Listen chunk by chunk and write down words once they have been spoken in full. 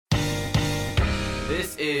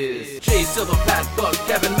This is Jay Silver, Pat Buck,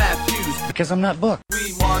 Kevin Matthews. Because I'm not booked.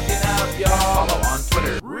 We marking out, y'all. Follow on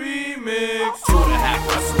Twitter. Remix. 2.5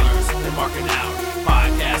 wrestlers. They're marking out.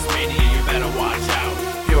 Podcastmania, you better watch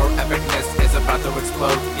out. Pure epicness is about to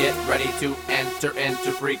explode. Get ready to enter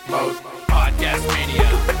into freak mode. Podcastmania.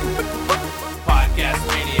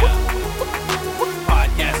 Podcastmania.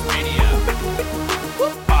 Podcastmania.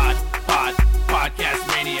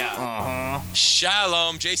 Podcastmania.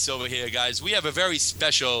 Shalom, Jay Silver here, guys. We have a very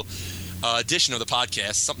special edition of the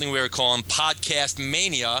podcast, something we're calling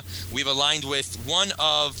Podcastmania. We've aligned with one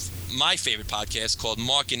of my favorite podcasts called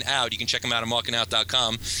Marking Out. You can check them out at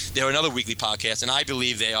markingout.com. They're another weekly podcast, and I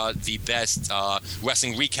believe they are the best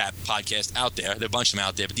wrestling recap podcast out there. There are a bunch of them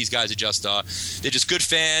out there, but these guys are just they're just good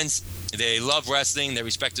fans. They love wrestling. They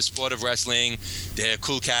respect the sport of wrestling. They're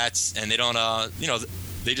cool cats, and they don't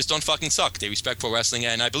they just don't fucking suck. They respect pro wrestling,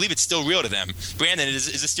 and I believe it's still real to them. Brandon, is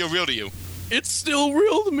it still real to you? It's still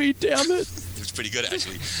real to me, damn it. It's pretty good,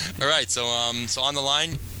 actually. All right, so on the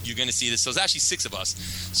line, you're going to see this. So there's actually 6 of us.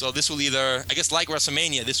 So this will either, I guess like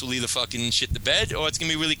WrestleMania, this will either fucking shit the bed, or it's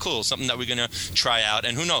going to be really cool, something that we're going to try out.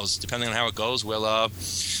 And who knows, depending on how it goes,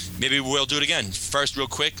 maybe we'll do it again. First, real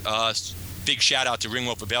quick, big shout out to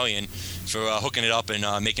Ringwolf Rebellion for hooking it up and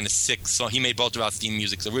making a sick song. He made both of our theme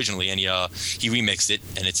musics originally, and he remixed it,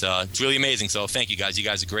 and it's really amazing. So thank you guys. You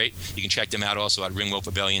guys are great. You can check them out also at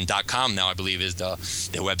ringwolfrebellion.com now, I believe, is their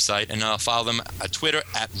website, and follow them at Twitter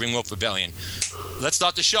at Ringwolf Rebellion. Let's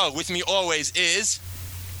start the show. With me always is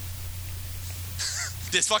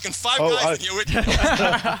there's fucking 5 guys in here with me.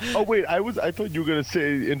 Oh wait, I thought you were gonna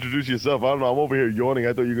say introduce yourself. I don't know. I'm over here yawning.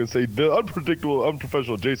 I thought you were gonna say the unpredictable,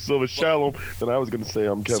 unprofessional Jason Silver, Shalom. Then I was gonna say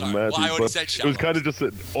I'm Kevin Matthews. Well, I already said Shalom. It was kind of just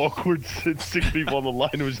an awkward 6 people on the line.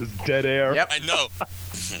 It was just dead air. Yep, I know.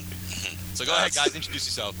 So go ahead, guys. Introduce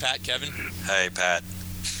yourself. Pat, Kevin. Hey, Pat.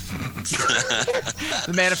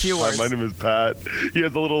 The man of few words. Hi, my name is Pat. He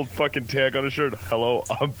has a little fucking tag on his shirt. Hello,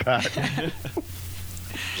 I'm Pat.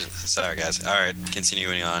 Sorry, guys. All right,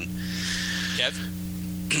 continuing on. Kev?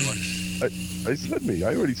 I said me.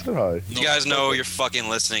 I already said hi. You guys know what you're fucking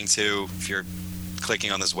listening to if you're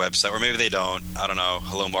clicking on this website, or maybe they don't. I don't know.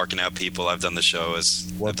 Hello, Marking Out people. I've done the show.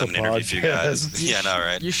 I've done an interview for you guys. Yeah, no,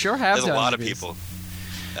 right? You sure have. There's done a lot of interviews. people.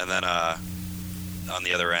 And then on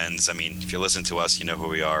the other ends, I mean, if you listen to us, you know who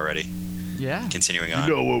we are already. Yeah. Continuing on.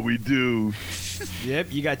 You know what we do. Yep,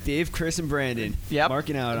 you got Dave, Chris, and Brandon. Yep.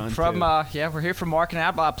 Marking Out on From too. we're here from Marking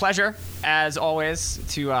Out. Pleasure, as always,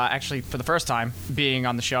 to actually for the first time being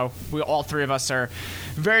on the show. We all 3 of us are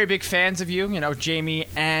very big fans of you. You know, Jamie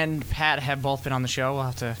and Pat have both been on the show. We'll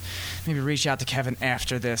have to maybe reach out to Kevin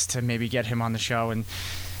after this to maybe get him on the show and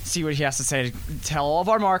see what he has to say to tell all of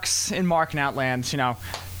our marks in Marking Out land. You know,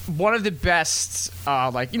 one of the best, I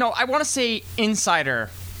want to say insider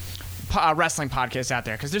wrestling podcasts out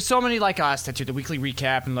there, because there's so many like us that do the weekly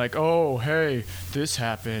recap and like, oh, hey, this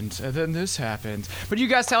happened and then this happened, but you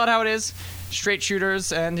guys tell it how it is, straight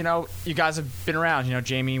shooters. And you guys have been around.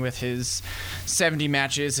 Jamie with his 70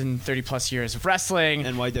 matches and 30 plus years of wrestling,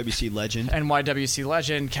 NYWC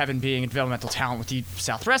legend, Kevin being a developmental talent with Deep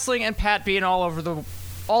South Wrestling, and Pat being all over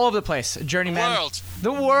the place, a journeyman,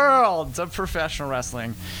 the world of professional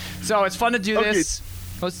wrestling. So it's fun to do this.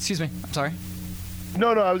 Oh, excuse me, I'm sorry.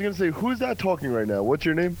 No, I was going to say, who's that talking right now? What's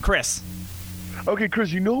your name? Chris. Okay, Chris,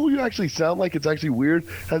 you know who you actually sound like? It's actually weird.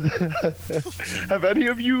 Have any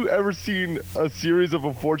of you ever seen a series of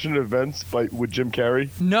unfortunate events with Jim Carrey?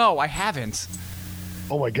 No, I haven't.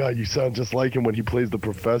 Oh my God, you sound just like him when he plays the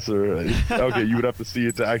professor. Okay, you would have to see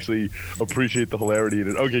it to actually appreciate the hilarity in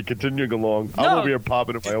it. Okay, continuing along. No. I'm over here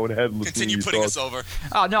popping in my own head listening Continue to you putting talk. us over.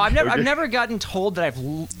 Oh no, I've never gotten told that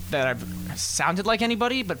I've sounded like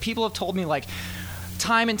anybody, but people have told me like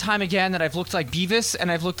time and time again that I've looked like Beavis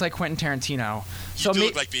and I've looked like Quentin Tarantino. You do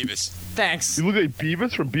look like Beavis. Thanks. You look like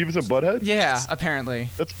Beavis from Beavis and Butthead? Yeah, apparently.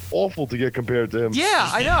 That's awful to get compared to him. Yeah,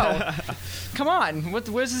 I know. Come on,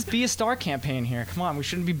 where's this Be a Star campaign here? Come on, we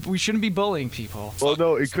shouldn't be bullying people. Well,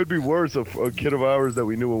 no, it could be worse. A kid of ours that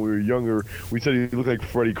we knew when we were younger, we said he looked like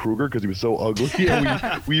Freddy Krueger because he was so ugly,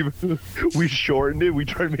 and we shortened it. We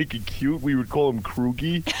tried to make it cute. We would call him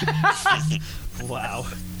Krugy. Wow.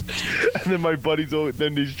 And then my buddies,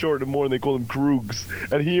 then they shortened him more and they called him Krugs.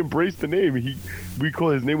 And he embraced the name.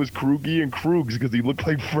 His name was Krugy and Krugs because he looked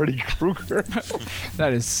like Freddy Krueger.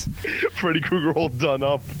 That is... Freddy Krueger all done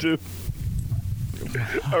up, too.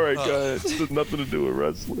 All right, guys. This has nothing to do with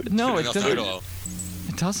wrestling. No, it Nothing at doesn't. all.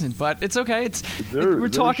 It doesn't, but it's okay. We're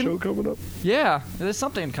talking. a show coming up? Yeah, there's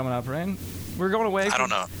something coming up, right? We're going away. I don't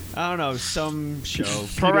know. Some show.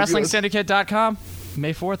 ProWrestlingSyndicate.com.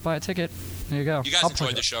 May 4th, buy a ticket. There you go. You guys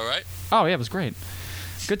enjoyed the show, right? Oh, yeah, it was great.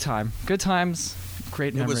 Good time. Good times.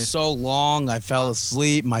 Great memories. It was so long. I fell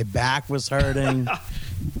asleep. My back was hurting.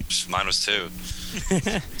 Mine was too.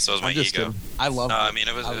 So was my ego. I love it. I mean,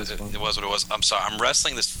 it was what it was. I'm sorry. I'm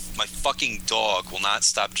wrestling this. My fucking dog will not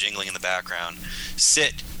stop jingling in the background.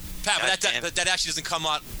 Sit. Pat, but that actually doesn't come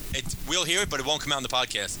out. We'll hear it, but it won't come out in the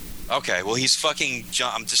podcast. Okay, well, he's fucking...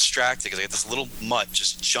 I'm distracted because I got this little mutt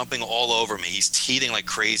just jumping all over me. He's teething like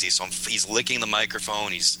crazy, so he's licking the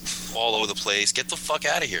microphone. He's all over the place. Get the fuck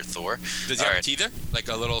out of here, Thor. Does he have a teether? Like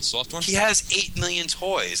a little soft one? He has 8 million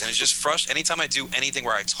toys, and it's just frustrating. Anytime I do anything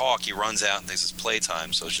where I talk, he runs out and thinks it's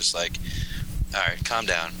playtime, so it's just like... All right, calm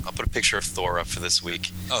down. I'll put a picture of Thor up for this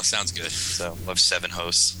week. Oh, sounds good. So we'll have 7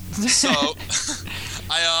 hosts. So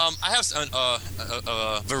I have an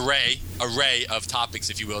array of topics,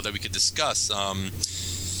 if you will, that we could discuss. Our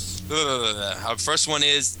first one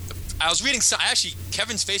is I was reading.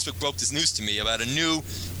 Kevin's Facebook broke this news to me about a new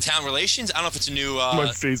town relations. I don't know if it's a new. My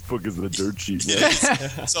Facebook is a dirt sheet.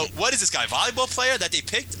 So what is this guy? Volleyball player that they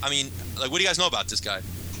picked? I mean, like, what do you guys know about this guy?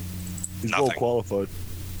 He's Nothing. well qualified.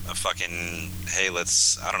 A fucking hey,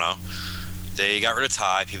 I don't know. They got rid of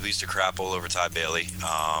Ty. People used to crap all over Ty Bailey.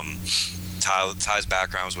 Ty's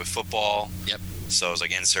background was with football. Yep. So it was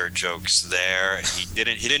like insert jokes there. He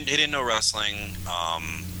didn't know wrestling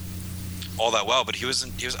all that well, but I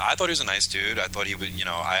thought he was a nice dude. I thought he would,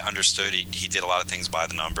 I understood he did a lot of things by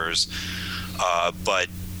the numbers. But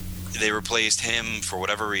they replaced him for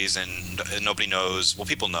whatever reason. Nobody knows. Well,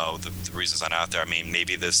 people know the reason's not out there. I mean,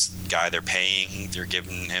 maybe this guy they're paying, they're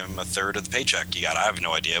giving him a third of the paycheck. I have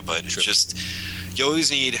no idea, but it's just, you always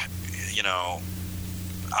need, I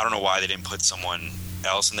don't know why they didn't put someone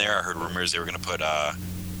else in there. I heard rumors they were going to put,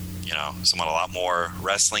 someone a lot more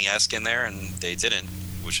wrestling-esque in there, and they didn't,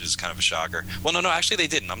 which is kind of a shocker. Well, no, actually they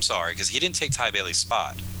didn't. I'm sorry, because he didn't take Ty Bailey's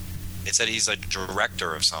spot. It said he's a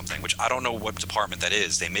director of something, which I don't know what department that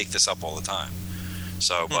is. They make this up all the time.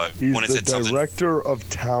 So, but he's when it's the director of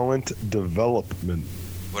talent development.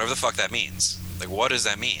 Whatever the fuck that means. Like, what does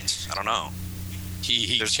that mean? I don't know.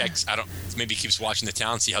 He checks. Maybe he keeps watching the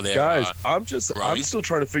town, see how they're. Guys, I'm still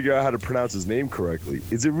trying to figure out how to pronounce his name correctly.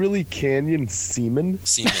 Is it really Canyon Seaman?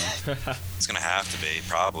 Seaman. It's gonna have to be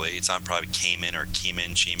probably. It's not probably Cayman or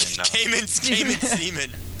Keeman, Cheeman. No. Cayman,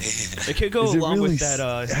 Seaman. It could go along with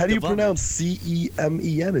that. How do you pronounce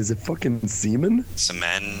Cemen? Is it fucking Seaman?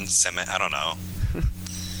 Cement. I don't know.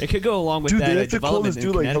 It could go along with dude, that. Dude, they have to call this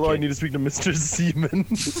dude like, hello, I need to to speak to Mr. Seaman.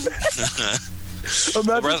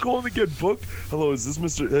 Imagine calling to get booked. Hello, is this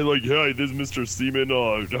Mr. Hey, like, yeah, this is Mr. Seaman.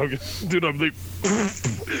 Dude, I'm like,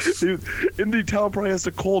 Indie Town probably has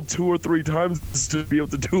to call 2 or 3 times to be able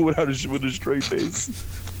to do it with a straight face.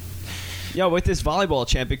 Yeah, with this volleyball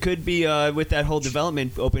champ, it could be with that whole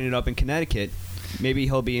development opening it up in Connecticut. Maybe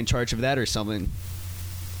he'll be in charge of that or something.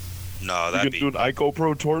 No, that'd be. You can do an ICO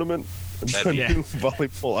Pro tournament.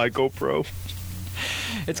 Volleyball ICO Pro.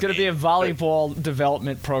 It's going to be a volleyball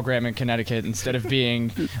development program in Connecticut instead of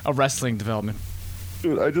being a wrestling development.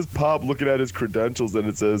 Dude, I just popped looking at his credentials, and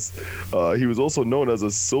it says he was also known as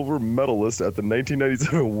a silver medalist at the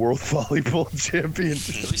 1997 World Volleyball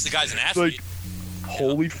Championship. At least the guy's an athlete. Like,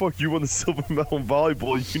 holy fuck, you won the silver medal in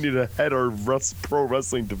volleyball. You need to head our pro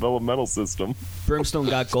wrestling developmental system. Brimstone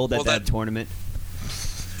got gold at that tournament.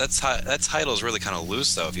 That title is really kind of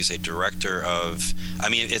loose, though. If you say director of,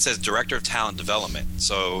 it says director of talent development.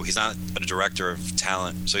 So he's not a director of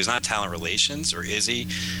talent. So he's not talent relations, or is he?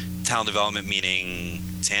 Talent development meaning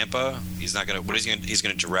Tampa. He's not gonna. What is he gonna? He's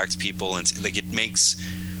gonna direct people, and like it makes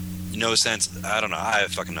no sense. I don't know. I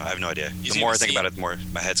have no idea. The more I think about it, the more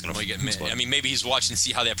my head's gonna. Maybe he's watching to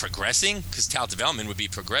see how they're progressing, because talent development would be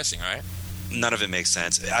progressing, right? None of it makes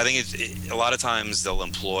sense. I think a lot of times they'll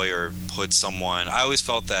employ or put someone. I always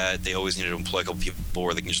felt that they always needed to employ a couple people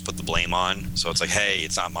where they can just put the blame on. So it's like, hey,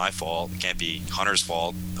 it's not my fault. It can't be Hunter's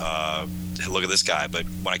fault. Look at this guy. But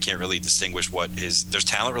when I can't really distinguish there's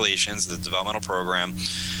talent relations, the developmental program.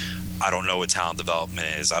 I don't know what talent development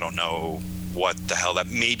is. I don't know what the hell that.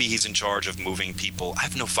 Maybe he's in charge of moving people. I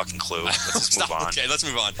have no fucking clue. Let's just move on. Okay, let's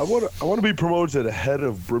move on. I want to be promoted to the head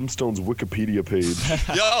of Brimstone's Wikipedia page.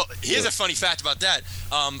 Yo, here's a funny fact about that.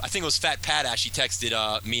 I think it was Fat Pat actually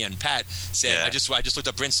texted me and Pat, said, I just looked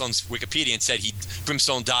up Brimstone's Wikipedia and said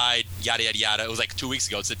Brimstone died, yada yada yada. It was like 2 weeks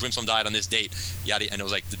ago. It said Brimstone died on this date, yada, and it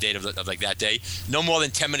was like the date of like that day. No more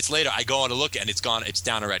than 10 minutes later, I go on to look and it's gone. It's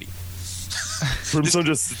down already. Brimstone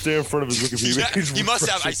just stay in front of his Wikipedia page. He must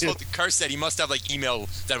have. I spoke to Kurt, said he must have like email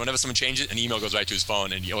that whenever someone changes it, an email goes right to his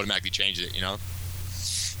phone and he automatically changes it.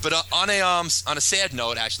 But on a sad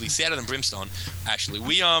note, actually, sadder than Brimstone, actually,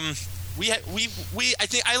 I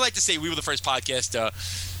think I like to say we were the first podcast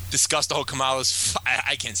discuss the whole Kamala's.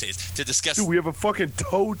 I can't say it. To discuss. Dude, we have a fucking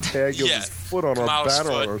toe tag of his foot on Kamala's our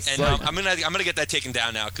banner foot, on our and site. I'm gonna get that taken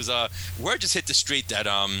down now because word just hit the street that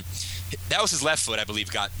that was his left foot, I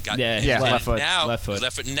believe. Got left foot. Now, Left foot.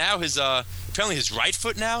 Left foot. Now his apparently his right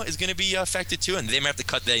foot now is gonna be affected too, and they may have to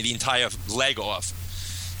cut the entire leg off.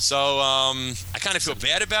 So I kind of feel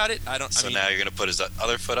bad about it. So now you're gonna put his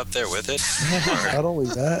other foot up there with it. Not only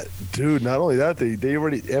that, dude. Not only that, they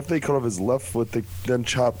already after they cut off his left foot, they then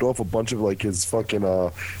chopped off a bunch of like his fucking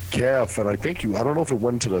calf, and I don't know if it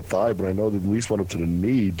went to the thigh, but I know they at least went up to the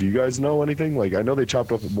knee. Do you guys know anything? Like I know they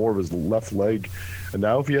chopped off more of his left leg, and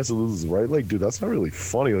now if he has to lose his right leg, dude, that's not really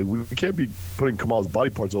funny. Like we can't be putting Kamal's body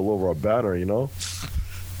parts all over our banner, you know?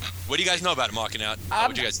 What do you guys know about it marking out? What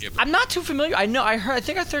would you guys give? I'm not too familiar. I heard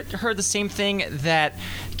the same thing that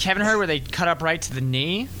Kevin heard, where they cut up right to the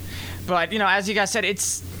knee. But as you guys said,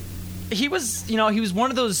 he was one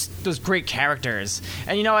of those great characters.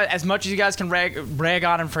 And as much as you guys can rag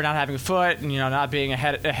on him for not having a foot and not being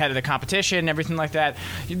ahead of the competition and everything like that,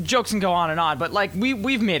 jokes can go on and on. But like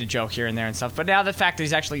we've made a joke here and there and stuff. But now the fact that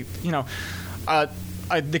he's actually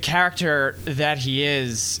the character that he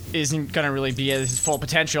isn't going to really be at his full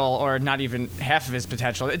potential, or not even half of his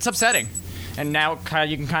potential. It's upsetting. And now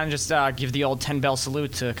you can kind of just give the old 10-bell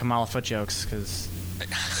salute to Kamala foot jokes, because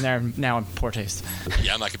they're now in poor taste.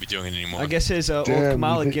 Yeah, I'm not going to be doing it anymore. I guess his old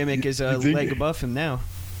Kamala gimmick is a leg above him now.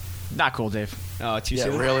 Not cool, Dave. Oh, too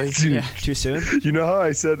soon? Really? Yeah. Too soon? You know how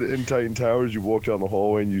I said in Titan Towers, you walk down the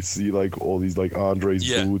hallway and you see like all these like Andre's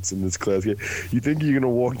boots in this class game. You think you're gonna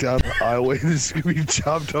walk down the aisleway and there's gonna be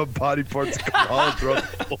chopped up body parts of Kamala throughout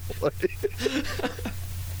the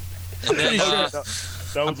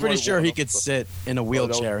hallway? I'm pretty sure he could sit in a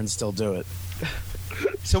wheelchair and still do it.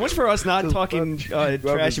 So much for us not talking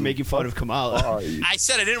trash and making fun of Kamala. I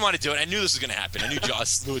said I didn't want to do it. I knew this was going to happen. I knew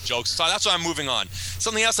jokes. So that's why I'm moving on.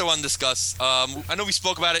 Something else I want to discuss. I know we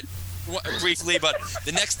spoke about it briefly, but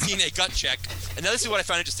the next TNA gut check. And now this is what I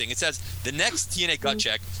found interesting. It says the next TNA gut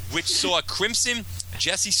check, which saw Crimson,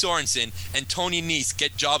 Jesse Sorensen, and Tony Nese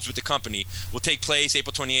get jobs with the company, will take place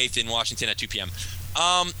April 28th in Washington at 2 p.m.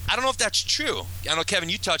 I don't know if that's true. I know, Kevin,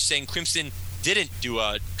 you touched saying Crimson didn't do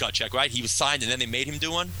a gut check, right? He was signed and then they made him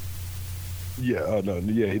do one? Yeah,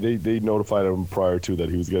 they notified him prior to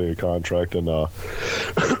that he was getting a contract, and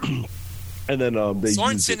and then they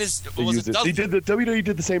Sorensen used it. They did the WWE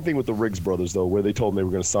did the same thing with the Riggs brothers though, where they told them they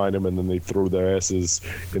were going to sign him, and then they threw their asses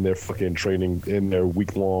in their fucking training, in their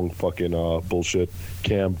week-long fucking bullshit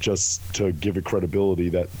camp, just to give it credibility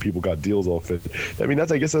that people got deals off it. I mean, I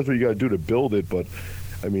guess that's what you got to do to build it, but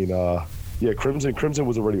I mean, yeah, Crimson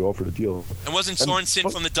was already offered a deal. And wasn't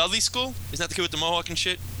Sorensen from the Dudley School? Isn't that the kid with the mohawk and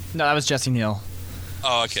shit? No, that was Jesse Neal.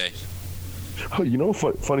 Oh, okay. Oh,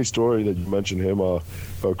 funny story that you mentioned him about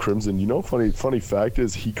Crimson. Funny fact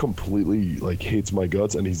is he completely like hates my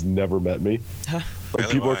guts, and he's never met me. Like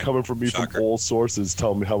Really? people Why? are coming from me Shocker. from all sources,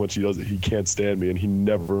 telling me how much he can't stand me, and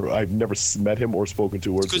I've never met him or spoken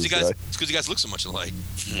to. It's because you guys look so much alike.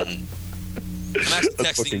 I'm actually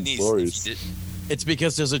texting Denise. glorious. It's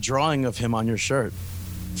because there's a drawing of him on your shirt.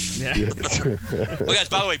 Yeah. Well, guys,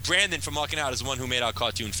 by the way, Brandon from Walking Out is the one who made our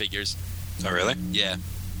cartoon figures. Oh, really? Yeah.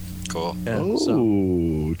 Cool. Yeah,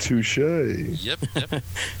 Oh, touche. Yep.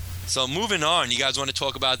 So moving on, you guys want to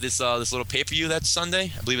talk about this little pay-per-view that's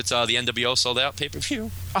Sunday? I believe it's the NWO sold out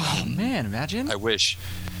pay-per-view. Oh man, imagine. I wish.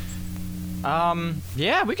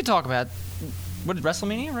 Yeah, we could talk about what is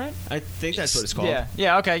WrestleMania, right? I think that's what it's called.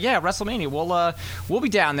 Yeah. Okay. Yeah, WrestleMania. We'll be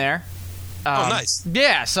down there. Oh, nice.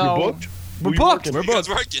 Yeah. So You booked? we're You booked. working? You guys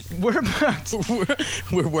working? We're booked.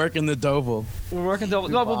 We're working the Doval. We're working. No,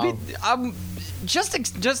 we'll be. Just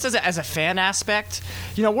as a fan aspect,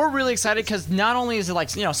 we're really excited because not only is it like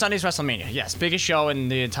Sunday's WrestleMania, yes, biggest show in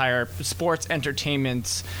the entire sports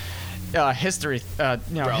entertainment history,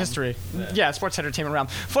 history. Yeah, sports entertainment realm.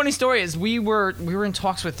 Funny story is we were in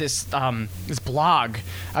talks with this blog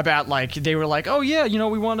about like they were like, oh yeah,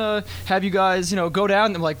 we want to have you guys go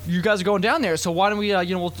down. And like you guys are going down there, so why don't we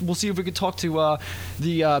we'll see if we could talk to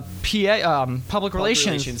the PA public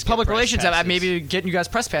relations about maybe getting you guys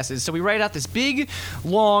press passes. So we write out this big,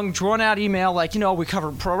 long, drawn out email like we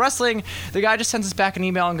cover pro wrestling. The guy just sends us back an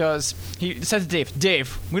email and he says to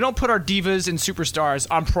Dave, we don't put our divas and superstars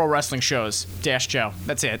on pro wrestling shows. Joe.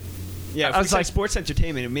 That's it. Yeah, if it's like sports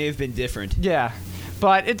entertainment, it may have been different. Yeah.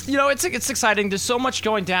 But it's exciting. There's so much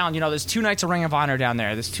going down. There's 2 nights of Ring of Honor down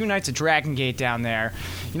there. There's 2 nights of Dragon Gate down there.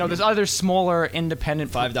 There's other smaller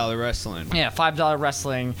independent $5 wrestling. Yeah, $5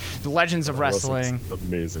 wrestling. The Legends of Wrestling.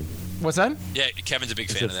 Amazing. What's that? Yeah, Kevin's a big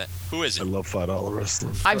fan of that. Who is I it? love $5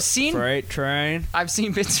 wrestling. I've seen Freight Train. I've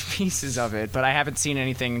seen bits and pieces of it, but I haven't seen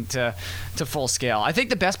anything to full scale. I think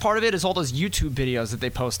the best part of it is all those YouTube videos that they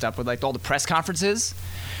post up with like all the press conferences,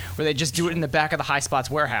 where they just do it in the back of the High Spots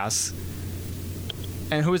warehouse.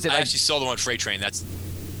 And who is it? I actually saw the one with Freight Train.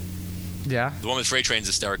 Yeah. The one with Freight Train's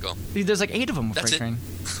hysterical. There's like 8 of them with That's Freight it? Train.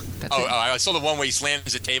 That's it. I saw the one where he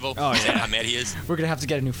slams the table. Oh, yeah. How mad he is. We're gonna have to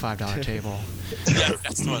get a new $5 table. Yeah,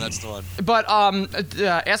 that's the one. But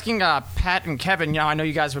asking Pat and Kevin, I know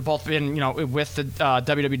you guys have both been, with the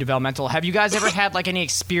WWE Developmental. Have you guys ever had like any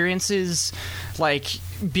experiences, like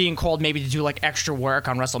being called maybe to do like extra work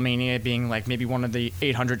on WrestleMania, being like maybe one of the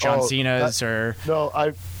 800 John Cena's or? No,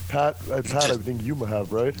 Pat, I think you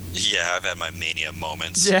have, right? Yeah, I've had my mania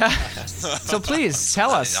moments. Yeah. So please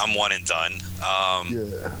tell us. I'm one and done.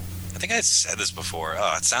 Yeah. I think I said this before.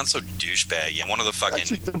 Oh, it sounds so douchebag. Yeah, one of the fucking.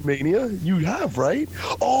 Actually, the Mania, you have, right?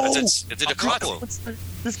 Oh, I did a couple.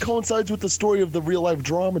 This coincides with the story of the real life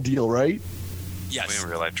drama deal, right? Yes. We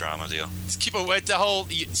real life drama deal. Just keep it with the whole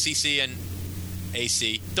CC and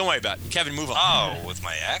AC. Don't worry about it. Kevin, move on. Oh, with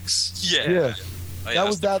my ex? Yeah. Oh, yeah, that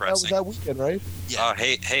was depressing. that weekend, right? Yeah.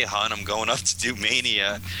 Hey, hon, I'm going up to do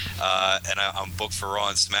Mania, and I'm booked for Raw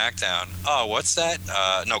and SmackDown. Oh, what's that?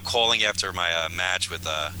 No, calling after my match with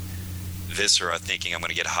Viscera, thinking I'm going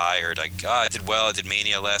to get hired. I did well. I did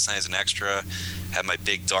Mania last night as an extra. Had my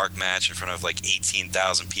big dark match in front of like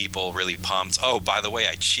 18,000 people. Really pumped. Oh, by the way,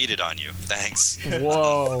 I cheated on you. Thanks.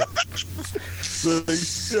 Whoa. Yeah,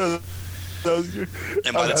 that was good.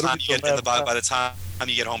 And by the time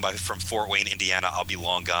you get home from Fort Wayne, Indiana, I'll be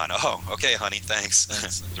long gone. Oh, okay, honey, thanks.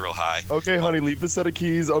 It's real high. Okay, honey, leave the set of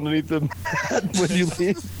keys underneath the mat when you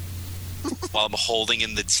leave. While I'm holding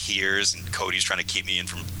in the tears, and Cody's trying to keep me in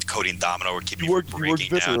from Cody and Domino were keeping You me worked from breaking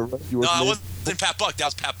Viscera, down. right? No, I wasn't Pat Buck. That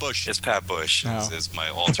was Pat Bush. It's Pat Bush. Oh. It's my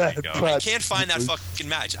alter ego. Pat- I can't find that fucking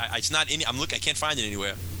match. It's not in. I can't find it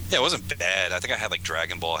anywhere. Yeah, it wasn't bad. I think I had like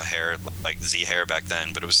Dragon Ball hair, like Z hair back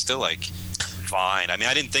then, but it was still like fine. I mean,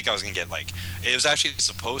 I didn't think I was gonna get like. It was actually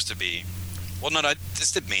supposed to be. Well, no,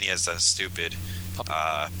 this did Mania as a stupid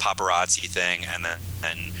paparazzi thing, and then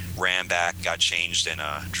ran back, got changed, and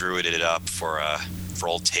druided it up for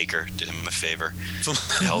old Taker. Did him a favor.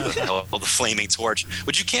 held the flaming torch,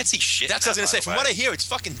 which you can't see shit. That's what I was gonna say. From what I I hear, it's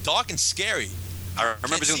fucking dark and scary.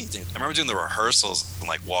 remember doing the rehearsals and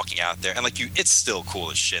like walking out there, and like it's still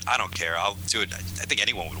cool as shit. I don't care. I'll do it. I think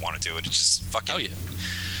anyone would want to do it. It's just fucking. Oh yeah.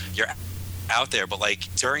 You're out there, but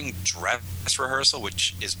like during dress rehearsal,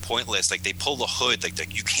 which is pointless, like they pull the hood,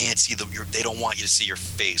 like you can't see they don't want you to see your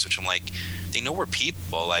face, which I'm like, they know we're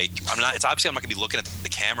people. Like I'm not gonna be looking at the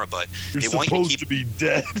camera, but You're they want you to supposed to be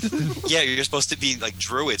dead. yeah, you're supposed to be like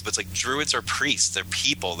druids, but it's like druids are priests. They're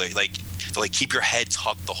people. They like keep your head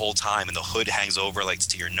tucked the whole time, and the hood hangs over like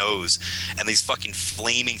to your nose, and these fucking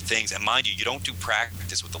flaming things. And mind you, you don't do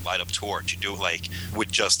practice with the light up torch. You do it like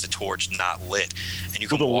with just the torch not lit, and you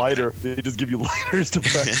With come a walking- lighter, they just give you lighters to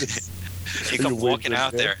practice. And you come You wait walking for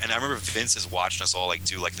out it, there, and I remember Vince is watching us all like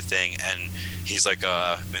do like the thing, and he's like,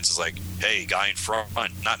 Vince is like, "Hey, guy in front,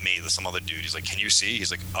 not me, some other dude." He's like, "Can you see?"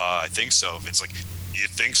 He's like, "I think so." Vince like, "You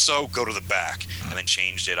think so? Go to the back," and then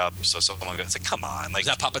changed it up so someone goes like, "Come on!" Like Is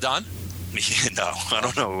that Papa Don? no, I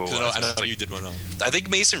don't know who it was. I know you did one. I think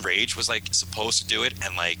Mason Rage was like supposed to do it,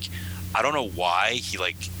 and like I don't know why he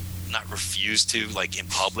like not refused to like in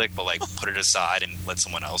public, but like put it aside and let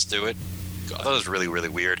someone else do it. I thought it was really, really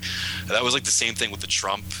weird. That was like the same thing with the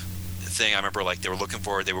Trump thing. I remember like they were looking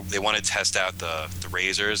for they wanted to test out the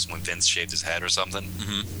razors when Vince shaved his head or something.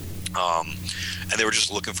 Mm-hmm. And they were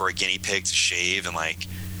just looking for a guinea pig to shave, and like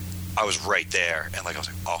I was right there, and like I was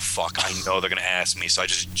like, oh fuck, I know they're gonna ask me, so I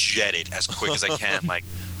just jetted as quick as I can, like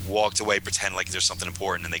walked away, pretend like there's something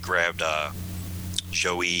important, and they grabbed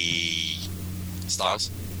Joey Styles?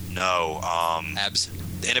 No, Abs?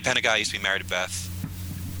 the independent guy used to be married to Beth.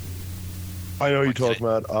 I know who you're talking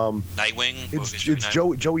about. Nightwing.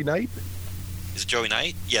 It's Joey Knight. Is it Joey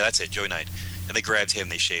Knight? Yeah, that's it, Joey Knight. And they grabbed him,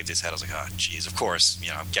 they shaved his head. I was like, oh, jeez. Of course,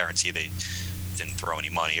 guarantee they didn't throw any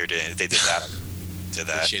money or they did that. The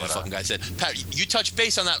fucking guy said, Pat, you touched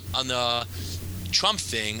base on the Trump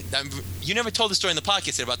thing. You never told the story in the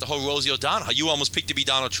podcast about the whole Rosie O'Donnell. How you almost picked to be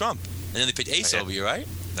Donald Trump, and then they picked Ace over you, right?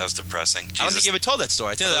 That was depressing. I don't think you ever told that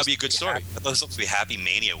story. I think that'd be a good story. I thought it was supposed to be Happy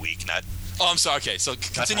Mania Week, not. Oh, I'm sorry. Okay, so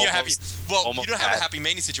continue your happy. Well, you almost don't have a bad. happy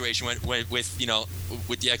mania situation with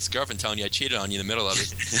the ex-girlfriend telling you I cheated on you in the middle of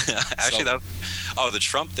it. Actually, the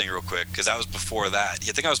Trump thing real quick, because that was before that.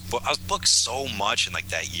 I think I was booked so much in like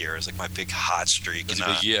that year. It was like my big hot streak. It was a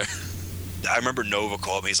big year. I remember Nova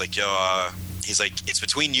called me. He's like, "Yo, he's like, it's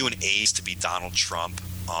between you and Ace to be Donald Trump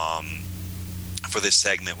for this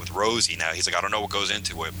segment with Rosie." Now he's like, I don't know what goes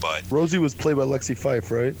into it, but Rosie was played by Lexi Fife,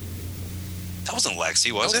 right? that wasn't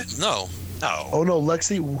Lexi, was it? No. No. Oh no,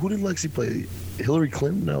 Lexi. Who did Lexi play? Hillary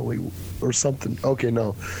Clinton? No, wait, or something. Okay,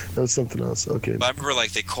 no, that was something else. Okay. But I remember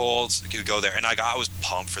like they called to go there, and I was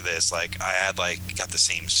pumped for this. Like I had got the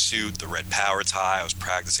same suit, the red power tie. I was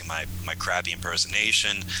practicing my crappy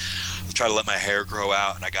impersonation. I tried to let my hair grow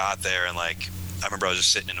out, and I got there, and like I remember I was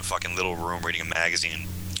just sitting in a fucking little room reading a magazine,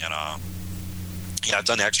 and I've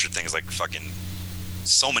done extra things like fucking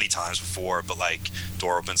so many times before, but like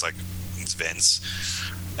door opens, like it's Vince.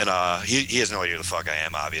 And he has no idea who the fuck I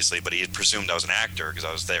am, obviously, but he had presumed I was an actor because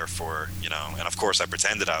I was there for, and of course I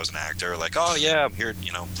pretended I was an actor, like, oh yeah, I'm here,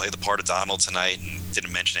 play the part of Donald tonight, and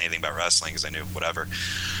didn't mention anything about wrestling because I knew whatever.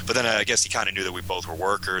 But then I guess he kind of knew that we both were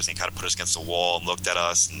workers, and he kind of put us against the wall and looked at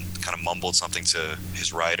us and kind of mumbled something to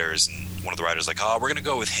his writers, and one of the writers like, oh, we're gonna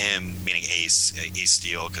go with him, meaning Ace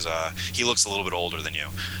Steele, because he looks a little bit older than you.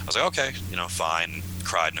 I was like, okay, fine.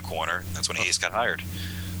 Cried in a corner. That's when Ace got hired.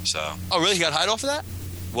 So. Oh, really? He got hired off of that?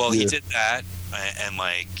 Well, he did that, and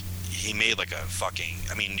like he made like a fucking.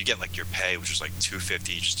 I mean, you get like your pay, which was like $250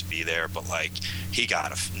 just to be there, but like he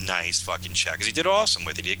got a nice fucking check because he did awesome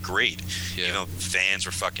with it. He did great. Yeah. Fans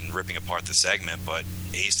were fucking ripping apart the segment, but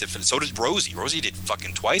Ace did. So did Rosie. Rosie did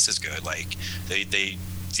fucking twice as good. Like they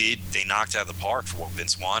knocked it out of the park for what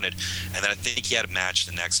Vince wanted. And then I think he had a match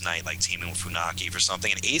the next night, like teaming with Funaki for something.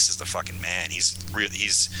 And Ace is the fucking man. He's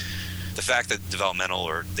the fact that developmental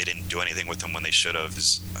or they didn't do anything with him when they should have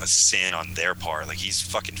is a sin on their part. Like he's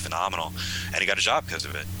fucking phenomenal, and he got a job because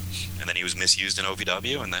of it. And then he was misused in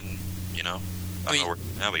OVW, and then I don't know where,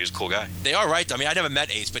 but he was a cool guy. They are right. I mean, I never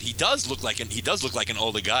met Ace, but he does look like an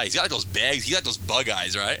older guy. He's got like those bags. He got those bug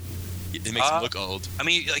eyes, right? It makes him look old. I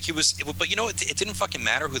mean, like he was, but it didn't fucking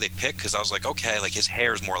matter who they picked because I was like, okay, like his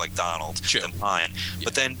hair is more like Donald than mine. Yeah.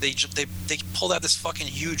 But then they pulled out this fucking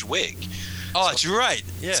huge wig. Oh, that's right.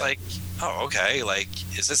 Yeah. It's like, oh, okay. Like,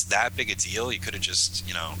 is this that big a deal? You could have just,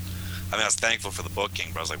 I mean, I was thankful for the booking,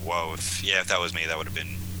 but I was like, whoa, if that was me, that would have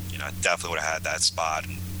been, I definitely would have had that spot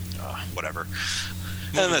and whatever.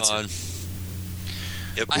 Moving on.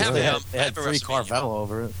 Yep. They had free Carvel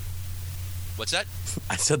over it. What's that?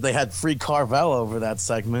 I said they had free Carvel over that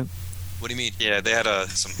segment. What do you mean? Yeah, they had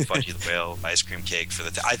some Fudgy the Whale ice cream cake for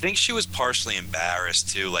the. I think she was partially embarrassed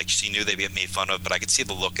too. Like she knew they'd get made fun of, but I could see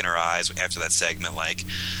the look in her eyes after that segment. Like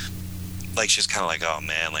she's kind of like, oh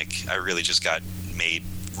man, like I really just got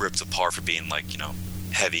ripped apart for being like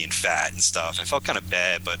heavy and fat and stuff. I felt kind of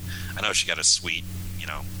bad, but I know she got a sweet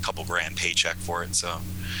couple grand paycheck for it. So.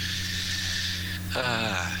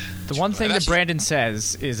 The one thing that Brandon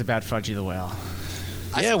says is about Fudgy the Whale.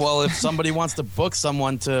 Yeah, well, if somebody wants to book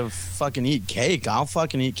someone to fucking eat cake, I'll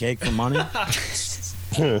fucking eat cake for money. That's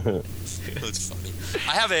funny.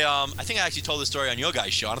 I have I think I actually told this story on your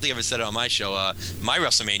guys' show. I don't think I ever said it on my show. My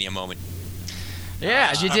WrestleMania moment.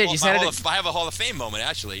 Yeah, you did. You said it. I have a Hall of Fame moment,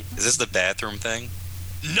 actually. Is this the bathroom thing?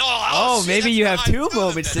 No. Oh, maybe you have two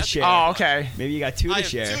moments to share. Oh, okay. Maybe you got two to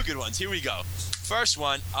share. I have two good ones. Here we go. First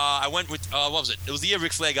one, I went with, what was it? It was the year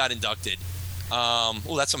Ric Flair got inducted.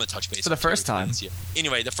 Well, that's on the touch base. For the first time.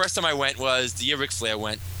 Anyway, the first time I went was the year Ric Flair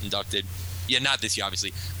went inducted. Yeah, not this year,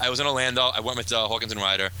 obviously. I was in Orlando. I went with Hawkins and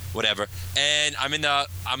Ryder, whatever. And I'm in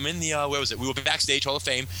the where was it? We were backstage, Hall of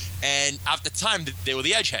Fame, and at the time they were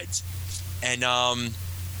the Edgeheads, and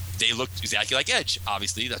they looked exactly like Edge.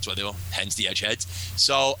 Obviously, that's why they were. Hence the Edgeheads.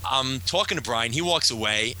 So I'm talking to Brian. He walks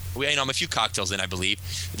away. I'm a few cocktails in, I believe.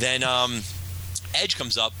 Then Edge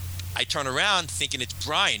comes up. I turn around thinking it's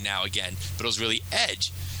Brian now again, but it was really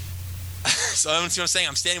Edge. So I don't see what I'm saying.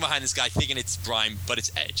 I'm standing behind this guy thinking it's Brian, but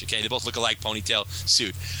it's Edge. Okay, they both look alike, ponytail,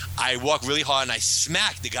 suit. I walk really hard and I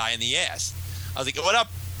smack the guy in the ass. I was like, "What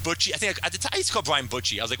up, Butchie?" I think at the time I used to call Brian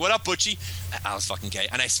Butchie. I was like, "What up, Butchie?" I was fucking gay,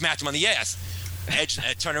 and I smacked him on the ass. Edge.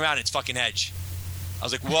 I turn around, and it's fucking Edge. I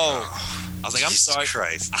was like, "Whoa!" I was like, "I'm sorry."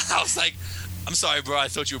 Christ. I was like, "I'm sorry, bro. I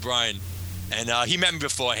thought you were Brian." And he met me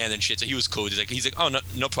beforehand and shit, so he was cool. He's like, "Oh,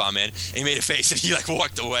 no problem, man." And he made a face, and he like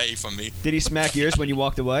walked away from me. Did he smack yours when you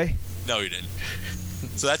walked away? No, he didn't.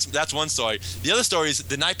 So that's one story. The other story is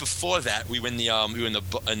the night before that we were in the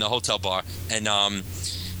hotel bar, and I'm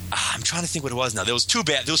trying to think what it was now. There was three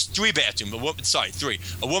bathrooms. Three.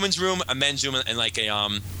 A woman's room, a men's room, and like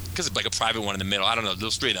because it's like a private one in the middle. I don't know. There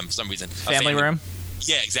was three of them for some reason. Family room.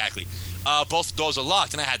 Yeah, exactly. both doors are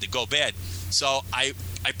locked, and I had to go bad. So I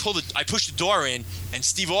pushed the door in, and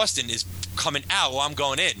Steve Austin is coming out while I'm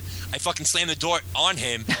going in. I fucking slammed the door on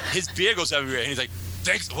him. His beer goes everywhere, and he's like,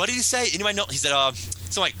 "Thanks." What did he say? Anybody know? He said,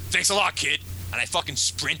 "So like, thanks a lot, kid." And I fucking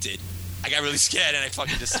sprinted. I got really scared, and I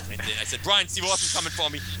fucking just sprinted. I said, "Brian, Steve Austin's coming for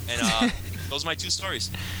me," and those are my 2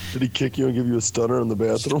 stories. Did he kick you and give you a stunner in the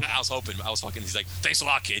bathroom? I was hoping. He's like, "Thanks a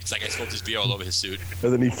lot, kid." It's like I spilled his beer all over his suit.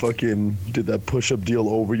 And then he fucking did that push-up deal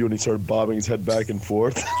over you, and he started bobbing his head back and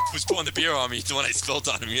forth. He was pouring the beer on me, the one I spilled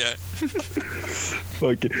on him, yeah.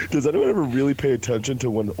 Fucking, does anyone ever really pay attention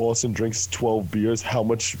to when Austin drinks 12 beers, how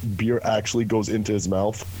much beer actually goes into his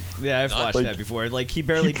mouth? Yeah, I've watched that before. Like, he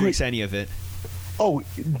barely drinks any of it. Oh,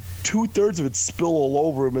 2/3 of it spill all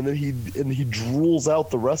over him, and then he drools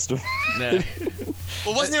out the rest of it. Yeah.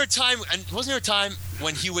 Well, wasn't there a time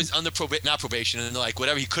when he was under not probation and like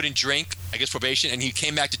whatever, he couldn't drink, I guess probation, and he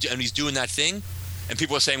came back and he's doing that thing, and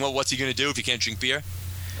people were saying, well, what's he gonna do if he can't drink beer?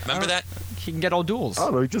 Remember that? He can get all duels. I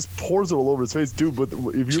don't know, he just pours it all over his face, dude. But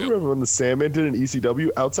if you remember when the Sandman did in ECW,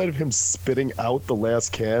 outside of him spitting out the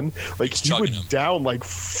last can, like he went down like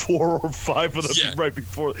 4 or 5 of them right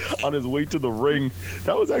before on his way to the ring.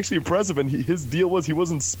 That was actually impressive, and his deal was he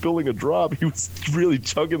wasn't spilling a drop; he was really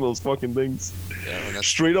chugging those fucking things. Yeah,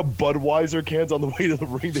 straight up Budweiser cans on the way to the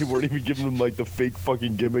ring. They weren't even giving him like the fake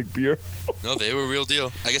fucking gimmick beer. No, they were real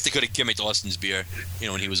deal. I guess they could have gimmicked Austin's beer,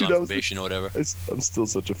 when he was on probation or whatever. I'm still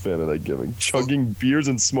such a fan of that gimmick. Chugging beers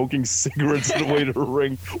and smoking cigarettes on the way to the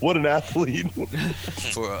ring. What an athlete.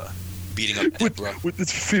 For beating up with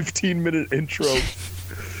this 15-minute intro.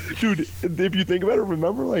 Dude, if you think about it,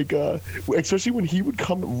 remember, like, especially when he would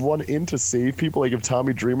come run in to save people, like if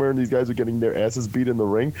Tommy Dreamer and these guys were getting their asses beat in the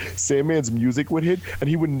ring, Sandman's music would hit, and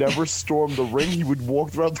he would never storm the ring. He would walk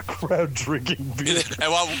throughout the crowd drinking beer.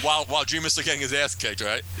 And while Dreamer's still getting his ass kicked,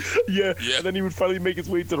 right? Yeah, and then he would finally make his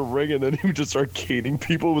way to the ring, and then he would just start caning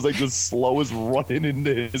people. It was like the slowest run-in in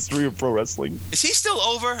the history of pro wrestling. Is he still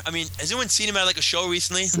over? I mean, has anyone seen him at, like, a show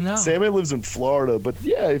recently? No. Sandman lives in Florida, but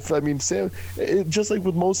yeah, just like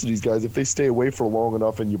with most of these guys, if they stay away for long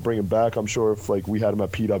enough and you bring him back, I'm sure if like we had him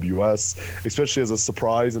at PWS, especially as a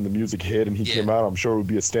surprise and the music hit and he came out, I'm sure it would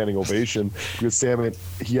be a standing ovation because Sandman,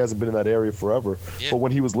 he hasn't been in that area forever. Yeah. But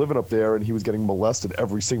when he was living up there and he was getting molested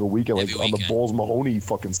every single weekend, like on the Balls Mahoney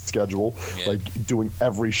fucking schedule, like doing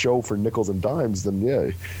every show for nickels and dimes,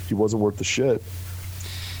 then he wasn't worth the shit.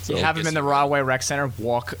 So you have him in the Rahway Rec Center,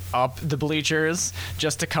 walk up the bleachers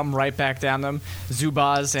just to come right back down them.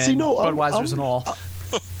 Zubaz and Budweisers and all.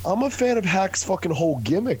 I'm a fan of Hack's fucking whole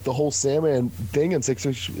gimmick, the whole Sandman thing, and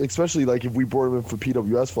especially like if we brought him in for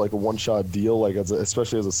PWS for like a one-shot deal, like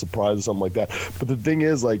especially as a surprise or something like that. But the thing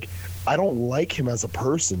is, like, I don't like him as a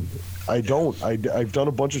person. I don't. I've done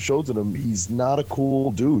a bunch of shows with him. He's not a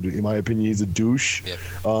cool dude, in my opinion. He's a douche,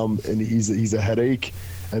 and he's a headache.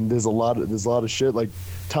 And there's a lot of shit. Like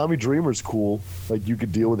Tommy Dreamer's cool. Like you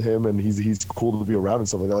could deal with him, and he's cool to be around and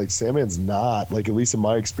stuff like that. Like Sandman's not. Like at least in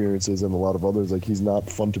my experiences and a lot of others, like he's not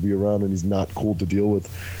fun to be around, and he's not cool to deal with.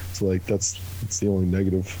 So like that's the only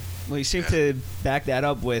negative. Well, he seemed to back that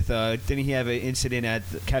up with didn't he have an incident at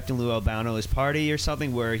Captain Lou Albano's party or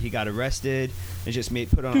something where he got arrested and just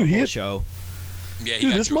put on a whole show? Yeah,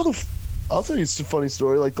 dude, this I'll tell you a funny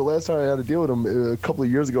story. Like, the last time I had to deal with him, a couple of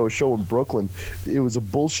years ago, a show in Brooklyn. It was a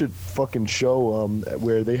bullshit fucking show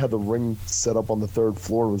where they had the ring set up on the 3rd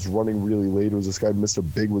floor and was running really late. It was this guy, Mr.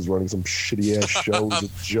 Big, was running some shitty-ass show. It was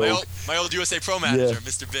a joke. My old USA Pro manager,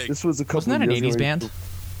 Mr. Big. This was a couple Wasn't of that years an 80s ago. band?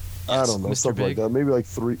 I don't know, Mr. something Big. like that. Maybe like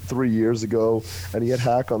three years ago, and he had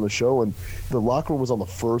Hack on the show, and the locker room was on the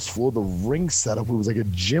 1st floor. The ring setup, it was like a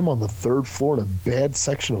gym on the 3rd floor in a bad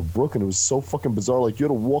section of Brooklyn. It was so fucking bizarre. Like, you had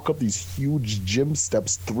to walk up these huge gym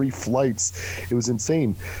steps, 3 flights. It was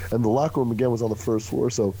insane. And the locker room, again, was on the 1st floor,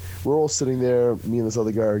 so we're all sitting there. Me and this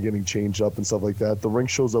other guy are getting changed up and stuff like that. The ring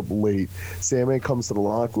shows up late. Sandman comes to the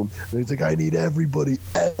locker room, and he's like, I need everybody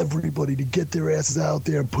to get their asses out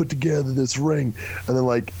there and put together this ring. And then,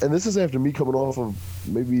 like, and this is after me coming off of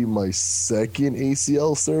maybe my 2nd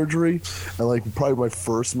ACL surgery and like probably my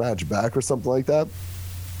 1st match back or something like that.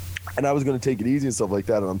 And I was going to take it easy and stuff like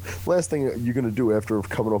that. And last thing you're going to do after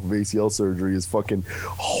coming off of ACL surgery is fucking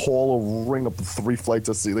haul a ring up the 3 flights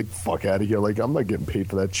of stairs. Like, fuck out of here. Like, I'm not getting paid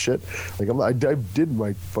for that shit. Like, I did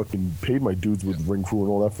my fucking paid my dudes with ring crew and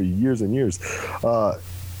all that for years and years.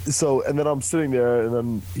 So, and then I'm sitting there,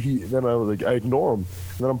 and then I was like, I ignore him,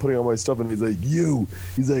 and then I'm putting on my stuff, and he's like,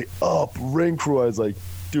 he's like, up, ring crew. I was like,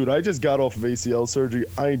 dude, I just got off of ACL surgery.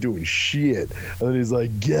 I ain't doing shit. And then he's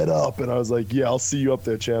like, get up. And I was like, yeah, I'll see you up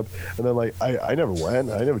there, champ. And then, like, I never went.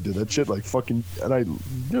 I never did that shit. Like, fucking, and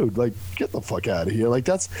dude, like, get the fuck out of here. Like,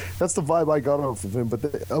 that's the vibe I got off of him. But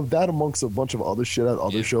that amongst a bunch of other shit at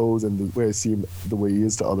other shows and the way I see him, the way he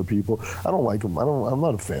is to other people, I don't like him. I'm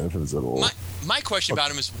not a fan of his at all. My question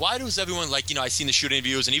about him is, why does everyone, like, you know, I've seen the shoot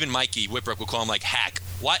interviews, and even Mikey Whipwreck will call him, like, Hack.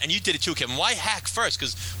 Why? And you did it too, Kevin. Why Hack first?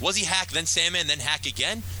 Because was he Hack, then Sandman, then Hack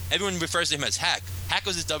again? Everyone refers to him as Hack. Hack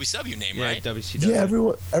was his WCW name, right? WCW. Yeah,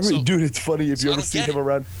 everyone, So- dude, it's funny if you so I ever don't see get him it.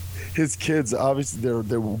 around. His kids, obviously, they're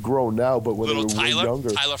grown now, but when Little they were way Tyler, younger,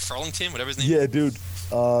 Tyler Furlington, whatever his name yeah, is. dude,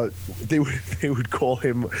 they would call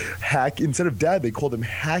him Hack instead of Dad. They called him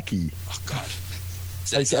Hacky. Oh, God.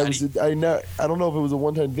 I don't know if it was a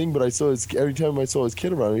one-time thing, but I saw every time I saw his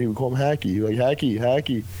kid around, he would call him Hacky, like Hacky.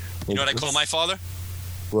 You know what I call my father?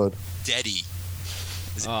 What? Daddy.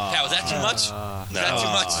 Pat, was that too much? Was that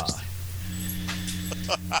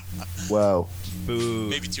too much? Wow. Boo.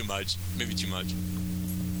 Maybe too much.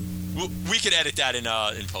 We could edit that in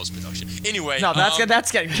post-production. Anyway. No,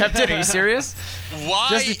 that's getting kept in. Are you serious?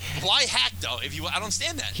 Why Hack, though? I don't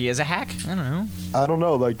understand that. He is a hack. I don't know. I don't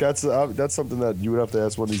know. Like that's something that you would have to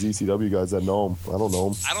ask one of these ECW guys that know him. I don't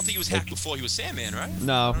know him. I don't think he was Hack before he was Sandman, right?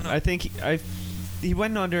 No, I think he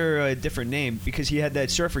went under a different name because he had that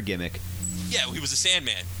surfer gimmick. Yeah, he was a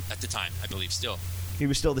Sandman at the time, I believe, still. He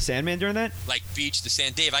was still the Sandman during that? Like beach, the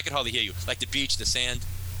sand. Dave, I could hardly hear you. Like the beach, the sand,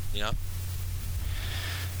 you know?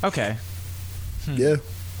 Okay. Yeah.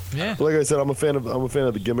 Yeah. But like I said, I'm a fan of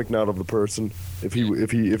the gimmick, not of the person. If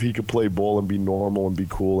he could play ball and be normal and be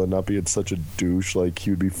cool and not be such a douche, like he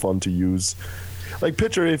would be fun to use. Like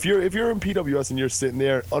picture if you're in PWS and you're sitting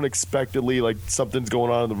there unexpectedly, like something's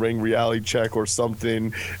going on in the ring, reality check or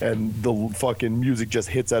something, and the fucking music just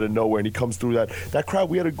hits out of nowhere, and he comes through that crowd.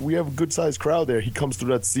 We have a good sized crowd there. He comes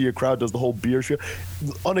through that sea of crowd, does the whole beer show.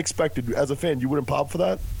 Unexpected. As a fan, you wouldn't pop for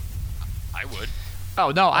that? I would.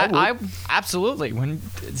 Oh no, I absolutely. When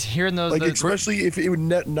hearing those, like especially if it would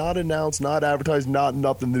not announced, not advertised, not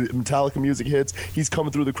nothing. The Metallica music hits. He's coming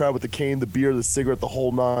through the crowd with the cane, the beer, the cigarette, the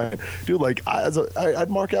whole nine. Dude, like I'd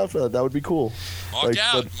mark out for that. That would be cool. Marking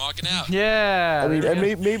out. yeah. I mean, and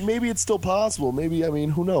maybe it's still possible. Maybe, I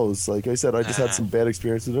mean, who knows? Like I said, I just had some bad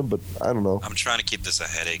experiences with him, but I don't know. I'm trying to keep this a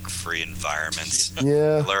headache-free environment.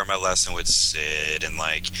 Yeah. I learned my lesson with Sid, and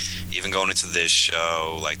like even going into this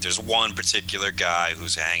show, like there's one particular guy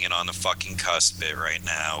who's hanging on the fucking cusp bit right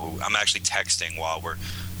now. Who I'm actually texting while we're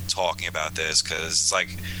talking about this because it's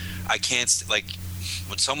like I can't like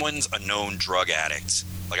when someone's a known drug addict.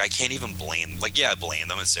 Like, I can't even blame, like, yeah, I blame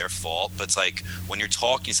them. It's their fault. But it's like, when you're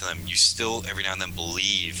talking to them, you still, every now and then,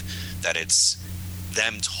 believe that it's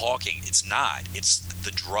them talking. It's not. It's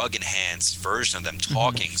the drug-enhanced version of them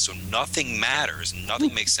talking. So nothing matters.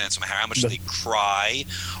 Nothing makes sense no matter how much they cry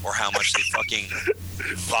or how much they fucking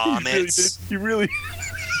vomit. You really...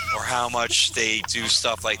 Or how much they do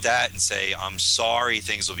stuff like that and say, I'm sorry,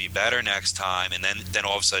 things will be better next time. And then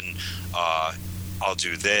all of a sudden, I'll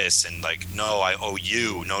do this, and like, no, I owe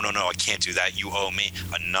you. No, I can't do that. You owe me.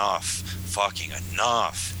 Enough. Fucking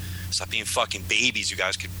enough. Stop being fucking babies. You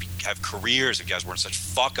guys could have careers if you guys weren't such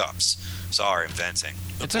fuck-ups. Sorry, I'm venting.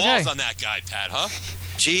 The It's balls okay. on that guy, Pat, huh?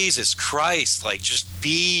 Jesus Christ. Like,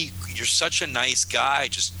 you're such a nice guy.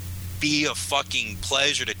 Just be a fucking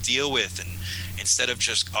pleasure to deal with, and instead of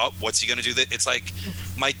just, what's he gonna do? That it's like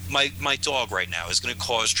my dog right now is gonna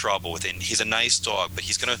cause trouble he's a nice dog, but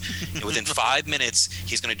he's gonna within 5 minutes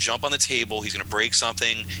he's gonna jump on the table, he's gonna break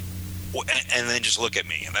something, and then just look at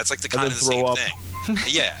me, and that's like the kind of the same thing.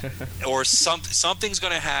 Yeah, or something's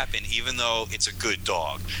gonna happen even though it's a good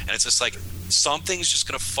dog, and it's just like something's just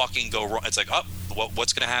gonna fucking go wrong. It's like,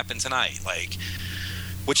 what's gonna happen tonight? Like,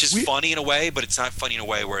 which is funny in a way, but it's not funny in a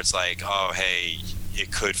way where it's like, oh hey,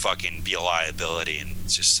 it could fucking be a liability, and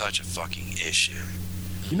it's just such a fucking issue.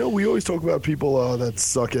 You know, we always talk about people that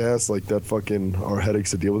suck ass, like that fucking are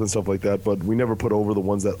headaches to deal with and stuff like that, but we never put over the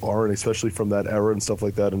ones that aren't, especially from that era and stuff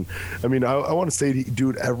like that. And I mean, I want to say,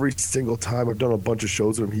 dude, every single time I've done a bunch of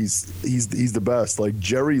shows with him, he's the best. Like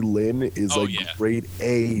Jerry Lynn is grade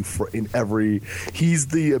A in every. He's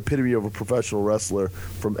the epitome of a professional wrestler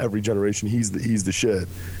from every generation. He's the shit.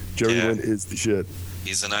 Jerry Lynn is the shit.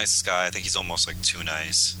 He's the nicest guy. I think he's almost like too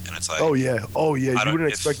nice, and it's like, oh yeah. You wouldn't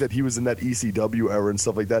expect that he was in that ECW era and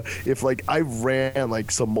stuff like that. If like I ran like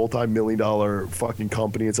some multi-million-dollar fucking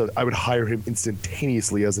company and stuff, I would hire him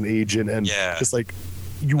instantaneously as an agent, and just like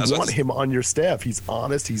you want him on your staff. He's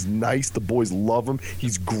honest. He's nice. The boys love him.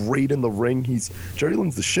 He's great in the ring. Jerry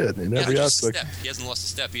Lynn's the shit in every aspect. He hasn't lost a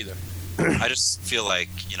step either. I just feel like,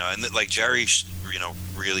 and like Jerry,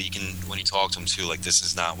 really, you can, when you talk to him too, like this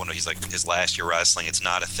is not he's like his last year wrestling. It's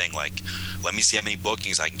not a thing like, let me see how many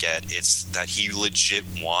bookings I can get. It's that he legit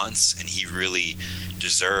wants and he really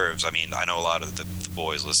deserves. I mean, I know a lot of the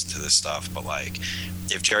boys listen to this stuff, but like,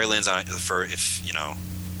 if Jerry Lynn's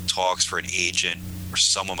talks for an agent or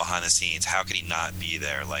someone behind the scenes, how could he not be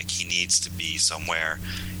there? Like, he needs to be somewhere.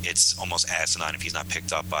 It's almost asinine if he's not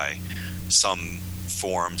picked up by some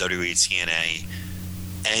form, WWE, TNA,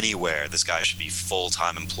 anywhere. This guy should be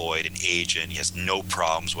full-time employed, an agent. He has no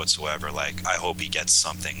problems whatsoever. Like, I hope he gets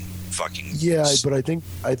something fucking. Yeah, but I think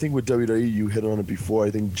with WWE, you hit on it before. I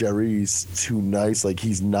think Jerry's too nice. Like,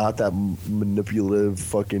 he's not that manipulative,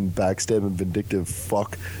 fucking backstab and vindictive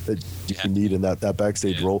fuck that you need in that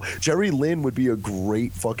backstage role. Jerry Lynn would be a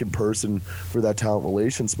great fucking person for that talent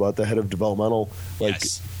relations spot, the head of developmental. Like.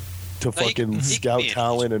 Yes. To fucking scout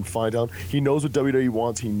talent and find out. He knows what WWE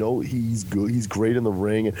wants. He's good. He's great in the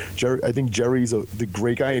ring. And I think Jerry's the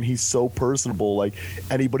great guy, and he's so personable. Like,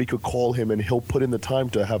 anybody could call him, and he'll put in the time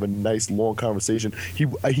to have a nice long conversation. He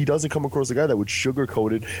doesn't come across a guy that would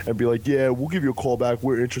sugarcoat it and be like, "Yeah, we'll give you a call back.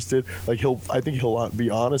 We're interested." Like, I think he'll be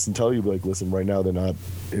honest and tell you, like, "Listen, right now they're not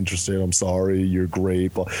interested. I'm sorry. You're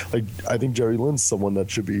great." But like, I think Jerry Lynn's someone that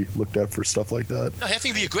should be looked at for stuff like that. No, I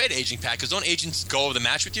think he'd be a great agent, Pat. Because don't agents go over the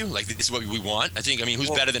match with you? Like, this is what we want. I mean, who's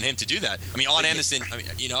better than him to do that? I mean, Arn Anderson. I mean,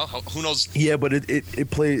 who knows? Yeah, but it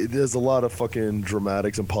play. There's a lot of fucking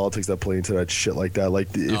dramatics and politics that play into that shit like that. Like,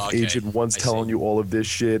 if agent one's telling you all of this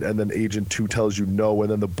shit, and then agent two tells you no, and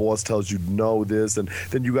then the boss tells you no this, and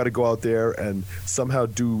then you got to go out there and somehow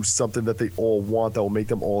do something that they all want that will make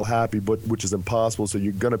them all happy, but which is impossible. So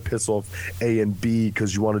you're gonna piss off A and B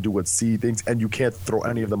because you want to do what C thinks, and you can't throw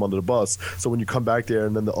any of them under the bus. So when you come back there,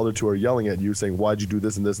 and then the other two are yelling at you saying, "Why'd you do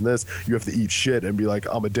this and this and this?" You have to eat shit and be like,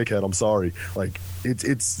 "I'm a dickhead. I'm sorry." Like,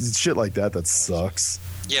 it's shit like that sucks.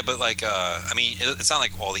 Yeah, but like, I mean, it's not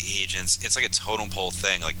like all the agents. It's like a totem pole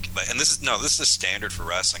thing. Like, and this is a standard for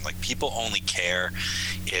wrestling. Like, people only care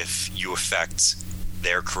if you affect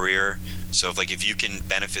their career. So if you can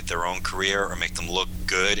benefit their own career or make them look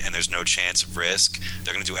good and there's no chance of risk,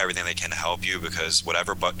 they're going to do everything they can to help you, because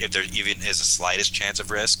whatever. But if there even is a slightest chance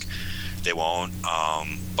of risk, they won't.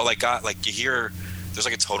 But like you hear, there's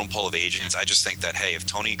like a totem pole of agents. I just think that, hey, if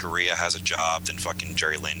Tony Gurria has a job, then fucking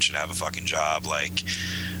Jerry Lynn should have a fucking job. Like,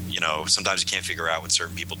 sometimes you can't figure out what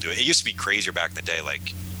certain people do. It used to be crazier back in the day.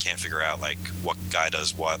 Like, you can't figure out like what guy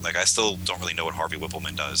does what. Like, I still don't really know what Harvey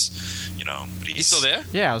Whippleman does. But he's still there.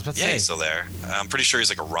 Yeah, I was about to say. Yeah, he's still there. I'm pretty sure he's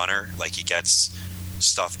like a runner. Like, he gets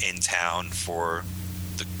stuff in town for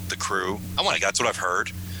the crew. That's what I've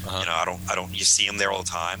heard. Uh-huh. I don't. You see him there all the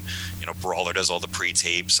time. Brawler does all the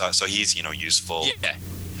pre-tapes, so he's useful. Yeah.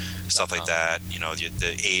 Stuff like that. The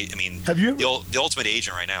ultimate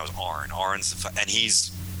agent right now is Arn. And he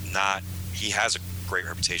has a great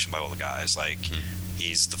reputation by all the guys. Like,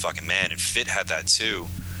 he's the fucking man. And Fit had that too,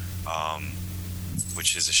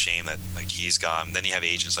 which is a shame that like he's gone. Then you have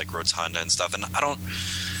agents like Rotunda and stuff. And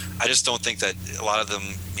I just don't think that a lot of them,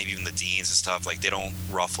 maybe even the deans and stuff, like, they don't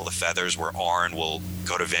ruffle the feathers where Arn will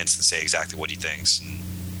go to Vince and say exactly what he thinks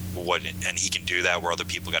and he can do that, where other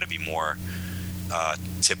people got to be more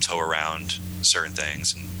tiptoe around certain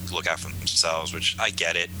things and look out for themselves, which I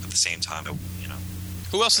get it. At the same time,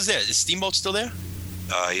 Who else is there? Is Steamboat still there?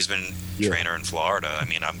 He's been trainer in Florida. I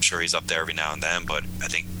mean, I'm sure he's up there every now and then, but I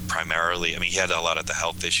think primarily, he had a lot of the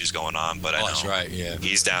health issues going on, but I know that's right, yeah.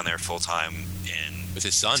 He's down there full time with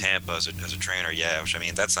his son, Tampa, as a trainer. Yeah, which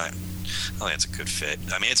that's not. I don't think it's a good fit.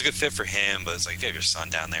 It's a good fit for him, but it's like, if you have your son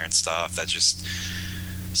down there and stuff, that's just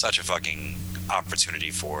such a fucking opportunity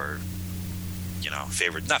for,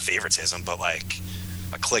 not favoritism, but like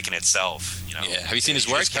a clique in itself. Yeah. Have you seen his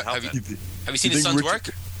work? Have you seen his son's work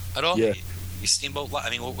at all? Yeah. Steamboat. What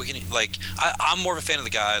can like? I'm more of a fan of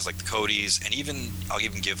the guys like the Codys, and even I'll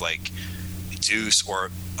even give like Deuce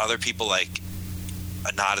or other people like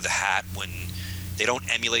a nod of the hat when they don't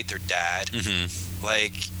emulate their dad. Mm-hmm.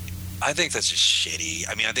 Like, I think that's just shitty.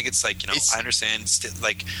 I think it's like, I understand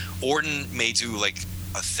like Orton may do like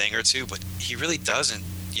a thing or two, but he really doesn't.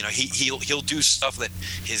 He'll do stuff that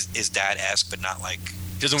his dad-esque, but not like.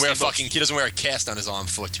 He doesn't wear a cast on his arm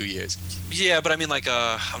for 2 years. Yeah, but I'm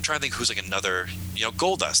trying to think who's like another.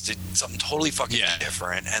 Goldust did something totally fucking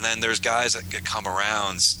different, and then there's guys that come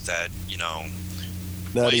around that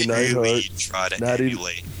Natty really try to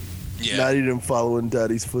emulate. Yeah. Natty didn't follow in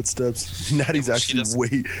Daddy's footsteps. Natty's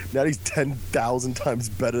Natty's 10,000 times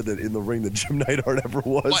better than in the ring than Jim Neidhart ever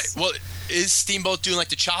was. Why? Well, is Steamboat doing like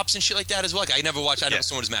the chops and shit like that as well? Like, I never never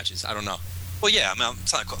saw one of his matches. I don't know. Well, yeah, I'm not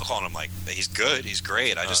calling him like he's good, he's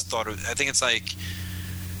great. I just thought I think it's like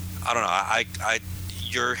I don't know.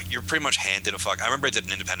 You're pretty much handed a fuck. I remember I did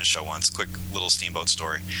an independent show once, quick little steamboat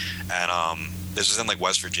story, and this was in like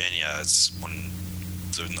West Virginia. It's when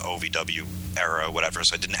it was in the OVW era or whatever.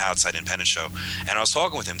 So I did an outside independent show, and I was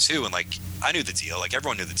talking with him too, and like I knew the deal. Like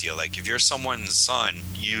everyone knew the deal. Like if you're someone's son,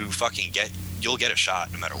 you'll get a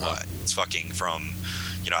shot no matter what. It's fucking from,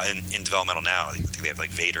 in developmental now. I think they have like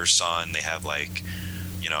Vader's son. They have like,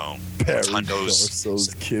 Perry Hondo's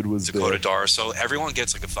Darso's kid was Dakota there. Darso. Everyone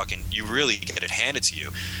gets like a fucking. You really get it handed to you,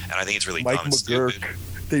 and I think it's really Mike dumb and McGurk. stupid.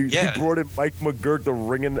 They brought in Mike McGurk,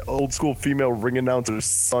 the old school female ring announcer's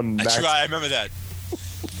son. That's Max. right. I remember that.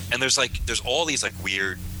 And there's all these like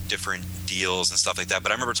weird different deals and stuff like that.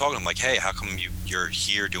 But I remember talking to him like, hey, how come you're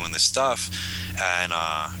here doing this stuff and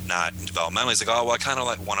not developmental? He's like, oh, well, I kind of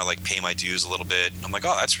like want to like pay my dues a little bit. I'm like,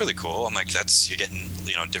 oh, that's really cool. I'm like, you're getting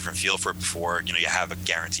a different feel for it before you have a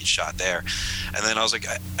guaranteed shot there. And then I was like,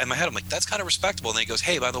 in my head, I'm like, that's kind of respectable. And then he goes,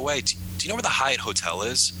 hey, by the way, do you know where the Hyatt Hotel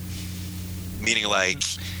is? Meaning like,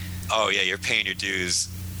 oh yeah, you're paying your dues.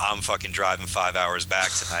 I'm fucking driving 5 hours back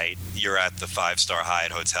tonight. You're at the 5-star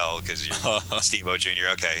Hyatt Hotel because you're Steve-O Jr.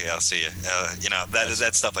 Okay, yeah, I'll see you.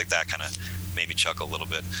 That stuff like that kind of made me chuckle a little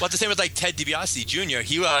bit. Well, the same with like Ted DiBiase Jr.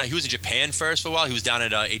 He was in Japan first for a while. He was down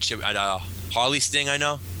at Harley Sting. I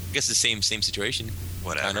know. I guess the same situation.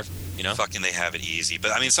 Whatever. Kind of, Fucking they have it easy. But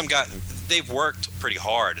I mean, some guy, they've worked pretty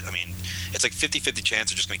hard. I mean, it's like 50-50 chance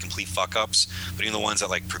they're just going to be complete fuck ups. But even the ones that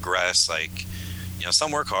like progress, like.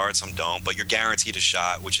 Some work hard, some don't, but you're guaranteed a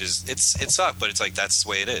shot, which is it sucks, but it's like that's the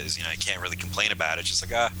way it is. I can't really complain about it. It's just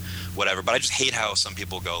like whatever. But I just hate how some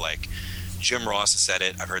people go like Jim Ross has said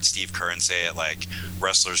it. I've heard Steve Curran say it. Like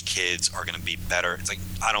wrestlers' kids are going to be better. It's like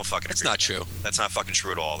I don't fucking. That's agree not true. That's not fucking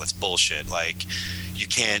true at all. That's bullshit. Like you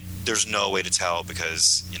can't. There's no way to tell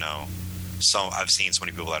because I've seen so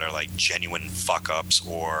many people that are like genuine fuck ups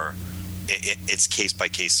or it's case by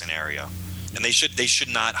case scenario. And they should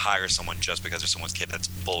not hire someone just because they're someone's kid. That's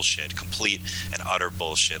bullshit. Complete and utter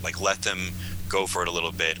bullshit. Like, let them go for it a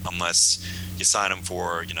little bit unless you sign them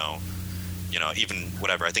for, even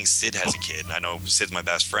whatever. I think Sid has a kid. I know Sid's my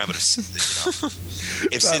best friend, but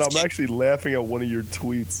if God, I'm actually laughing at one of your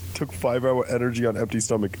tweets. Took 5-hour energy on empty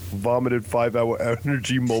stomach. Vomited 5-hour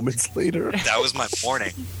energy moments later. That was my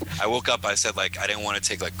morning. I woke up. I said, like, I didn't want to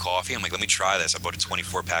take, like, coffee. I'm like, let me try this. I bought a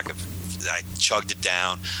 24-pack of I chugged it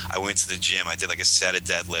down. I went to the gym. I did like a set of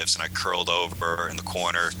deadlifts, and I curled over in the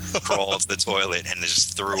corner, crawled to the toilet, and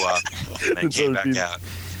just threw up. And I came back out.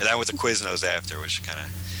 And I went to Quiznos after, which kind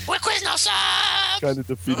of... What Quiznos up? Kind of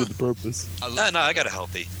defeated the purpose. No, I got a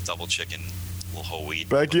healthy double chicken, little whole wheat.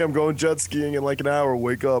 Becky, I'm going jet skiing in like an hour.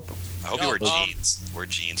 Wake up. I hope you wear jeans. Wear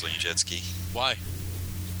jeans when you jet ski. Why?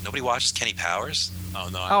 Nobody watches Kenny Powers? Oh,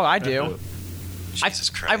 no. Oh, I do.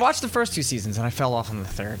 Jesus Christ. I watched the first 2 seasons, and I fell off on the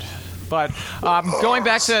third. But going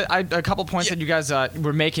back to a couple points that you guys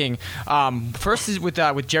were making. First is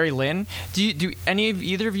with Jerry Lynn. Do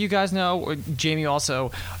either of you guys know, or Jamie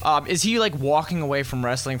also, is he like walking away from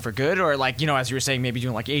wrestling for good, or like as you were saying, maybe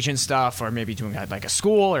doing like agent stuff, or maybe doing like a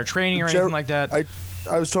school or training or anything like that?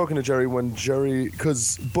 I was talking to Jerry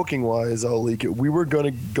because booking wise, I'll leak it. We were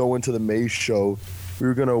gonna go into the May show. We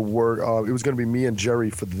were going to work, it was going to be me and Jerry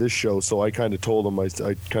for this show, so I kind of told him, I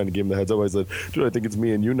kind of gave him the heads up. I said, dude, I think it's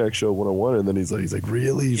me and you next show one-on-one. And then he's like,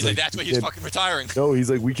 really? He's like, that's why he's fucking retiring. No, he's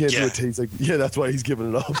like, we can't do it. He's like, yeah, that's why he's giving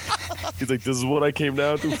it up. He's like, this is what I came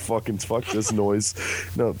down to? Fuck this noise.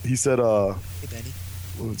 No, he said, hey, Benny.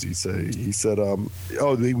 What did he say? He said,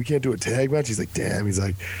 we can't do a tag match. He's like, damn. He's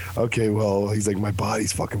like, okay, well, he's like, my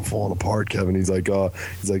body's fucking falling apart, Kevin. He's like, I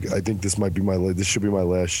think this should be my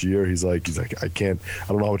last year. He's like, I don't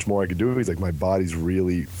know how much more I can do. He's like, my body's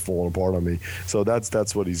really falling apart on me. So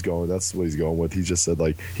that's what he's going. That's what he's going with. He just said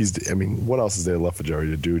like, what else is there left for Jerry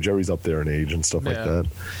to do? Jerry's up there in age and stuff like that.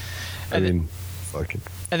 Fucking.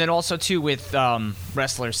 And then also too with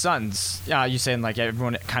wrestlers' sons, you saying like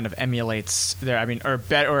everyone kind of emulates their,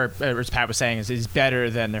 or as Pat was saying, is better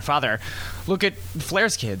than their father. Look at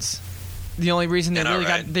Flair's kids. The only reason they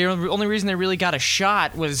really got a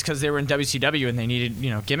shot was because they were in WCW and they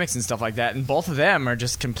needed gimmicks and stuff like that. And both of them are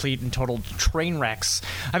just complete and total train wrecks.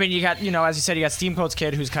 I mean, you got as you said, you got Steamcoat's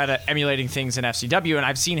kid who's kind of emulating things in FCW, and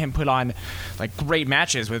I've seen him put on like great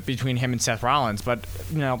matches between him and Seth Rollins. But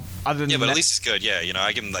other than but at least he's good. Yeah,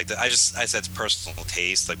 I give him like I said it's personal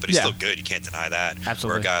taste, but he's still good. You can't deny that.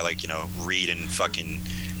 Absolutely. Or a guy like Reed and fucking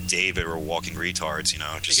David were walking retards, You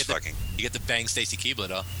get the bang Stacy Keibler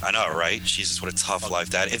though. I know, right? Jesus, what a tough life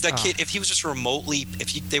that. If that kid, if he was just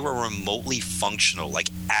they were remotely functional, like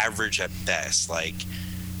average at best, like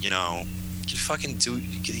You fucking do.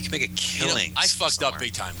 You can make a killing. I fucked up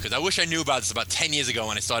big time because I wish I knew about this about 10 years ago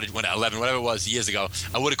when I started. When at 11, whatever it was, years ago,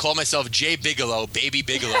 I would have called myself Jay Bigelow, Baby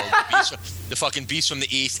Bigelow, the fucking beast from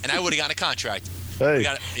the east, and I would have gotten a contract. Hey,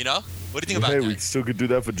 You know? What do you think about hey, that? we still could do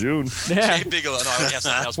that for June. Yeah. Jay Bigelow. No, I already have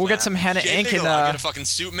something else. We'll planned. get some henna Jay ink Bigelow. and, I'll get a fucking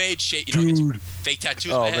suit made. Get some fake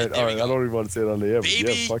tattoos Oh on my head. man, There all we right. go. I don't even want to say it on the air. But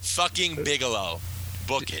Baby yeah, fuck. fucking Bigelow.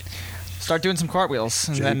 Book it. Start doing some cartwheels,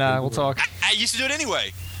 and then we'll talk. I used to do it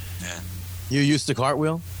anyway. You used to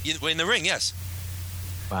cartwheel? In the ring, yes.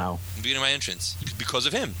 Wow. Beginning of my entrance because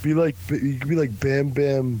of him. You could be like Bam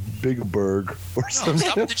Bam Bigberg or No, something.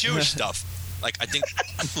 stop with the Jewish stuff. Like I think.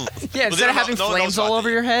 Yeah, instead of having flames all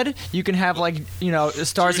over your head, you can have like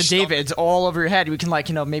stars of Jewish David's all over your head. You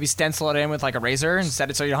can maybe stencil it in with like a razor and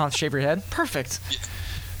set it so you don't have to shave your head. Perfect.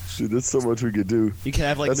 Dude, there's so much we could do. You can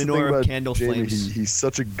have like That's the thing menorah about candle Jamie. flames. He's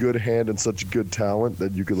such a good hand and such a good talent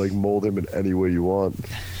that you could like mold him in any way you want,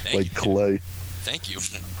 Thank like you. clay. Thank you.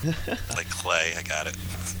 Like clay. I got it.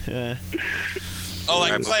 Oh,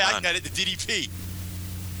 like Alright, play. moving I on. got it. The DDP.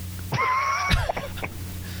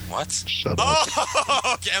 What? Shut up.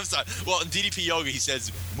 Oh, okay. I'm sorry. Well, in DDP yoga, he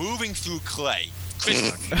says moving through clay.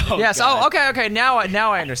 Yes. God. Oh, okay. Now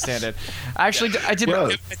I understand it. Actually, I did. Yeah.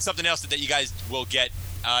 It's something else that you guys will get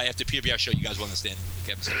after PWR show. You guys will understand.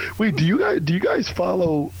 Wait, do you guys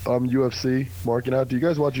follow UFC? Marking out. Do you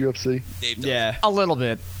guys watch UFC? Dave does. Yeah. A little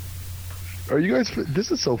bit. Are you guys?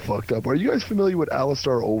 This is so fucked up. Are you guys familiar with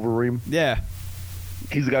Alistair Overeem? Yeah.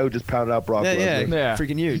 He's the guy who just pounded out Brock Yeah, Lesnar. yeah.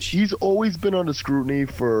 Freaking huge. He's always been under scrutiny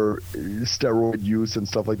for steroid use and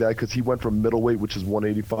stuff like that because he went from middleweight, which is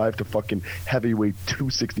 185, to fucking heavyweight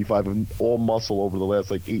 265 and all muscle over the last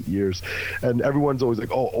like 8 years. And everyone's always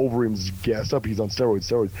like, "Oh, Overeem's gassed up. He's on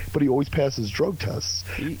steroids." But he always passes drug tests.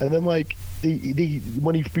 And then like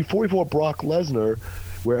before he fought Brock Lesnar,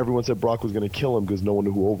 where everyone said Brock was going to kill him because no one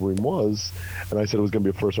knew who Overeem was, and I said it was going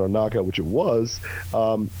to be a first-round knockout, which it was.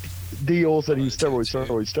 They all said he was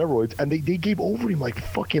steroids, and they gave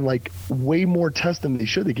Overeem like way more tests than they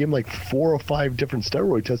should. They gave him like 4 or 5 different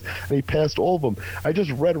steroid tests, and he passed all of them. I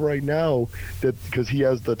just read right now that because he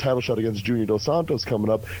has the title shot against Junior Dos Santos coming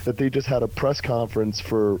up, that they just had a press conference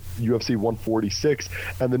for UFC 146,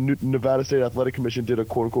 and the Nevada State Athletic Commission did a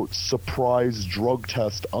quote-unquote surprise drug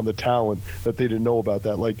test on the talent that they didn't know about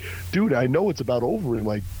that. Like, dude, I know it's about Overeem.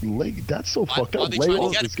 Like, that's so fucked Why are up. they Lay trying all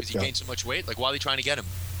to get him? this Because he guy. gained so much weight. Like, why are they trying to get him?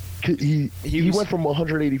 He went from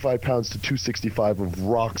 185 pounds to 265 of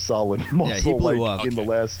rock solid muscle blew like up. in the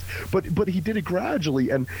last, but he did it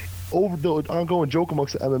gradually, and over the ongoing joke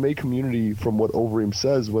amongst the MMA community from what Overeem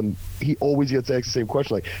says when he always gets asked the same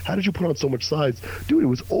question, like, how did you put on so much size? Dude, it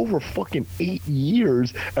was over fucking 8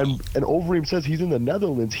 years, and Overeem says he's in the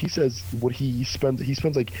Netherlands. He says what he spends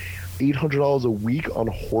like $800 a week on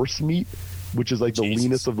horse meat, which is like the Jesus.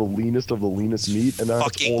 leanest of the leanest of the leanest meat, and that's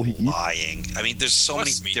Fucking all he eats. lying. I mean, there's so many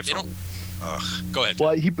Horse meat, they different. Go ahead.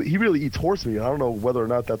 Well, he really eats horse meat. I don't know whether or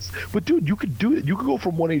not that's. But dude, you could do it. You could go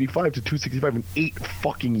from 185 to 265 in 8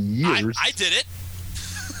 fucking years. I did it.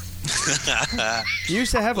 He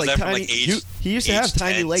used to have Was like that from, tiny. like, age- he used to age have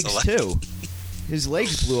tiny 10 to, legs like- too. His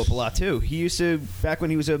legs blew up a lot too. He used to back when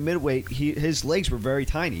he was a midweight. His legs were very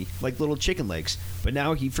tiny, like little chicken legs. But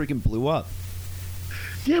now he freaking blew up.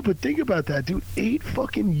 Yeah, but think about that, dude. 8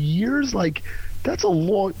 fucking years, like that's a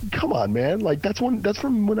long. Come on, man. Like that's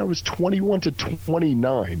from when I was 21 to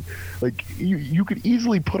 29. Like you could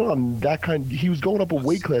easily put on that kind. He was going up a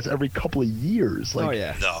weight class every couple of years. Like, Oh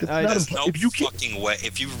yeah. No, It's not there's imp- no if you can- fucking way.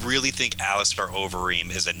 If you really think Alistair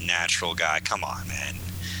Overeem is a natural guy, come on, man.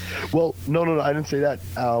 Well, no, I didn't say that.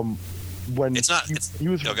 When It's not- he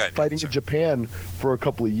was okay, fighting sorry. in Japan for a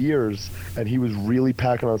couple of years, and he was really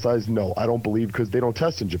packing on size. No, I don't believe because they don't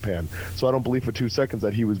test in Japan, so I don't believe for 2 seconds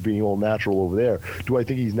that he was being all natural over there. Do I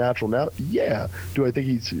think he's natural now? Yeah. Do I think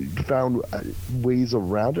he's found ways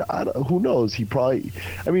around it? Who knows? He probably.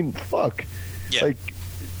 I mean, fuck. Yeah. Like,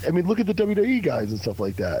 I mean, look at the WWE guys and stuff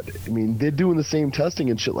like that. I mean, they're doing the same testing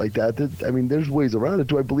and shit like that. I mean, there's ways around it.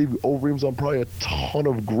 Do I believe Overeem's on probably a ton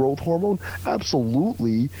of growth hormone?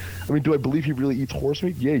 Absolutely. I mean, do I believe he really eats horse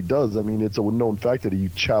meat? Yeah, he does. I mean, it's a known fact that he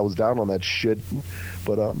chows down on that shit.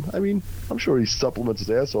 But, I mean, I'm sure he supplements his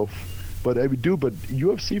ass off. But I would do. But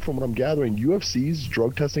UFC, from what I'm gathering, UFC's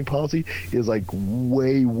drug testing policy is like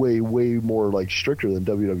way, way, way more like stricter than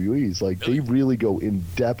WWE's. Like they really go in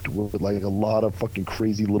depth with like a lot of fucking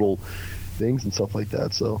crazy little things and stuff like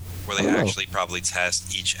that. So Where I they don't know. actually probably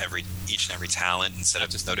test each and every talent instead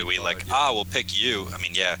of Just just WWE. Like, yeah. we'll pick you. I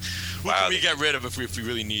mean, yeah. Who Wow. can we get rid of if we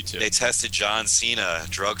really need to? They tested John Cena,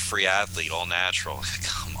 drug-free athlete, all natural.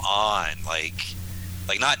 Come on, like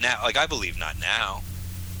not now. Like I believe not now.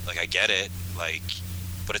 Like I get it. Like,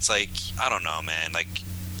 but it's like, I don't know, man. Like,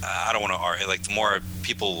 I don't want to argue. Like, the more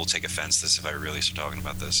people will take offense to this if I really start talking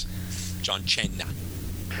about this. John Chen.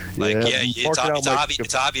 Like, Yeah, it's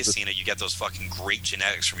like, obvious, Cena, you get those fucking great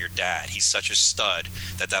genetics from your dad. He's such a stud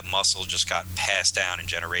that muscle just got passed down in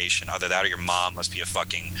generation. Either that or your mom must be a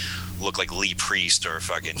fucking, look like Lee Priest or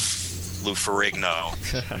fucking Lou Ferrigno.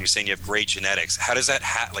 And you're saying you have great genetics. How does that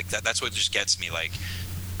like that? That's what just gets me. Like,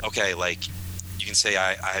 okay, like, you can say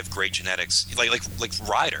I have great genetics, like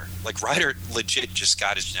Ryder. Like, Ryder legit just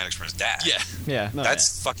got his genetics from his dad. Yeah.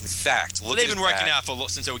 That's fucking fact. Well, they've been working out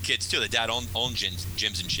since they were kids too. The dad owned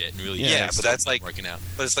gyms and shit, and really. Yeah, but that's like working out.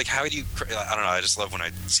 But it's like, how do you? I don't know. I just love when I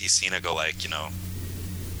see Cena go like,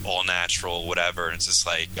 all natural, whatever. And it's just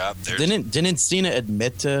like, Didn't Cena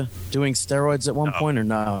admit to doing steroids at one point, or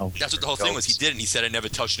no? That's what the whole thing was. He didn't. He said, "I never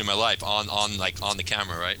touched it in my life." On the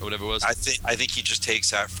camera, right, or whatever it was. I think he just takes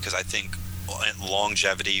that because I think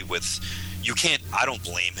longevity with you can't. I don't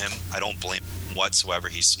blame him. I don't blame him whatsoever.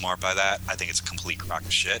 He's smart by that. I think it's a complete crock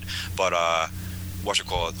of shit. But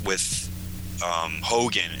with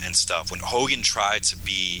Hogan and stuff. When Hogan tried to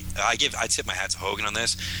be, I tip my hat to Hogan on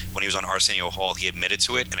this. When he was on Arsenio Hall, he admitted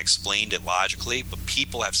to it and explained it logically. But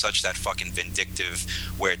people have such that fucking vindictive,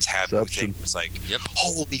 where it's taboo thing. It's like,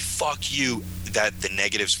 holy fuck you, that the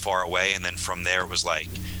negative's far away, and then from there it was like,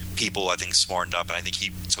 people, I think, smartened up, and I think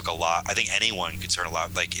he took a lot. I think anyone could turn a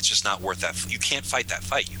lot. Like, it's just not worth that. You can't fight that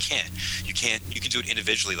fight. You can't. You can do it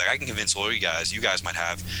individually. Like, I can convince all you guys. You guys might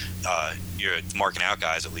have your marking out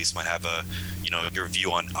guys at least might have a your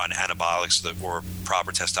view on anabolics or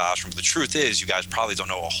proper testosterone. But the truth is, you guys probably don't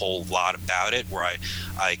know a whole lot about it. Where I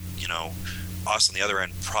us on the other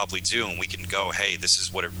end probably do, and we can go, hey, this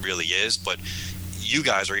is what it really is. But you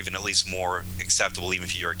guys are even at least more acceptable, even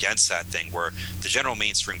if you're against that thing, where the general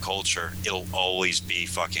mainstream culture, it'll always be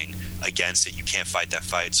fucking against it. You can't fight that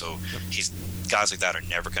fight. So guys like that are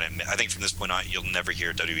never going to admit. I think from this point on, you'll never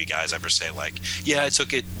hear WWE guys ever say like, yeah, I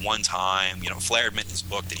took it one time. Flair admitted in his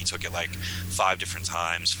book that he took it like 5 different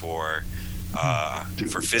times for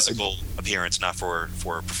physical appearance, not for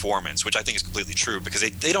performance, which I think is completely true, because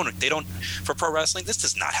they don't for pro wrestling, this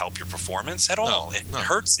does not help your performance at all. It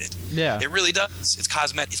hurts it. Yeah, it really does. It's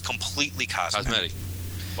cosmetic. It's completely cosmetic.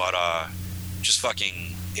 But just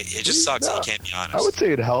fucking, it just sucks that you can't be honest. I would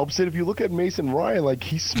say it helps it. If you look at Mason Ryan, like,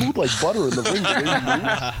 he's smooth like butter in the ring.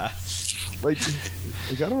 Like,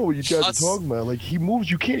 I don't know what you guys are talking about. Like, he moves.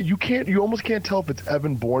 You almost can't tell if it's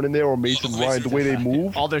Evan Bourne in there or Mason Ryan, the way they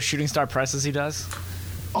move. All those shooting star presses he does.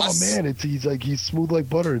 Oh man, he's smooth like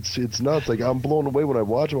butter. It's nuts. Like, I'm blown away when I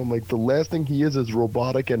watch him. I'm like, the last thing he is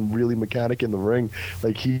robotic and really mechanic in the ring.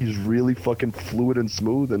 Like, he's really fucking fluid and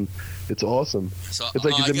smooth, and it's awesome. So, it's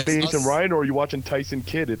like, is it Mason Ryan, or are you watching Tyson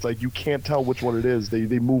Kidd? It's like, you can't tell which one it is.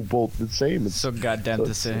 They move both the same. It's so goddamn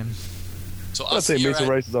the same. So I'm not saying Mason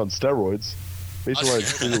Rice is on steroids. Mason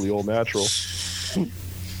Rice is clearly all natural.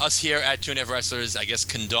 Us here at Two and a Half Wrestlers, I guess,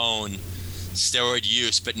 condone steroid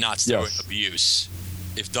use, but not steroid abuse,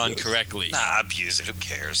 if done correctly. Nah, abuse it. Who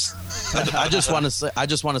cares? I just want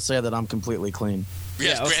to say that I'm completely clean.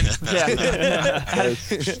 Yes, Brandon.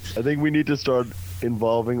 I think we need to start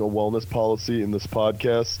involving a wellness policy in this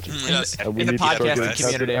podcast. Yes. And we in the need to start podcast getting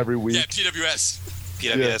tested every week. Yeah, PWS.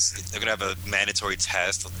 They're going to have a mandatory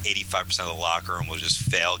test. 85% of the locker room will just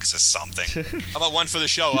fail because of something. How about one for the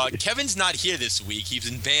show? Kevin's not here this week. He's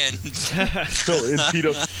been banned. So in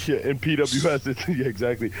PWS,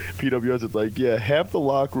 exactly. PWS, it's like, half the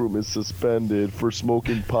locker room is suspended for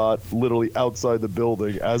smoking pot literally outside the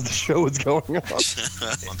building as the show is going on.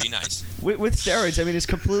 Well, be nice. With steroids, I mean, it's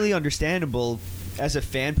completely understandable as a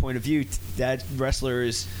fan point of view that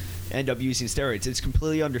wrestlers end up using steroids. It's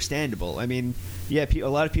completely understandable. I mean, a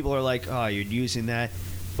lot of people are like, "Oh, you're using that,"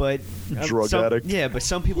 but drug addict. Yeah, but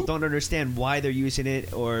some people don't understand why they're using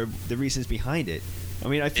it or the reasons behind it. I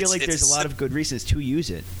mean, I feel like there's a lot of good reasons to use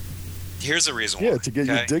it. Here's a reason why. Yeah, to get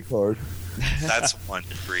your dick hard. That's one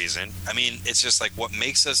reason. I mean, it's just like what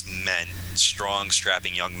makes us men, strong,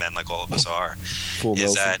 strapping young men like all of us are,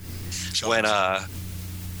 is that when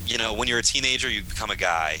when you're a teenager, you become a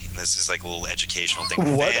guy. And this is like a little educational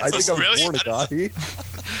thing. What? I think I was born a guy. I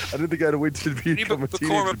didn't think I had to wait to become a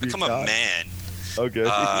teenager to become a man. Okay.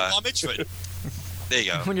 There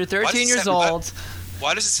you go. When you're 13 years old.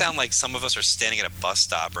 Why does it sound like some of us are standing at a bus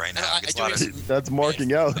stop right now? That's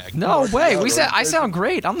marking out. No way. I sound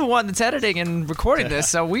great. I'm the one that's editing and recording this,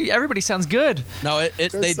 so everybody sounds good. No,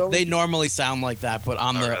 they normally sound like that, but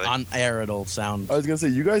on air it'll sound. I was gonna say,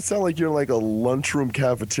 you guys sound like you're in like a lunchroom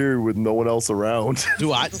cafeteria with no one else around.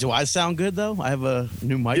 Do I sound good though? I have a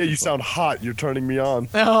new mic. Yeah, you sound hot. You're turning me on.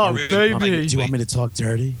 Oh, baby. Do you want me to talk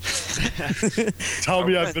dirty? Tell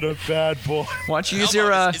me I've been a bad boy. Why don't you use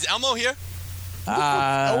your... Is Elmo here?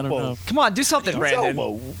 I don't know. Come on, do something, Who's Brandon.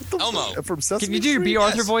 Elmo? What the Elmo. fuck? From Sesame Can you do your Street? B.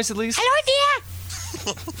 Arthur voice at least? Hello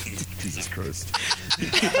there. Jesus Christ.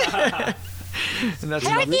 And that's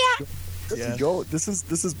Hello there. Go. This is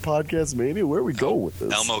Podcastmania. Where are we going with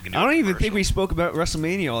this? Elmo can do I don't a even think commercial. we spoke about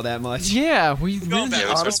WrestleMania all that much. Yeah, we... Going back.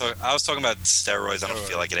 Yeah, I was talking about steroids. I don't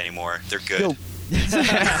feel like it anymore. They're good. Yo.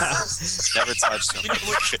 Never touched them.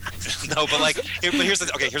 No, but like, here's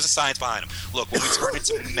the science behind them. Look, when we turn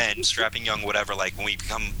into men, strapping young, whatever, like when we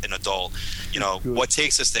become an adult, what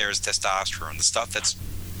takes us there is testosterone, the stuff that's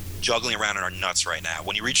juggling around in our nuts right now.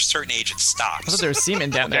 When you reach a certain age, it stops. I thought there was semen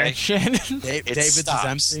down there. Shit. David's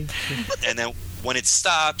stops. empty. And then when it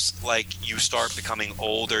stops, like, you start becoming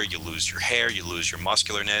older, you lose your hair, you lose your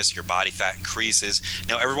muscularness, your body fat increases.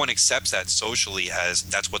 Now, everyone accepts that socially as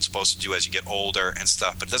that's what's supposed to do as you get older and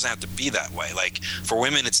stuff, but it doesn't have to be that way. Like, for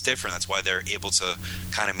women, it's different. That's why they're able to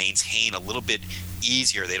kind of maintain a little bit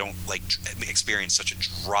easier. They don't, like, experience such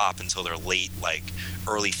a drop until their late, like,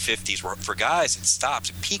 early 50s, where for guys, it stops.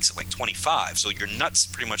 It peaks at, like, 25. So your nuts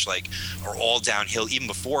pretty much, like, are all downhill even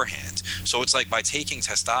beforehand. So it's like by taking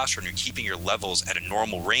testosterone, you're keeping your levels at a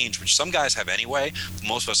normal range, which some guys have anyway.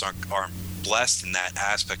 Most of us aren't blessed in that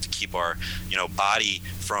aspect to keep our body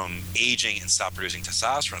from aging and stop producing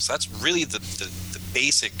testosterone. So that's really the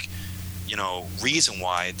basic reason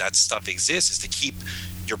why that stuff exists, is to keep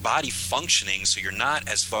your body functioning so you're not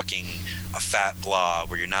as fucking a fat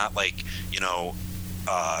blob, or you're not like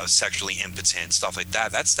sexually impotent, stuff like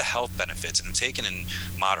that. That's the health benefits, and taken in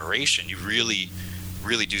moderation, you really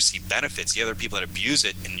do see benefits. The other people that abuse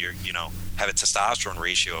it and have a testosterone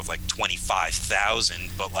ratio of like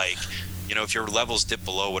 25,000, but like if your levels dip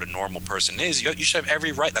below what a normal person is, you should have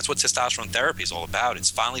every right. That's what testosterone therapy is all about. It's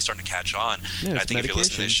finally starting to catch on. Yeah, and I think if you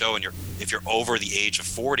listen to this show and if you're over the age of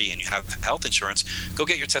 40 and you have health insurance, go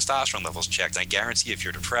get your testosterone levels checked. And I guarantee if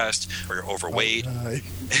you're depressed or you're overweight,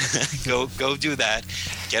 go do that.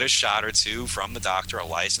 Get a shot or two from the doctor, a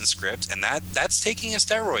licensed script, and that's taking a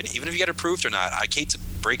steroid, even if you get approved or not. I hate to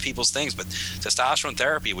break people's things, but testosterone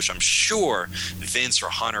therapy, which I'm sure Vince or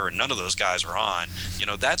Hunter or none of those guys are on,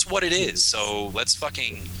 that's what it is. So let's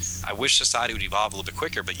I wish society would evolve a little bit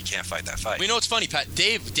quicker, but you can't fight that fight. Well, what's funny, Pat?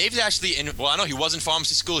 Dave's actually I know he was in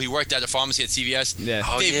pharmacy school. He worked at a pharmacy at CVS. Yeah.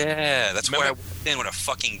 Oh, Dave, yeah. That's where I went in with a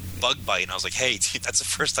fucking bug bite, and I was like, hey, dude, that's the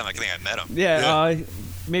first time I think I met him. Yeah,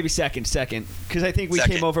 maybe second, because I think we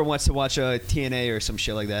Second. came over once to watch a TNA or some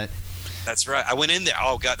shit like that. That's right. I went in there.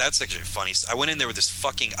 Oh, God, that's actually funny. I went in there with this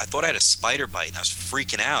I thought I had a spider bite, and I was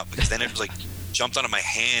freaking out, because then it was like jumped onto my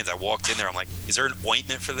hands. I walked in there. I'm like, is there an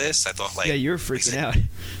ointment for this? I thought, like... Yeah, you're freaking out.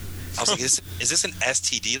 I was like, is this an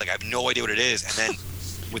STD? Like, I have no idea what it is. And then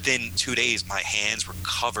within 2 days, my hands were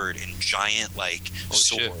covered in giant, like,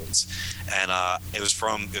 swords. Shit. And it was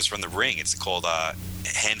from the ring. It's called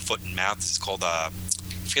hand, foot, and mouth. It's called, I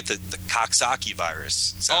forget the Coxsackie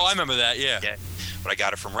virus. Oh, I remember that, yeah. But I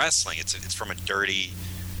got it from wrestling. It's from a dirty...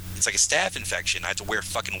 It's like a staph infection. I had to wear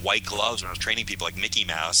fucking white gloves when I was training people like Mickey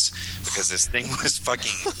Mouse, because this thing was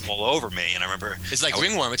fucking all over me. And I remember it's like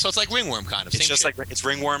ringworm. So it's like ringworm kind of. It's just like it's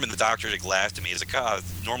ringworm, and the doctor like laughed at me. He's like,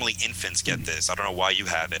 normally infants get this. I don't know why you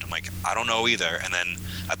have it. I'm like, I don't know either. And then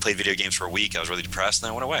I played video games for a week. I was really depressed, and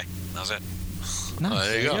then I went away. That was it. Nice.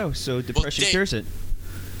 There you go. So depression cures it.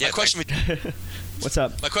 Yeah. What's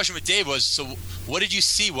up? My question with Dave was, so what did you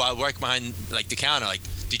see while working behind like the counter? Like,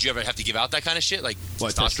 did you ever have to give out that kind of shit? Like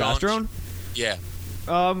what, testosterone? Yeah.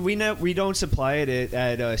 We don't supply it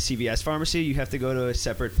at CVS pharmacy. You have to go to a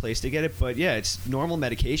separate place to get it. But yeah, it's normal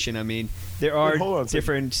medication. I mean, there are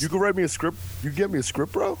different. You can write me a script. You can get me a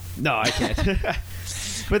script, bro. No, I can't.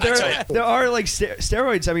 But there are like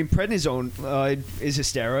steroids. I mean, prednisone is a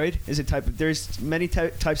steroid. Is a type of. There's many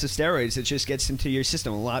types of steroids. It just gets into your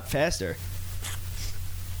system a lot faster.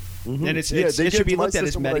 Mm-hmm. And it should be looked at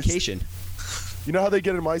as medication. You know how they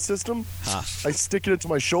get in my system? I stick it into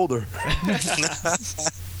my shoulder.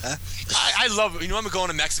 I love it. You know, I'm going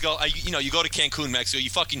to Mexico. You go to Cancun, Mexico.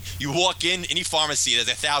 You walk in any pharmacy. There's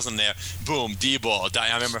 1,000 there. Boom, D-ball.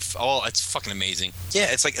 I remember. Oh, it's fucking amazing. Yeah,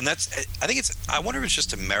 it's like, and I wonder if it's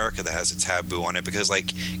just America that has a taboo on it, because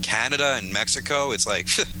like Canada and Mexico, it's like,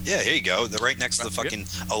 yeah, here you go. They're right next to the fucking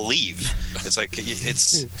Aleve. It's like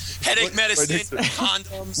it's headache medicine,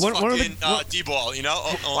 condoms, D-ball. You know.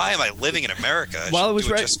 Why am I living in America? While I was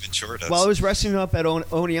wrestling up at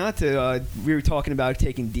Oneonta, we were talking about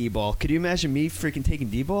taking D-ball. Could you imagine me freaking taking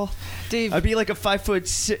D-ball? Dave, I'd be like a 5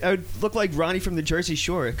 foot. I would look like Ronnie from the Jersey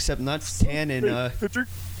Shore, except not tan and.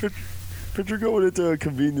 Picture going into a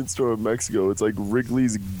convenience store in Mexico. It's like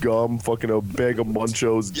Wrigley's gum, fucking a bag of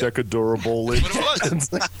Munchos, Decadurable.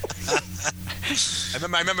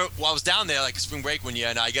 I remember while I was down there, like spring break one year,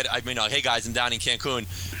 and hey guys, I'm down in Cancun.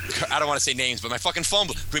 I don't want to say names, but my fucking phone,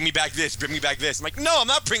 bring me back this. I'm like, no, I'm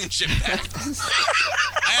not bringing shit back.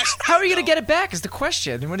 How are you gonna get it back? Is the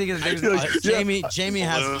question. What are you gonna do? Jamie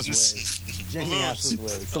has his ways. Jamie has his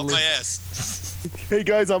ways. Off my ass. Hey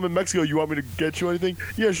guys, I'm in Mexico. You want me to get you anything?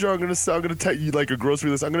 Yeah, sure. I'm gonna text you like a grocery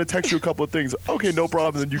list. I'm gonna text you a couple of things. Okay, no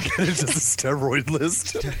problem. Then you get into the steroid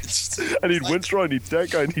list. I need Winstrol. I need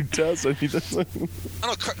Deck. I need Test. I need this. I don't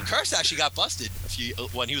know. Kurtz actually got busted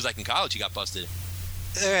when he was like in college. He got busted.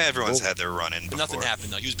 Everyone's had their run-in before. Nothing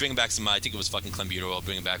happened though. He was bringing back some. I think it was fucking clenbuterol,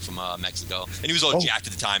 bringing back from Mexico, and he was all jacked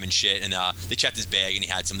at the time and shit. And they checked his bag and he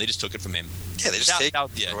had some. They just took it from him. Yeah, they just take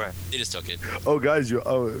it away. They just took it. Oh, guys,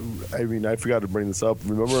 I forgot to bring this up.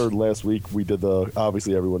 Remember last week we did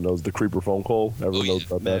obviously everyone knows the creeper phone call. Everyone knows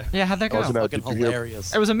about that. Yeah, how'd that go? Fucking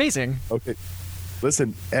hilarious. It was amazing. Okay.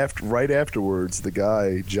 Listen, right afterwards, the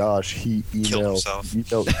guy Josh he emailed.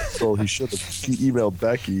 He emailed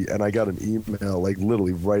Becky, and I got an email like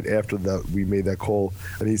literally right after that we made that call,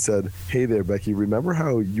 and he said, "Hey there, Becky. Remember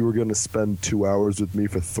how you were going to spend 2 hours with me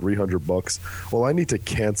for $300? Well, I need to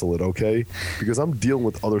cancel it, okay? Because I'm dealing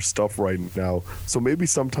with other stuff right now. So maybe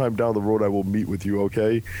sometime down the road I will meet with you,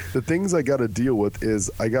 okay? The things I got to deal with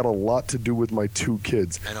is I got a lot to do with my 2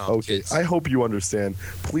 kids. I know. Okay, Kids. I hope you understand.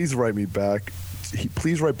 Please write me back."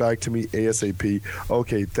 Please write back to me ASAP.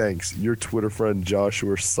 Okay, thanks. Your Twitter friend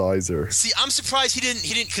Joshua Sizer. See, I'm surprised he didn't,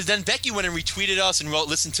 because then Becky went and retweeted us and wrote,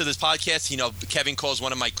 "Listen to this podcast. You know, Kevin calls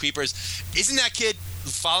one of my creepers." Isn't that kid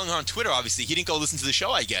following her on Twitter? Obviously, he didn't go listen to the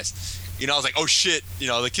show. I guess. You know, I was like, "Oh shit!" You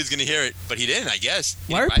know, the kid's gonna hear it, but he didn't. I guess.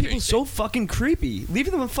 Why are people so fucking creepy?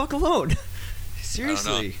 Leave them the fuck alone.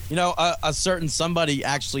 Seriously. You know, a certain somebody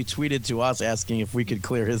actually tweeted to us asking if we could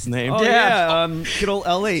clear his name. Oh yeah, good old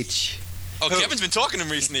LH. Oh, Kevin's been talking to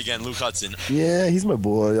him recently again, Luke Hudson. Yeah, he's my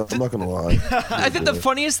boy. I'm not going to lie. I think the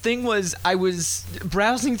funniest thing was I was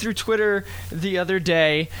browsing through Twitter the other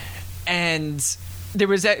day, and there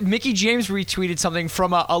was Mickey James retweeted something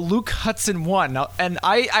from a Luke Hudson one, and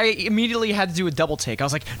I immediately had to do a double take. I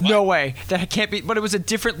was like, no way, that can't be. But it was a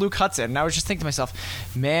different Luke Hudson, and I was just thinking to myself,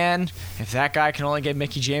 man, if that guy can only get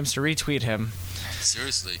Mickey James to retweet him.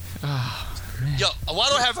 Seriously. Yo, why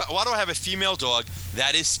do I have a female dog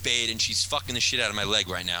that is spayed and she's fucking the shit out of my leg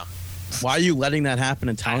right now? Why are you letting that happen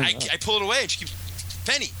in town? I pull it away and she keeps,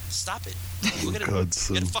 Penny, stop it. Look at her.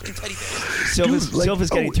 Get a fucking teddy bear. Silva's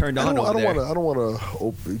getting turned on over there. I don't want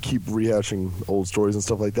to keep rehashing old stories and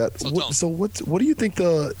stuff like that. So what do you think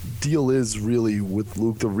the deal is really with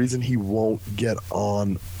Luke? The reason he won't get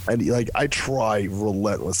on, and like I try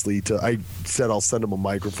relentlessly to. I said I'll send him a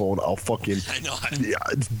microphone. I'll fucking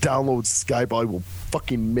download Skype. I will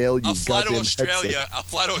fucking mail you. I'll fly to Australia.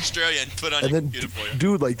 And put on your computer for you.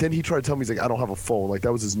 Dude, like then he tried to tell me, he's like, I don't have a phone. Like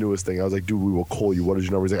that was his newest thing. I was like, dude, we will call you. What is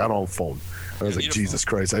your number? He's like, I don't have a phone. And I was like, Jesus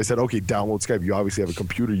Christ. I said, okay, download Skype. You obviously have a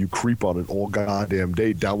computer. You creep on it all goddamn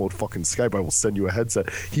day. Download fucking Skype. I will send you a headset.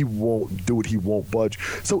 He won't do it. He won't budge.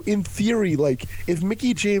 So in theory, like if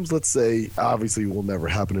Mickey James, let's say, obviously it will never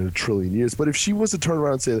happen in a trillion years, but if she was to turn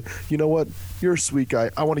around and say, you know what, you're a sweet guy.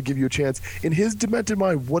 I want to give you a chance. In his demented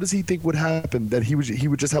mind, what does he think would happen? That he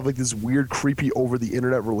would just have like this weird, creepy over the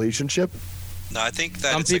internet relationship? No, I think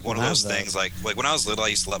that it's like one of those things. Like when I was little, I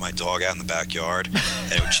used to let my dog out in the backyard,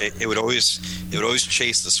 and it would always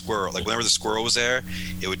chase the squirrel. Like whenever the squirrel was there,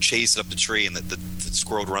 it would chase it up the tree, and the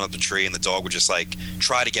squirrel would run up the tree, and the dog would just like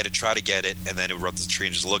try to get it, and then it would run up the tree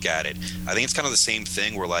and just look at it. I think it's kind of the same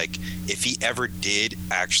thing where like if he ever did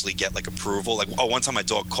actually get like approval, like one time my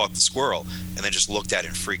dog caught the squirrel and then just looked at it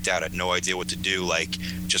and freaked out, had no idea what to do, like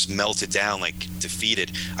just melted down, like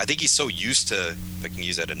defeated. I think he's so used to, if I can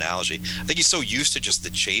use that analogy, I think he's so used to just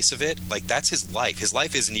the chase of it. Like that's his life. His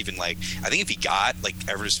life isn't even like, I think if he got like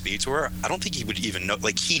ever to speak to her, I don't think he would even know.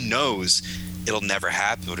 Like he knows it'll never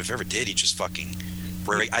happen, but if ever did, he just fucking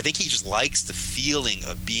break. I think he just likes the feeling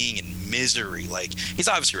of being in misery. Like, he's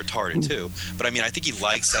obviously retarded too, but I mean, I think he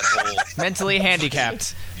likes that whole mentally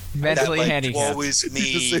handicapped. Mentally that, like, handicapped. Always me.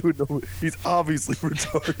 He's obviously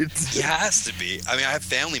retarded. He has to be. I mean, I have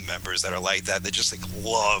family members that are like that. They just like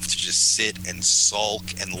love to just sit and sulk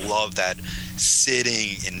and love that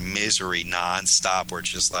sitting in misery nonstop. Where it's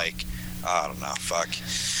just like, I don't know, fuck.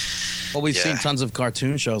 Well, we've seen tons of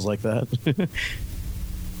cartoon shows like that.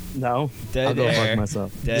 No, Dead I'll go air. fuck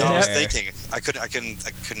myself. Dead No, I was air. thinking. I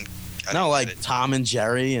couldn't. No, like it. Tom and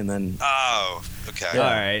Jerry, and then Oh, okay. All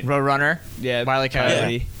right. Roadrunner. Yeah. Wile E.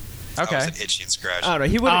 Coyote. That Okay. was an itchy and scratch. I don't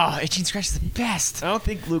know. He would. Oh, Itchy and Scratch is the best. I don't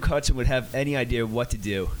think Luke Hudson would have any idea what to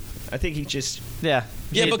do. I think he just. Yeah.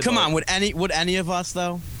 yeah, hit but the come boat. on, would any of us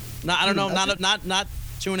though? No, I don't know. Not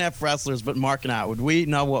 2.5 wrestlers, but marking out. Would we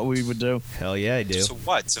know what we would do? Hell yeah, I do. So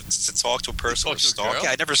what? To talk to a person or Talk to a stalk? girl?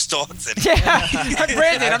 Yeah, I never stalked anyone. Yeah.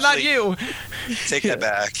 Brandon, I'm not Actually- you. Take that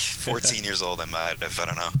back. 14 years old, I might have. I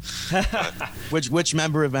don't know. Which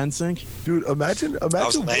member of NSYNC? Dude, imagine I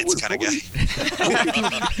was a what Lance would- kind of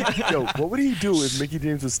what guy. Yo, what would he do if Mickey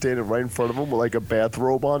James was standing right in front of him with like a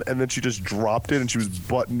bathrobe on, and then she just dropped it and she was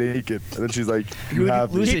butt naked, and then she's like, He "You would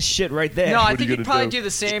have lose me." his shit right there. No, I What are think you he'd gonna probably do? do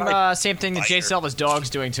the same same thing that Fight Jay her. Silva's dog's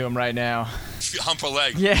doing to him right now. Hump a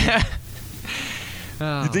leg. Yeah.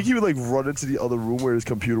 You think he would like run into the other room where his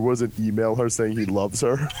computer was and email her saying he loves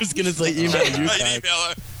her? I was gonna say email you Right, guys. email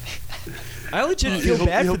her. I legit feel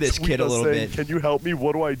bad for this tweet kid a us little saying, bit. Can you help me?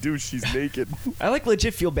 What do I do? She's naked. I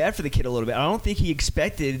legit feel bad for the kid a little bit. I don't think he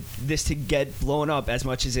expected this to get blown up as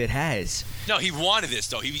much as it has. No, he wanted this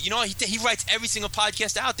though. He writes every single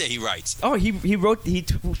podcast out there. He writes. Oh, he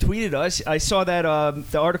tweeted us. I saw that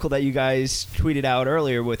the article that you guys tweeted out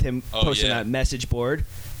earlier with him Oh, posting yeah. that message board.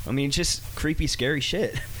 I mean, just creepy, scary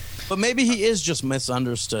shit. But maybe he is just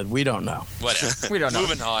misunderstood. We don't know. Whatever. We don't know.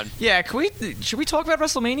 Moving on. Yeah, should we talk about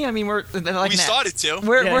WrestleMania? I mean, we're like We started to.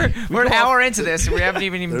 we're an hour into this and we haven't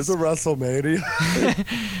even There's a WrestleMania.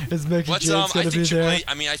 Is Mickey What's James I gonna think be Triple there? H,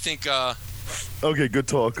 I mean, I think Okay, good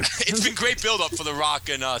talk. it's been great build up for The Rock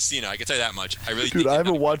and Cena. I can tell you that much. I really Dude, think. I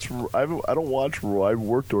don't watch Raw. I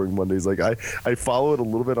work during Mondays. Like I follow it a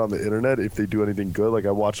little bit on the internet if they do anything good. Like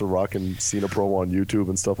I watch the Rock and Cena promo on YouTube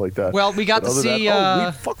and stuff like that. Well, we got But to other than see.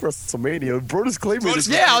 that, fuck WrestleMania. Brodus Clay made Brodus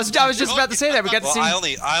it. Yeah, I was just about to say that. We got to Well,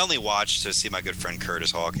 see. I only watched to see my good friend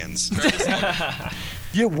Curtis Hawkins.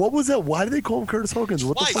 Yeah, what was that? Why do they call him Curtis Hawkins?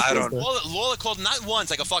 What Twice. the fuck I is don't- that? Lawler called not once,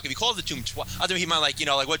 like a fuck. If he called it to him twice, I think he might like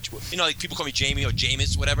like people call me Jamie or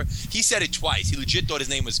Jameis, whatever. He said it twice. He legit thought his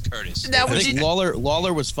name was Curtis. That I was think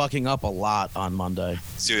Lawler was fucking up a lot on Monday.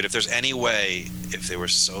 Dude, if there's any way, if they were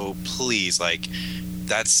so pleased, like,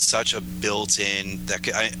 that's such a built-in.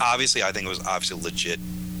 Obviously, I think it was obviously a legit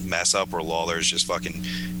mess up where Lawler's just fucking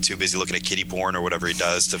too busy looking at kitty porn or whatever he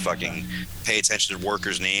does to fucking pay attention to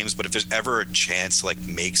workers' names. But if there's ever a chance to like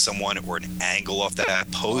make someone or an angle off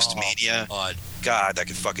that post-Mania, God, that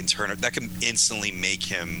could fucking turn it. That could instantly make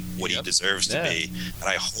him what he deserves to be. And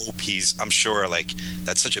I hope I'm sure, like,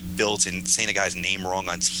 that's such a built-in, saying a guy's name wrong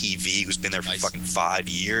on TV who's been there for fucking 5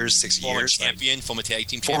 years, 6 Former years. champion, former tag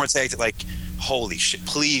team Former champion. tag, like, holy shit.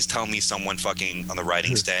 Please tell me someone fucking on the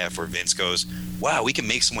writing staff or Vince goes, wow, we can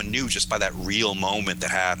make someone new just by that real moment that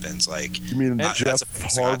happens. Like, You mean that's Jeff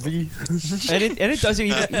a- Harvey? And it doesn't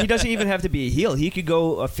even he doesn't even have to be a heel. He could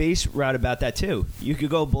go a face route about that too. You could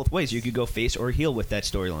go both ways. You could go face or heel with that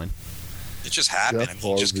storyline. It just happened. Jeff I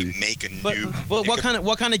mean, you just Harvey. could make a But, new. but you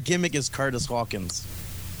what kind of gimmick is Curtis Hawkins?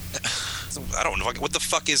 I don't know. What the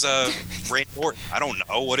fuck is Randy Orton? I don't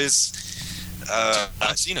know. What is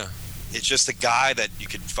John Cena. It's just a guy that you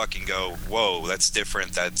could fucking go, whoa, that's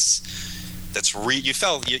different. You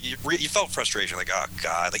felt frustration, like, oh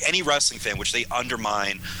god, like any wrestling fan, which they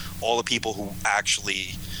undermine all the people who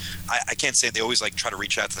actually. I can't say they always like try to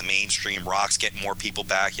reach out to the mainstream. Rock's getting more people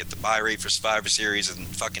back. Yet the buy rate for Survivor Series is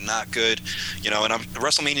fucking not good, And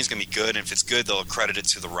WrestleMania is gonna be good. And if it's good, they'll credit it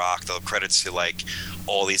to The Rock. They'll credit it to like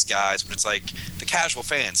all these guys. But it's like the casual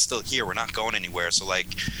fans still here. We're not going anywhere. So like,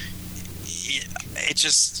 it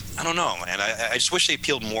just I don't know, man. I just wish they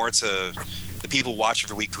appealed more to the people who watch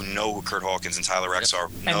every week who know who Kurt Hawkins and Tyler Rex are,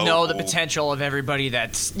 And know the potential of everybody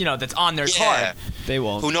that's on their card. They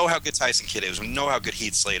won't. who know how good Tyson Kidd is, who know how good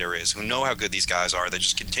Heath Slater is, who know how good these guys are. They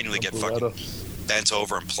just continually get fucking bent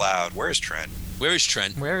over and plowed. Where's Trent? Where is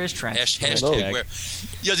Trent? Where is Trent? Hashtag where?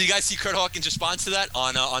 Yo, did you guys see Kurt Hawkins' response to that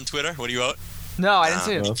on Twitter? What do you wrote? No, I didn't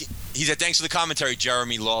see it. He said, "Thanks for the commentary,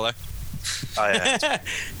 Jeremy Lawler." Oh, yeah.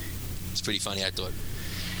 It's pretty funny, I thought.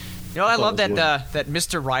 I love that that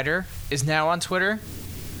Mr. Ryder is now on Twitter.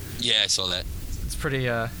 Yeah, I saw that. It's pretty.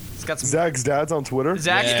 It's got some. Zach's dad's on Twitter.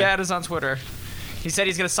 Zach's Yeah. dad is on Twitter. He said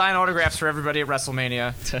he's going to sign autographs for everybody at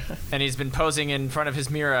WrestleMania, and he's been posing in front of his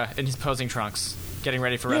mirror in his posing trunks, getting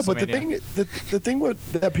ready for WrestleMania. But the thing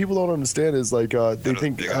that people don't understand is like they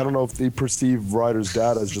think, I don't know if they perceive Ryder's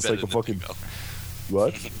dad as just like a fucking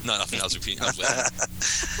what? No, nothing else. Repeating. I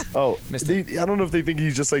don't know if they think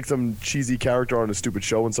he's just like some cheesy character on a stupid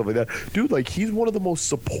show and stuff like that. Dude, like he's one of the most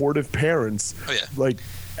supportive parents. Oh yeah. Like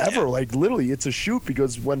ever. Like literally, it's a shoot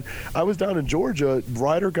because when I was down in Georgia,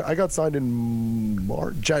 I got signed in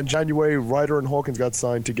January. Ryder and Hawkins got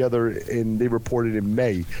signed together, and they reported in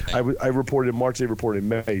May. I reported in March. They reported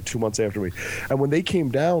in May, 2 months after me. And when they came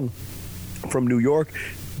down from New York,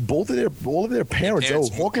 all of their parents.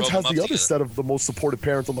 Hawkins has the other set of the most supportive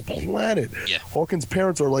parents on the planet. Yeah. Hawkins'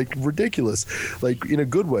 parents are like ridiculous, like in a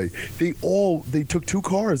good way. They took 2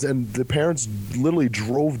 cars and the parents literally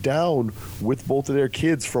drove down with both of their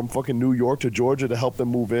kids from fucking New York to Georgia to help them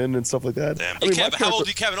move in and stuff like that. Damn. Hey, Kevin, how old were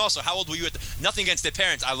you, Kevin? Also, how old were you nothing against their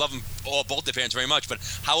parents. I love them both their parents very much, but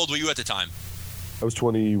how old were you at the time? I was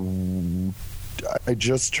 20. I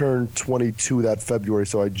just turned 22 that February,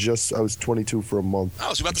 so I was 22 for a month.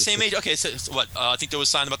 Oh, so about the same age. Okay, so what? I think they were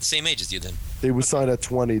signed about the same age as you then. They were signed at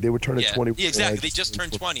 20. They were turning 20. Yeah, exactly. They just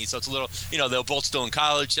turned 20, so it's a little, they're both still in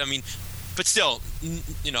college. I mean, but still,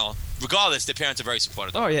 regardless, their parents are very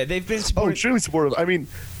supportive. Oh yeah, they've been supportive. Extremely supportive. I mean,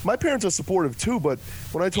 my parents are supportive too, but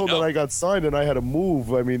when I told them I got signed and I had to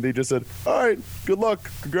move, I mean, they just said, "All right, good luck,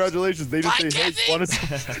 congratulations." They didn't say, "Hey, want us?"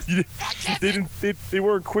 They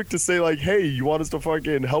weren't quick to say like, "Hey, you want us to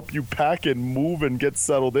fucking help you pack and move and get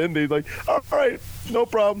settled in?" They like, "All right, no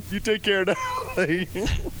problem. You take care now."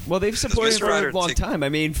 Well, they've supported him for a long time. I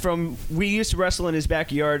mean, we used to wrestle in his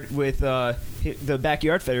backyard with the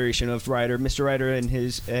Backyard Federation of Ryder, Mr. Ryder and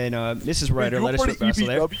Mrs. Ryder. Wait, let us wrestle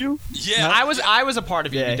there. Yeah, I was a part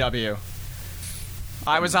of EBW.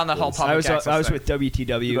 I was on the whole public access I was thing. with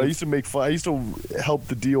WTW. I used to make fun. I used to help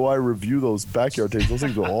the DOI review those backyard tapes. Those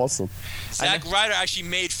things were awesome. Zack Ryder actually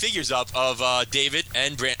made figures up of David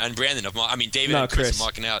and Brandon. David and Chris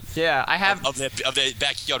marking out. Yeah, I have of their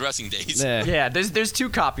backyard wrestling days. Yeah. There's 2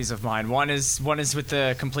 copies of mine. One is with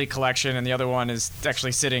the complete collection, and the other one is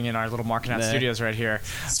actually sitting in our little marking out studios right here.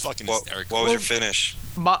 It's fucking hysterical. What was your finish?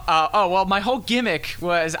 My whole gimmick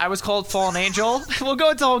was I was called Fallen Angel. We'll go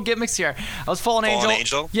into whole gimmicks here. I was Fallen Angel.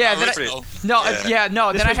 Yeah. Then This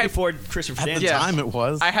I was had before Christopher At the time it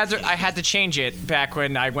was. I had to change it back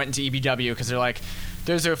when I went into EBW because they're like,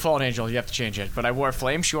 "There's a Fallen Angel, you have to change it." But I wore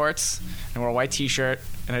flame shorts and wore a white T-shirt,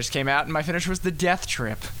 and I just came out, and my finisher was the Death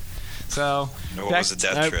Trip. So what was the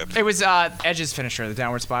Death Trip? It was Edge's finisher, the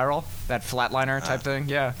Downward Spiral, that flatliner type thing.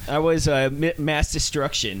 Yeah. I was Mass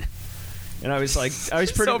Destruction. And I was pretty.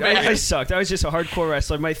 So I sucked. I was just a hardcore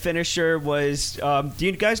wrestler. My finisher was. Do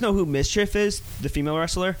you guys know who Mischief is? The female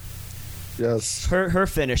wrestler. Yes. Her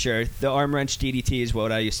finisher, the arm wrench DDT, is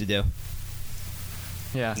what I used to do.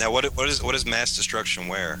 Yeah. Now, what does Mass Destruction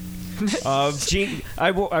wear?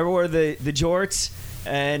 I wore the jorts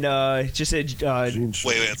and just a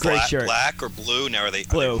gray shirt. Black or blue? Now, are they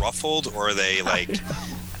ruffled or are they like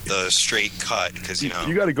the straight cut? Because you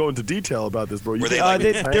got to go into detail about this, bro. Were they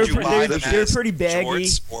they're pretty baggy,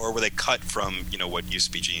 jorts, or were they cut from what used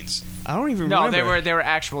to be jeans? I don't even remember. No, they were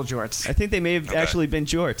actual jorts. I think they may have actually been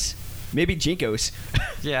jorts, maybe Jinkos.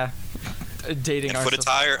 Yeah. Dating and foot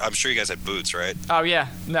attire. I'm sure you guys had boots, right? Oh yeah.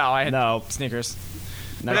 No, I had sneakers.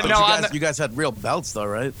 You guys had real belts though,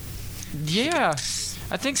 right? Yeah.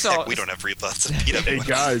 I think so. Heck, we don't have real belts. Hey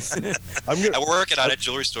guys, I'm working at a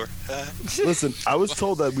jewelry store. Listen, I was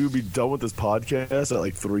told that we would be done with this podcast at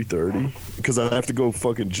like 3:30 because I have to go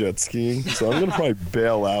fucking jet skiing. So I'm gonna probably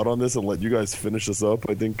bail out on this and let you guys finish this up.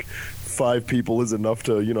 I think 5 people is enough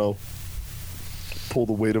to pull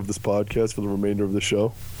the weight of this podcast for the remainder of the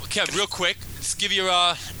show. Well, Kev, real quick, let's give your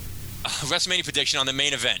WrestleMania prediction on the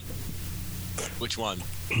main event. Which one?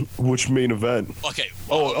 Which main event? Okay.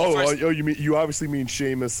 You obviously mean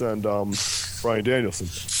Sheamus and Bryan Danielson.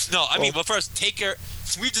 No, but first, Taker.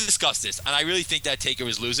 We've discussed this, and I really think that Taker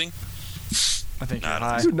is losing. I think you're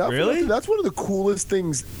high. Dude, really? That's one of the coolest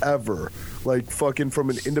things ever. Like, fucking from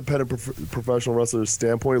an independent professional wrestler's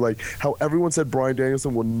standpoint, like how everyone said Bryan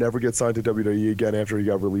Danielson will never get signed to WWE again after he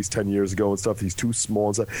got released 10 years ago and stuff. He's too small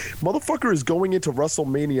and stuff. Motherfucker is going into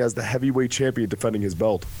WrestleMania as the heavyweight champion defending his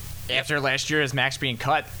belt. After last year, his max being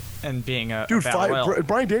cut and being a dude, Battle Royal.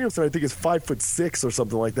 Bryan Danielson, I think, is 5'6" or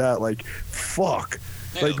something like that. Like, fuck.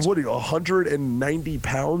 Like, what are you, 190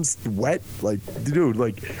 pounds wet? Like, dude,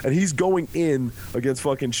 like, and he's going in against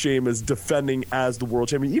fucking Sheamus defending as the world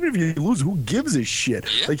champion. Even if you lose, who gives a shit?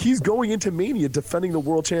 Yeah. Like, he's going into Mania defending the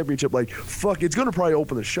world championship. Like, fuck, it's going to probably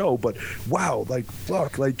open the show, but wow, like,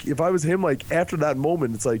 fuck. Like, if I was him, like, after that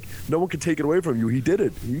moment, it's like, no one can take it away from you. He did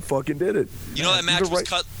it. He fucking did it. You know that match was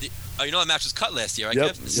cut. You know that match was cut last year, right?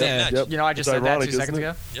 Yep. Kev? Same match. Yep. You know, I just It's said that ironic, 2 seconds isn't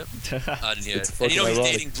ago. Yep. I didn't hear It's it. And you know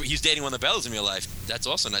fucking he's dating one of the Bellas in real life. That's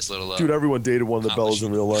also a nice little. Dude, everyone dated one of the Bellas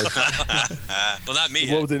in real life. Well, not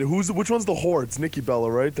me. What was it? Which one's the whore? It's Nikki Bella,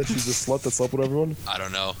 right? That she's a slut that slept with everyone? I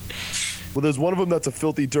don't know. Well, there's one of them that's a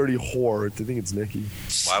filthy, dirty whore. I think it's Nikki.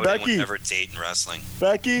 Why would Becky. anyone ever date in wrestling?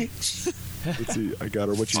 Becky? Let's see. I got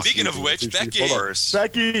her. What she's Speaking of which, Becky. Hold on.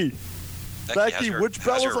 Becky! Becky, has which her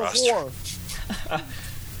Bella's a roster. whore?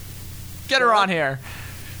 Get her on here.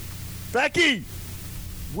 Becky!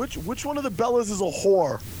 Which one of the Bellas is a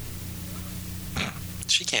whore?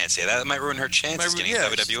 She can't say that. That might ruin her chances getting yeah.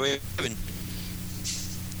 WWE.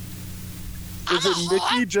 Is it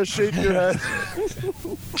Nikki? Just shake your head.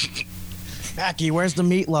 Becky, where's the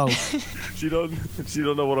meatloaf? She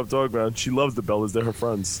don't know what I'm talking about. She loves the Bellas. They're her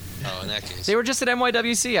friends. Oh, in that case. They were just at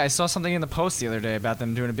NYWC. I saw something in the post the other day about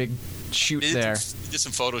them doing a big shoot They there. did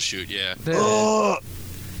some photo shoot, yeah.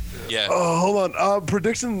 Yeah. Hold on.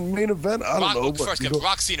 Prediction main event? I don't know. First,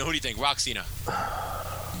 Rock Cena. Who do you think? Rock Cena.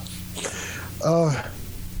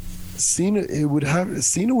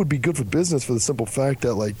 Cena would be good for business for the simple fact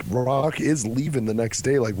that like Rock is leaving the next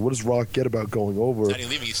day. Like, what does Rock get about going over? Not even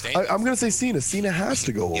leaving. He's staying. I'm gonna say Cena. Cena has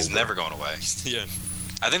to go over. He's never going away. Yeah.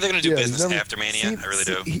 I think they're going to do Yeah, business never- after Mania. I really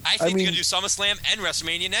do. I think they're going to do SummerSlam and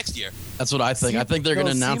WrestleMania next year. That's what I think. I think they're going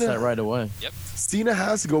to announce Cena- that right away. Cena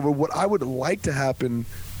has to go over. What I would like to happen,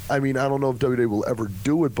 I mean, I don't know if WWE will ever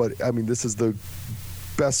do it, but I mean, this is the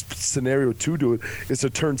best scenario to do it, is to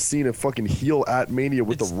turn Cena fucking heel at Mania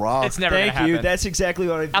with The Rock. It's never gonna Thank you. happen. That's exactly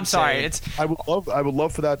what I'm sorry. It's I would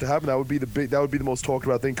love for that to happen. That would be the most talked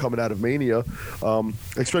about thing coming out of Mania,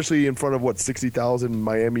 especially in front of 60,000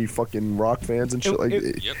 Miami fucking Rock fans and shit.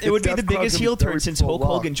 It would be the biggest heel turn since Hulk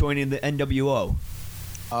Hogan joining the NWO.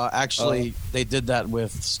 Actually, they did that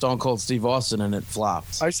with Stone Cold Steve Austin, and it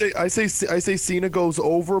flopped. I say Cena goes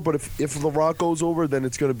over, but if The Rock goes over, then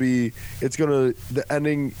the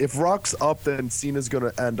ending. If Rock's up, then Cena's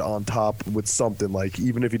gonna end on top with something like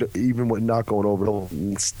even when not going over, he'll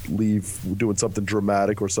leave doing something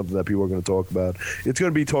dramatic or something that people are going to talk about. It's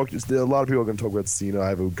going to be talked. A lot of people are going to talk about Cena. I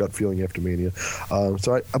have a gut feeling after Mania,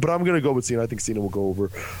 but I'm going to go with Cena. I think Cena will go over.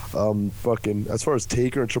 Fucking as far as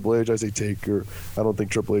Taker and Triple H, I say Taker. I don't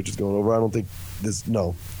think Triple H is going over. I don't think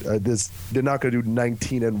they're not going to do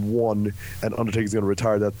 19-1 and Undertaker's going to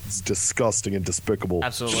retire. That's disgusting and despicable.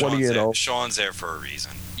 Absolutely. 20-0. Sean's there for a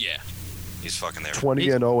reason. Yeah. He's fucking there.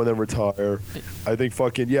 20-0 and then retire. I think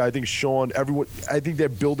I think Sean. Everyone. I think they're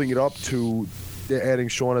building it up to. They're adding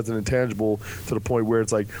Sean as an intangible to the point where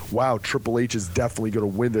it's like, wow, Triple H is definitely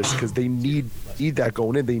going to win this because they need that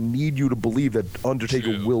going in. They need you to believe that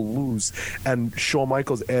Undertaker will lose. And Shawn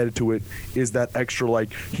Michaels added to it is that extra,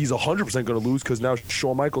 like, he's 100% going to lose because now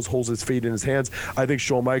Shawn Michaels holds his fate in his hands. I think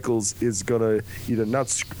Shawn Michaels is going to either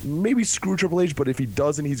maybe screw Triple H, but if he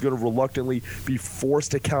doesn't, he's going to reluctantly be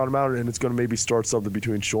forced to count him out, and it's going to maybe start something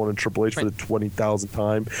between Shawn and Triple H for the 20,000th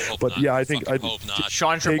time. Hope not. I think hope not.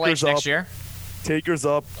 Sean Triple H next year. Taker's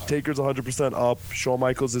up. Taker's 100% up. Shawn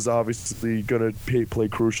Michaels is obviously going to play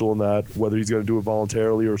crucial in that, whether he's going to do it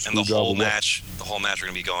voluntarily or And the whole match, we're going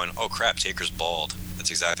to be going, oh crap, Taker's bald. That's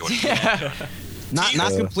exactly what it is.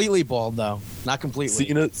 Not completely bald though. Not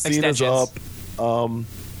completely. Cena's up.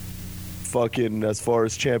 Fucking as far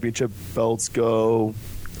as championship belts go,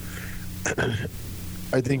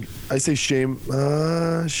 I say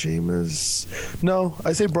Sheamus. No,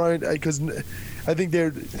 I say Bryan because I think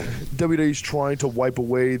WWE's trying to wipe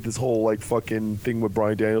away this whole like fucking thing with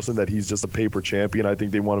Bryan Danielson that he's just a paper champion. I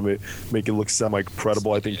think they want to make it look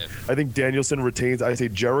semi-credible. I think Danielson retains. I say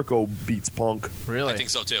Jericho beats Punk. Really? I think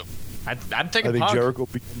so too. I'm thinking I think Punk. Jericho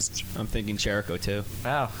becomes. I'm thinking Jericho too.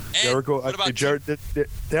 Wow. Jericho. What about there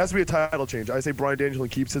has to be a title change. I say Bryan Danielson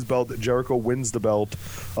keeps his belt. Jericho wins the belt.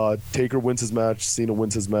 Taker wins his match. Cena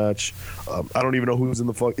wins his match. I don't even know who's in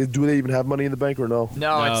the fuck. Do they even have Money in the Bank or no?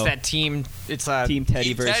 No, it's that team. It's Team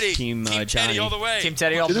Teddy versus Teddy. Team Johnny. Teddy all the way. Team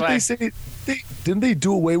Teddy all the Didn't way. they say? Didn't they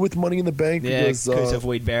do away with Money in the Bank Yeah, because of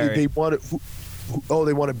Wade Barrett. They wanted.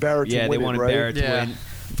 They wanted Barrett to win. Yeah, they wanted it, right? Barrett to Yeah. win.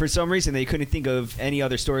 For some reason, they couldn't think of any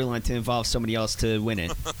other storyline to involve somebody else to win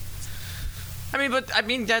it. I mean,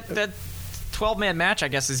 that 12-man match, I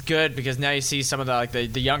guess, is good because now you see some of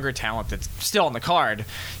the younger talent that's still on the card.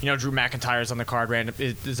 You know, Drew McIntyre's on the card. Random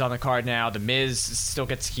is on the card now. The Miz still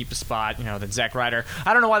gets to keep a spot. You know, then Zack Ryder.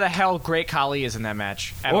 I don't know why the hell Great Khali is in that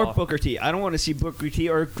match at or all. Booker T. I don't want to see Booker T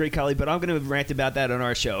or Great Khali, but I'm going to rant about that on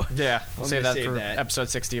our show. Yeah, we'll save that for that. episode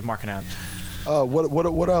 60 of Marking Out.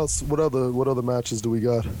 What else? What other matches do we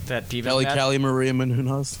got? That Divas Kelly match. Kelly, Maria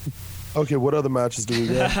Menounos. Okay, what other matches do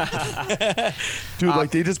we got? Dude,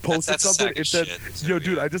 like they just posted that's something. sack It of said, shit. "Yo,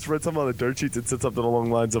 dude, I just read something on the dirt sheets. It said something along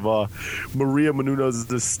the lines of Maria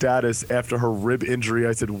Menounos' status after her rib injury."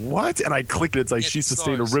 I said, "What?" And I clicked it. It's like Yeah, she the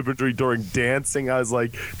sustained a stars. rib injury during dancing. I was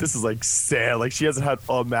like, "This is like sad. Like she hasn't had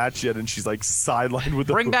a match yet, and she's like sidelined with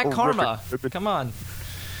Bring a back horrific Karma. rib Come on.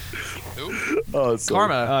 Who? Oh, so-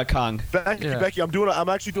 Karma. Kong. Becky, I'm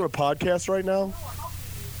actually doing a podcast right now.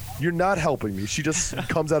 You're not helping me. She just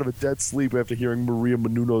comes out of a dead sleep after hearing Maria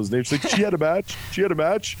Menounos' name. She's like, she had a match. She had a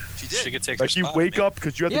match. She did. She could take her Like you spot, wake man. up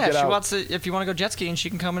because you have Yeah, to if get she out. wants to, if you want to go jet skiing,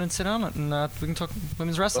 she can come in and sit on it, and we can talk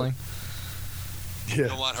women's wrestling. You Yeah.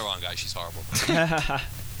 don't want her on, guys. She's horrible.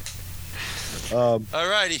 Um,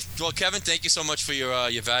 Alrighty. Well, Kevin, thank you so much for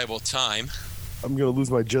your valuable time. I'm gonna lose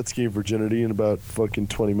my jet skiing virginity in about fucking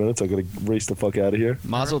 20 minutes. I gotta race the fuck out of here.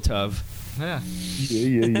 Mazel tov. Yeah.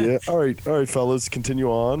 Yeah. All right, fellas, continue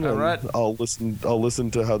on. All and right. I'll listen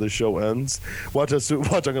to how the show ends. Watch. I'm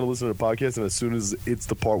gonna listen to the podcast, and as soon as it's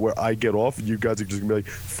the part where I get off, you guys are just gonna be like,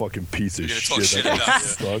 "Fucking piece of You're gonna shit." talk shit That about guy it.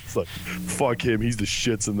 sucks. Like, fuck him. He's the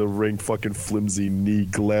shits in the ring. Fucking flimsy knee,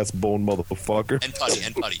 glass bone motherfucker.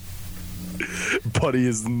 And putty. Putty,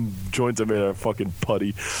 his joints are made out of fucking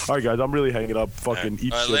putty. All right, guys, I'm really hanging up. Fucking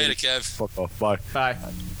eat All right, shit. later, Kev. Fuck off. Bye. Bye.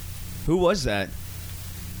 Who was that?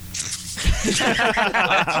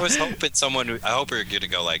 I was hoping I hope you're going to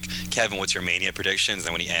go like, Kevin, what's your Mania predictions?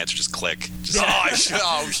 And when he answers, just click. Just, Pat, you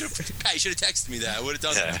should have texted me that. I would have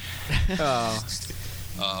done yeah. that.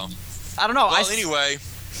 I don't know. Well, anyway,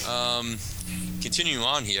 continuing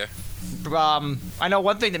on here. I know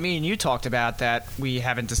one thing that me and you talked about that we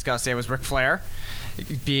haven't discussed there was Ric Flair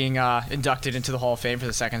being inducted into the Hall of Fame for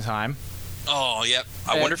the second time. Oh, yep.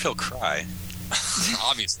 I wonder if he'll cry.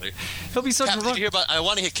 Obviously. He'll be so Pat, did you drunk. hear about? I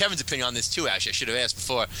want to hear Kevin's opinion on this too. Actually, I should have asked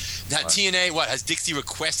before. That TNA, has Dixie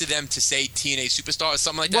requested them to say TNA superstar or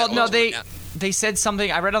something like that? Well, no, Or- they said something.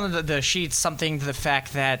 I read on the sheets something to the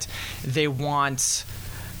fact that they want,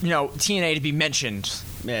 TNA to be mentioned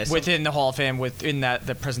Yeah, within the Hall of Fame within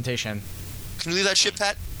the presentation. Can you leave that shit,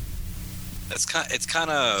 Pat? It's kind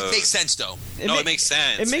of Makes sense though. it makes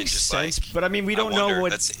sense. It makes just sense, like, but I mean, we I don't know wonder,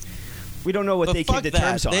 what that's- we don't know what But they came fuck to that.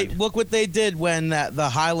 terms on. Look what they did when the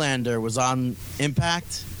Highlander was on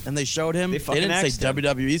Impact and they showed him. They They, fucking didn't say axed him.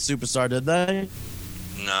 WWE superstar, did they?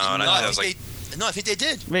 No, and I was like, I think they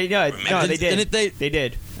did. Wait, no, they did. Didn't they? They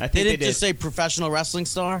did. I They think they didn't did. just say professional wrestling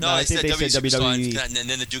star. No, I I think said they said WWE, WWE. and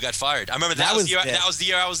then the dude got fired. I remember That that was was the year. dick. That was the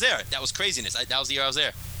year I was there. That was craziness. That was the year I was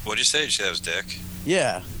there. what did you say? Did you say that was Dick?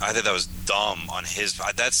 Yeah. I think that was dumb on his.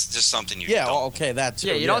 That's just something you. Yeah. don't. Oh, okay. That's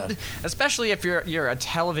Yeah, you don't, especially if you're a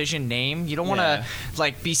television name, you don't want to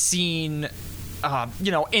Yeah. be seen,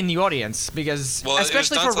 in the audience because Well, it was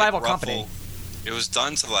especially done for a to, like, rival company. It was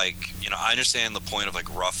done to I understand the point of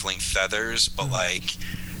ruffling feathers, but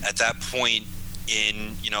at that point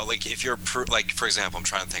in if you're for example, I'm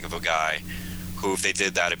trying to think of a guy who if they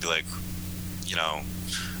did that, it'd be like,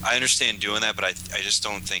 I understand doing that, but I just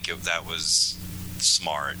don't think that was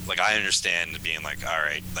smart. I understand being like, all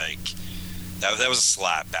right, that was a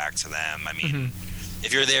slap back to them. I mean.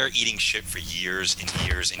 If you're there eating shit for years and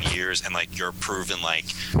years and years, and you're proven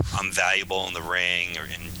I'm valuable in the ring,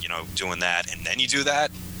 and doing that, and then you do that,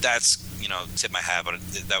 that's tip my hat. But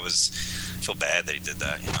that was I feel bad that he did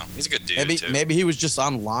that. He's a good dude. too. Maybe he was just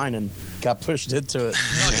online and got pushed into it.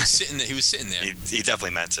 No, he was sitting there. He was sitting there. He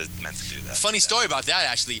definitely meant to do that. Funny story about that,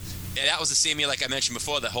 actually. Yeah, that was the same year, like I mentioned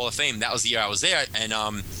before, the Hall of Fame. That was the year I was there, and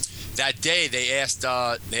that day they asked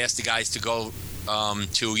the guys to go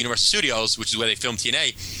to Universal Studios, which is where they filmed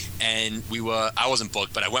TNA, and I wasn't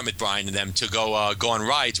booked, but I went with Brian and them to go on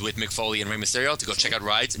rides with Mick Foley and Rey Mysterio to go check out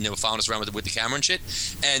rides, and they were following us around with the camera and shit.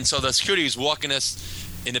 And so the security was walking us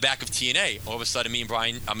in the back of TNA. All of a sudden, me and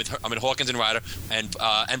Brian, I'm in Hawkins and Ryder, and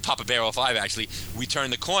Papa Bear 05 actually. We turn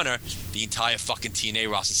the corner, the entire fucking TNA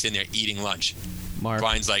roster sitting there eating lunch. Mark.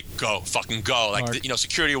 Brian's like, go, fucking go. Mark.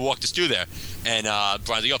 Security walked us through there. And Brian's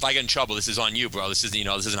like, yo, if I get in trouble, this is on you, bro. This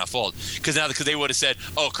isn't our fault. Because they would have said,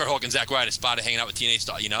 oh, Kurt Hawkins, Zack Ryder spotted hanging out with TNA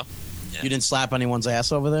star, You didn't slap anyone's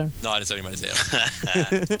ass over there? No, I didn't say anybody's ass.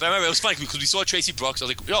 But I remember it was funny because we saw Tracy Brooks. I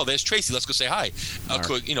was like, yo, there's Tracy. Let's go say hi.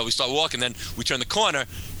 We start walking. Then we turn the corner.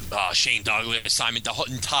 Shane Douglas, Simon, the whole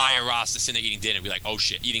entire roster sitting there eating dinner. We're like, oh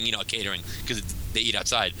shit, eating, catering, because they eat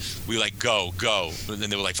outside. We were like, go. And then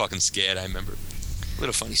they were like fucking scared, I remember. What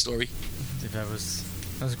a funny story. Dude, that was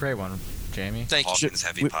a great one, Jamie. Thank you. Hawkins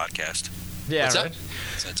heavy podcast. Yeah, What's right? that?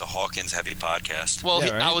 So it's a Hawkins heavy podcast. Well,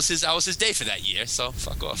 Yeah, right. I was his day for that year, so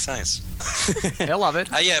fuck off. Nice. He'll love it.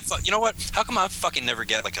 You know what? How come I fucking never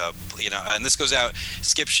get like a, and this goes out,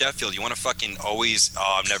 Skip Sheffield, you want to fucking always,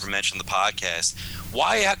 I've never mentioned the podcast.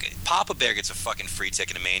 Why Papa Bear gets a fucking free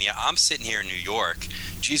ticket to Mania? I'm sitting here in New York.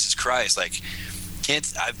 Jesus Christ, like,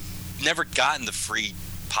 I've never gotten the free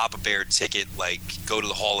Papa Bear ticket, like, go to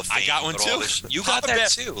the Hall of Fame. I got one too. You got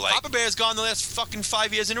that too. Like, Papa Bear's gone the last fucking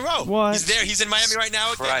 5 years in a row. What? He's there. He's in Miami right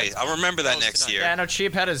now. Right. I'll remember that next tonight. year. Yeah, I know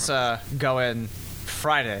Cheaphead is going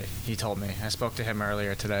Friday, he told me. I spoke to him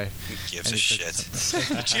earlier today. Who gives And a he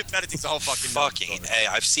shit? Chip Pettiting's the whole fucking. Hey,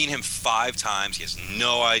 I've seen him 5 times. He has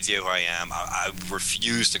no idea who I am. I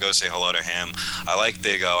refuse to go say hello to him. I like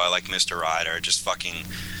Big O. I like Mr. Ryder. Just fucking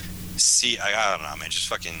I don't know, man. Just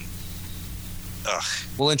fucking. Ugh.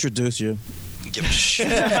 We'll introduce you. Give a shit.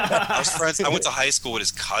 I went to high school with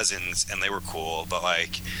his cousins, and they were cool. But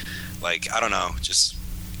like I don't know. Just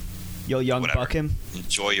Yo, young whatever. buck him.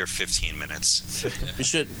 Enjoy your 15 minutes.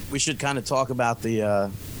 We should kind of talk about the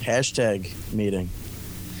hashtag meeting.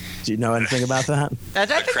 Do you know anything about that?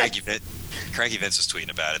 Craigie Vince was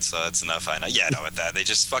tweeting about it, so that's enough. I know. Yeah, I know about that. They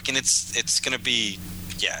just fucking. It's gonna be.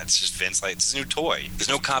 Yeah, it's just Vince. Like, it's a new toy. There's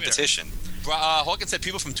no competition. Hawkins said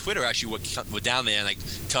people from Twitter actually were down there and like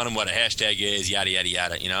telling him what a hashtag is, yada yada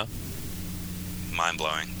yada. Mind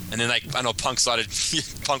blowing. And then like I know Punk was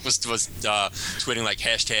tweeting like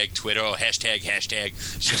hashtag Twitter or hashtag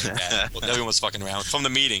shit like that. Well, everyone was fucking around from the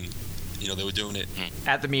meeting. They were doing it.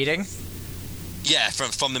 At the meeting? Yeah,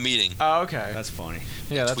 from the meeting. Oh, okay. That's funny.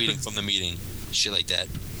 Yeah, that's Tweeting from the meeting, shit like that.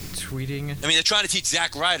 tweeting. I mean, they're trying to teach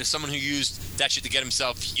Zack Ryder, someone who used that shit to get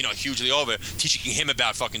himself, hugely over, teaching him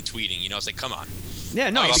about fucking tweeting. It's like, come on. Yeah,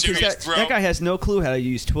 no, Are you because serious, bro? that guy has no clue how to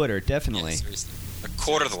use Twitter. Definitely. Yeah, seriously. A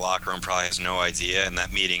quarter of the locker room probably has no idea, and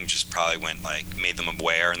that meeting just probably made them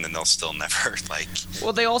aware, and then they'll still never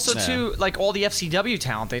Well, they also Yeah. too, like all the FCW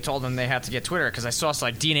talent, they told them they had to get Twitter because I saw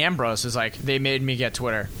like Dean Ambrose is like, they made me get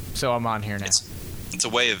Twitter, so I'm on here now. It's a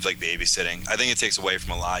way of babysitting. I think it takes away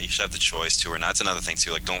from a lot. You should have the choice to, and that's another thing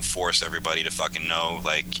too. Like, don't force everybody to fucking know.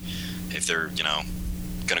 Like, if they're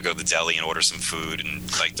gonna go to the deli and order some food, and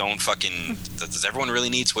don't fucking. Does everyone really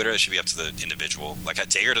need Twitter? It should be up to the individual. Like,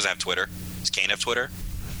 Taker doesn't have Twitter. Does Kane have Twitter?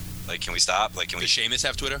 Can we stop? Can we? Does Sheamus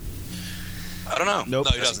have Twitter? I don't know. Nope.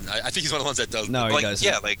 No, he doesn't. I think he's one of the ones that does. No, he doesn't.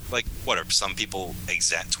 Yeah, what are some people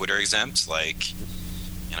Twitter exempt?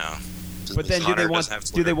 But then Hunter doesn't have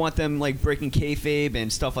do Twitter. they want them breaking kayfabe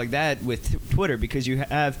and stuff like that with Twitter? Because you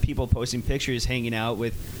have people posting pictures hanging out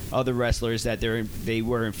with other wrestlers that they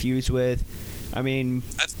were infused with. I mean,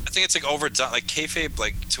 I think it's overdone.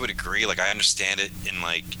 Kayfabe, to a degree. I understand it in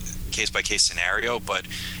case by case scenario, but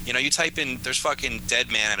you type in there's fucking dead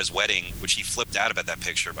man at his wedding, which he flipped out about that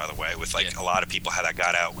picture, by the way, with a lot of people how that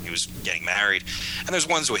got out when he was getting married, and there's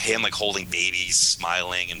ones with him holding babies,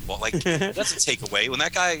 smiling, and it doesn't take away when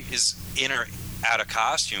that guy is in or out of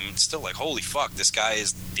costume. It's still holy fuck, this guy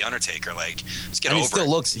is the Undertaker. Let's get over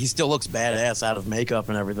it. He still looks badass out of makeup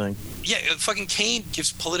and everything. Yeah, fucking Kane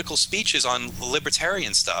gives political speeches on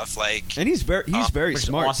libertarian stuff, and he's very which is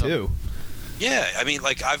smart awesome. too. Yeah, I mean,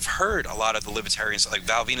 I've heard a lot of the libertarians,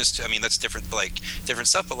 Val Venus, I mean, that's different, different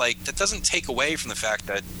stuff, but, that doesn't take away from the fact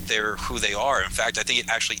that they're who they are. In fact, I think it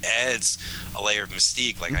actually adds a layer of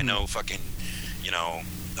mystique. I know fucking, I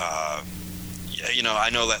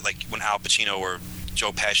know that, when Al Pacino or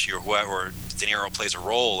Joe Pesci or whoever, or De Niro plays a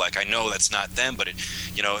role, I know that's not them, but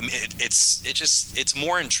it's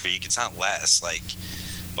more intrigue, it's not less,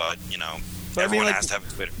 but, But everyone has to have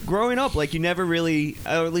a Twitter. Growing up, you never really,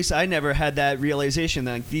 or at least I never had that realization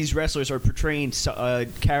that these wrestlers are portraying a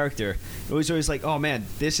character. It was always oh man,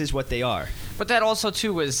 this is what they are. But that also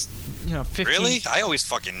too was 15. Really? I always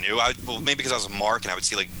fucking knew. Maybe because I was a mark and I would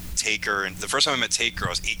see Taker, and the first time I met Taker, I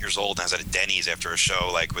was 8 years old and I was at a Denny's after a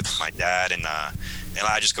show with my dad, and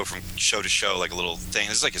I just go from show to show a little thing.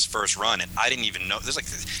 This is his first run, and I didn't even know. This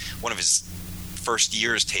is one of his first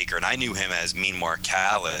year's Taker, and I knew him as Mean Mark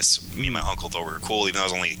Callis. Me and my uncle thought we were cool, even though I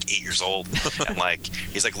was only 8 years old. And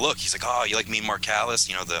he's look, he's oh, you like Mean Mark Callis,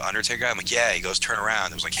 the Undertaker guy? I'm yeah. He goes, turn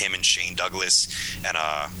around. It was him and Shane Douglas and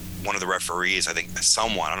one of the referees, I think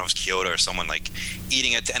someone, I don't know if it was Kyoto or someone,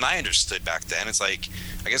 eating it. And I understood back then. It's I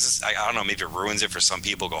guess I don't know, maybe it ruins it for some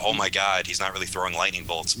people. Go, oh my God, he's not really throwing lightning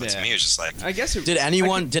bolts. But to me, it's just I guess Did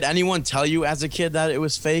anyone tell you as a kid that it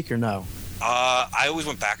was fake or no? I always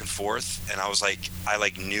went back and forth, and I was like,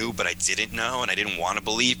 I knew, but I didn't know, and I didn't want to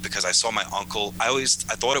believe because I saw my uncle. I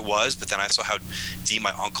thought it was, but then I saw how deep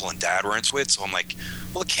my uncle and dad were into it. So I'm like,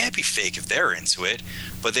 well, it can't be fake if they're into it.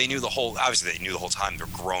 But they knew obviously they knew the whole time. They're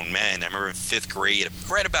grown men. I remember in 5th grade,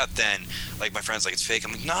 right about then, like my friends like, it's fake.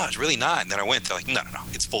 I'm like, no, it's really not. And then I went, they're like, no,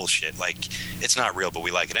 it's bullshit. Like, it's not real, but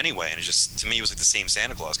we like it anyway. And it just, to me, it was like the same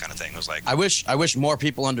Santa Claus kind of thing. It was like, I wish more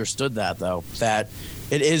people understood that though, that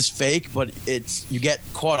it is fake, but you get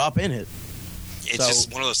caught up in it. It's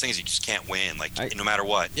just one of those things you just can't win, no matter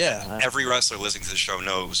what. Yeah. Every wrestler listening to the show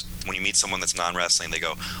knows when you meet someone that's non-wrestling, they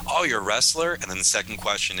go, oh, you're a wrestler? And then the second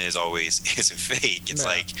question is always, is it fake? It's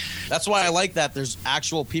like... That's why I like that there's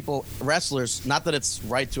actual people, wrestlers, not that it's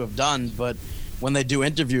right to have done, but when they do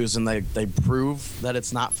interviews and they prove that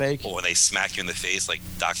it's not fake. Or when they smack you in the face like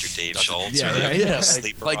Dr. Dave Schultz. Yeah,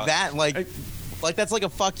 or like that, like that's like a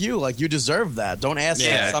fuck you. Like, you deserve that. Don't ask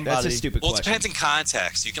somebody. That's a stupid Well, it question. depends in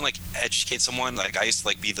context. You can educate someone. Like, I used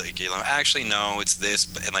to be actually no, it's this.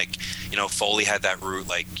 And Foley had that route.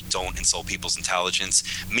 Like, don't insult people's intelligence.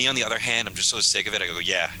 Me, on the other hand, I'm just so sick of it. I go,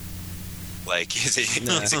 yeah. Like, is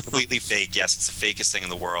it completely fake? Yes, it's the fakest thing in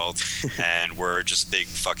the world, and we're just big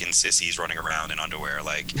fucking sissies running around in underwear.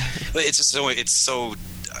 Like, it's just so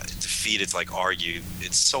defeated to argue.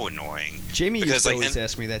 It's so annoying. Jamie used to always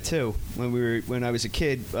ask me that too. When I was a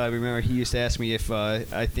kid, I remember he used to ask me if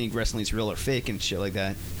I think wrestling's real or fake and shit like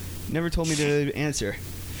that. Never told me to answer.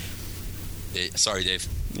 Sorry, Dave.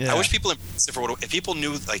 Yeah. I wish people, if people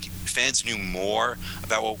knew, fans knew more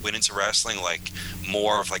about what went into wrestling,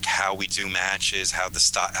 more of how we do matches, how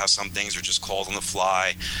some things are just called on the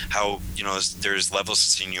fly, how there's levels of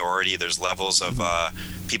seniority, there's levels of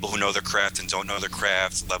people who know their craft and don't know their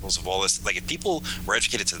craft, levels of all this. If people were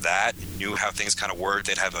educated to that, knew how things kind of work,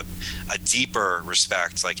 they'd have a deeper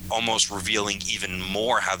respect, almost revealing even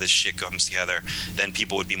more how this shit comes together. Then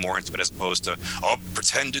people would be more into it, as opposed to, oh,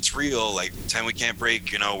 pretend it's real, pretend we can't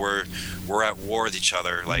break. We're at war with each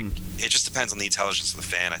other. It just depends on the intelligence of the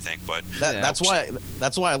fan, I think. But that's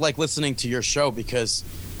why I like listening to your show, because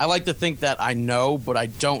I like to think that I know, but I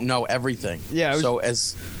don't know everything. Yeah.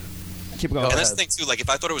 Keep going. And that's the thing too.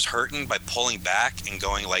 If I thought it was hurting by pulling back and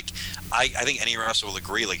going, I think any wrestler will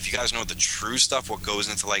agree. If you guys know the true stuff, what goes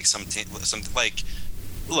into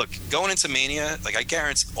look, going into Mania, I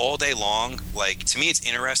guarantee all day long. To me, it's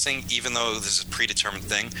interesting, even though this is a predetermined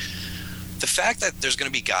thing. The fact that there's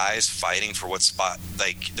going to be guys fighting for what spot,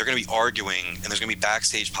 they're going to be arguing, and there's going to be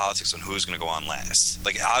backstage politics on who's going to go on last.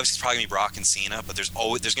 Obviously, it's probably going to be Brock and Cena, but there's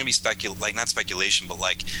going to be not speculation, but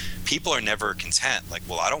people are never content.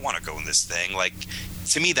 Well, I don't want to go in this thing.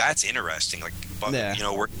 To me, that's interesting.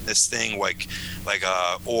 We're in this thing,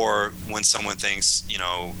 or when someone thinks,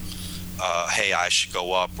 hey, I should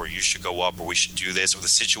go up, or you should go up, or we should do this, or the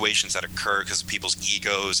situations that occur because of people's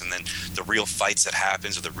egos, and then the real fights that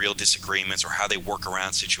happens, or the real disagreements, or how they work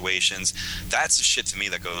around situations. That's the shit to me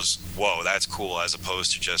that goes, whoa, that's cool, as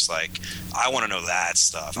opposed to just I want to know that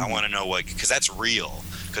stuff. I want to know because that's real,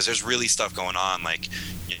 because there's really stuff going on.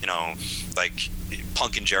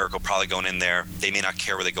 Punk and Jericho probably going in there, they may not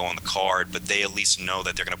care where they go on the card, but they at least know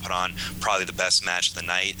that they're going to put on probably the best match of the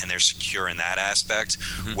night, and they're secure in that aspect.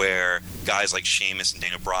 Where guys like Sheamus and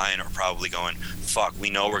Daniel Bryan are probably going, fuck, we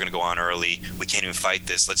know we're going to go on early, we can't even fight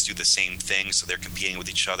this, let's do the same thing. So they're competing with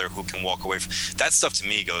each other, who can walk away from that stuff. To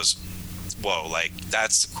me goes, whoa,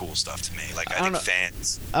 that's the cool stuff to me. I think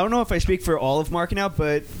fans, I don't know if I speak for all of Marking Out,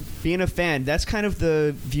 but being a fan, that's kind of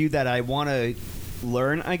the view that I want to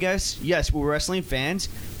learn, I guess. Yes, we're wrestling fans,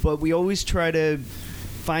 but we always try to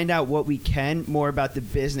find out what we can more about the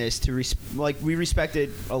business. We respect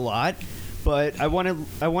it a lot, but I want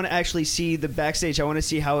to actually see the backstage. I want to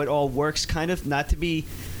see how it all works, kind of, not to be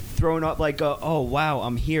thrown up oh wow,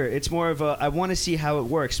 I'm here. It's more of I want to see how it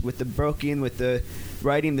works with the booking, with the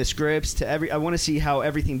writing the scripts, I want to see how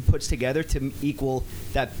everything puts together to equal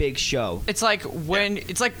that big show. It's like when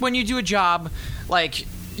you do a job,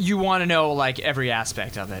 you want to know every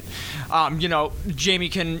aspect of it. Jamie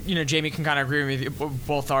can kind of agree with you.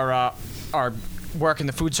 Both our work in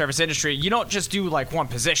the food service industry. You don't just do one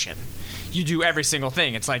position. You do every single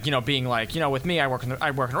thing. It's being with me, I work in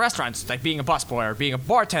a restaurant. It's like being a busboy, or being a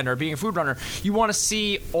bartender, or being a food runner. You want to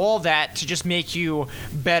see all that to just make you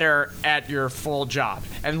better at your full job,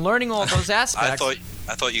 and learning all those aspects.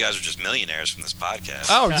 I thought you guys were just millionaires from this podcast.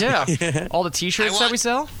 Oh yeah, all the T-shirts that we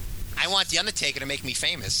sell. I want the Undertaker to make me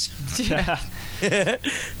famous. Yeah. I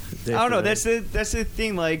don't know. That's the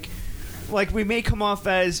thing. We may come off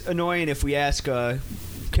as annoying if we ask,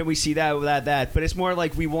 can we see that without that? But it's more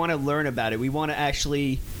we want to learn about it. We want to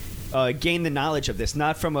actually gain the knowledge of this,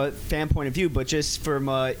 not from a fan point of view, but just from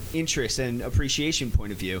a interest and appreciation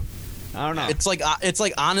point of view. I don't know. It's like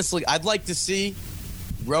honestly, I'd like to see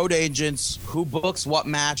road agents who books what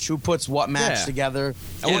match, who puts what match together,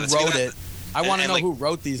 and who wrote it. I want to know who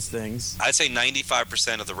wrote these things. I'd say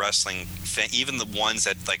 95% of the wrestling, even the ones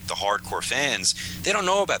that like the hardcore fans, they don't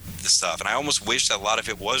know about this stuff. And I almost wish that a lot of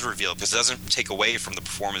it was revealed because it doesn't take away from the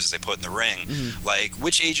performances they put in the ring. Mm-hmm. Like,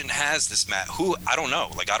 which agent has this match? Who? I don't know.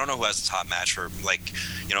 Like, I don't know who has the top match for, like,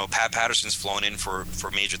 you know, Pat Patterson's flown in for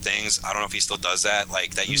major things. I don't know if he still does that.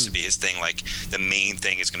 Like, that used to be his thing. Like, the main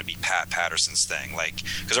thing is going to be Pat Patterson's thing. Like,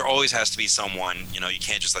 because there always has to be someone, you know, you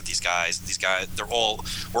can't just let these guys,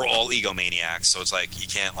 we're all egomaniacs. So it's like, you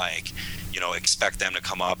can't, like, you know, expect them to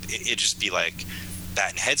come up. It just be like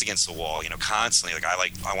batting heads against the wall, you know, constantly. Like,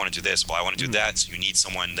 I want to do this, well, I want to do that. So you need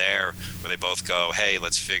someone there where they both go, hey,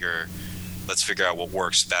 let's figure out what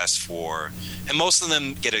works best for. And most of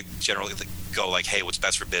them get a generally go like, hey, what's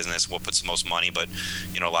best for business? What puts the most money? But,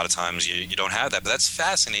 you know, a lot of times you don't have that. But that's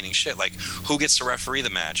fascinating shit. Like, who gets to referee the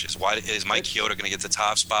matches? Why is Mike Chioda going to get the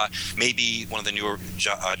top spot? Maybe one of the newer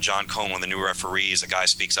John Cohn, one of the newer referees, a guy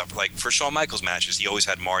speaks up. Like for Shawn Michaels matches, he always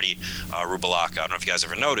had Marty Rubalaka. I don't know if you guys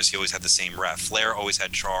ever noticed. He always had the same ref. Flair always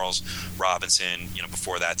had Charles Robinson. You know,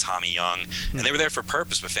 before that, Tommy Young, and they were there for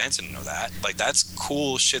purpose. But fans didn't know that. Like, that's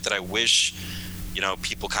cool shit that I wish, you know,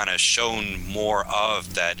 people kind of shown more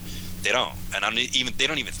of that. They don't, and they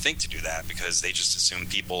don't even think to do that because they just assume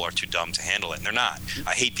people are too dumb to handle it, and they're not.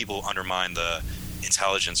 I hate people who undermine the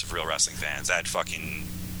intelligence of real wrestling fans. That fucking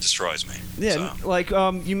destroys me. Yeah, so. like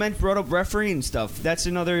you brought up refereeing stuff. That's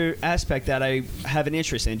another aspect that I have an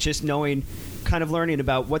interest in. Just knowing, kind of learning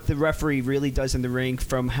about what the referee really does in the ring,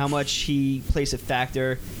 from how much he plays a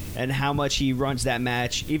factor and how much he runs that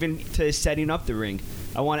match, even to setting up the ring.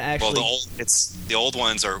 I want to actually. Well, the old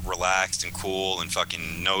ones are relaxed and cool and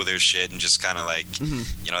fucking know their shit and just kind of like,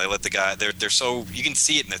 you know, they let the guy. They're so, you can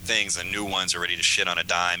see it in the things. The new ones are ready to shit on a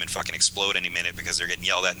dime and fucking explode any minute because they're getting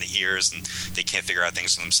yelled at in the ears and they can't figure out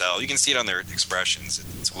things for themselves. You can see it on their expressions.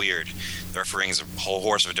 It's weird. The refereeing is a whole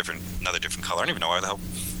horse of another different color. I don't even know why the hell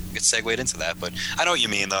get segued into that, but I know what you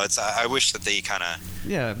mean though. It's I wish that they kind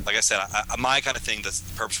of, like I said, my kind of thing, that's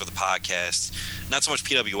the purpose for the podcast, not so much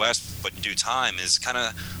PWS but in due time, is kind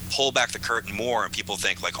of pull back the curtain more and people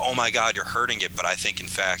think like, oh my god, you're hurting it, but I think in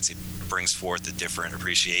fact it brings forth a different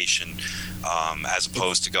appreciation, as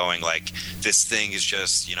opposed to going like, this thing is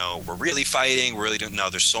just, you know, we're really fighting, we're really doing, no,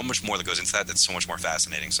 there's so much more that goes into that that's so much more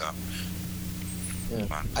fascinating. So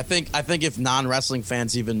yeah. I think if non-wrestling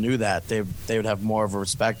fans even knew that, they would have more of a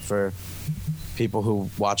respect for people who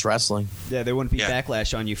watch wrestling. Yeah, there wouldn't be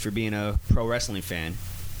backlash on you for being a pro wrestling fan.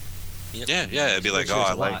 Yeah, it'd be like, oh,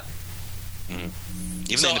 I like. Even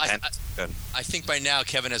so independent. I think by now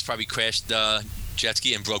Kevin has probably crashed jet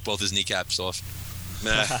ski and broke both his kneecaps off.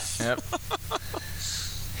 Yep.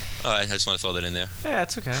 All right, I just want to throw that in there. Yeah,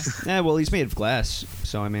 it's okay. Yeah, well, he's made of glass,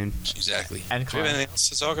 so I mean. Exactly. And Do we have anything else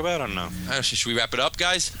to talk about? I don't know. Should we wrap it up,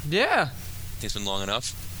 guys? Yeah. I think it's been long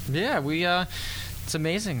enough. Yeah, we it's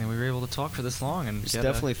amazing that we were able to talk for this long, and It's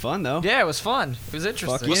definitely fun, though. Yeah, it was fun. It was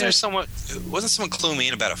interesting. Wasn't someone cluing me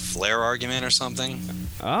in about a Flair argument or something?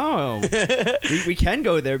 Oh, we can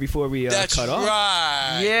go there before we That's cut off.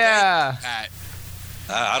 right. Yeah.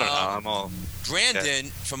 I don't know. I'm all. Brandon,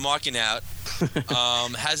 from Marking Out,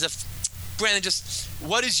 has Brandon, just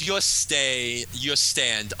what is your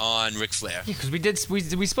stand on Ric Flair? Yeah, because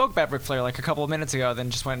we spoke about Ric Flair like a couple of minutes ago,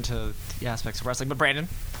 then just went into the aspects of wrestling. But Brandon?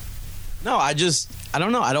 No, I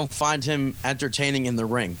don't know. I don't find him entertaining in the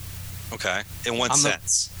ring. Okay. In what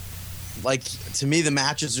sense? Like, to me, the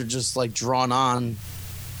matches are just like drawn on,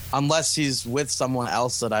 unless he's with someone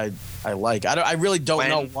else that I like. I really don't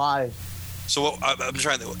know why. So I'm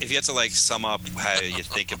trying to, if you had to like sum up how you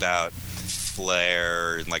think about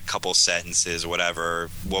Flair in like a couple sentences or whatever,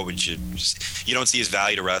 what would you just, you don't see his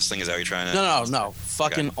value to wrestling? Is that what you're trying to? No.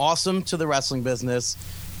 Fucking awesome to the wrestling business.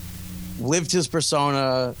 Lived his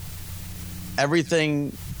persona.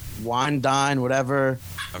 Everything, wine, dine, whatever.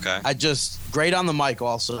 Okay. Great on the mic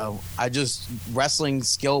also. Wrestling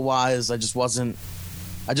skill wise, I just wasn't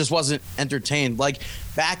entertained. Like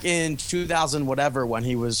back in 2000 whatever, when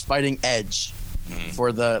he was fighting Edge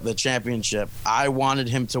for the championship, I wanted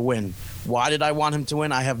him to win. Why did I want him to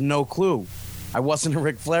win? I have no clue. I wasn't a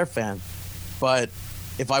Ric Flair fan. But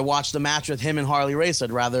if I watched a match with him and Harley Race,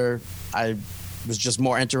 I was just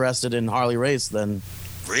more interested in Harley Race than.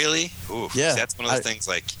 Really? Ooh, yeah. That's one of those things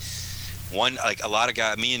like, one, like a lot of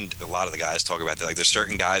guys, me and a lot of the guys talk about that. Like, there's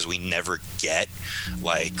certain guys we never get,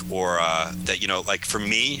 like, or that, you know, like for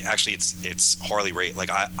me, actually, it's Harley Race. Like,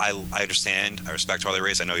 I understand, I respect Harley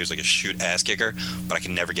Race. I know he was like a shoot ass kicker, but I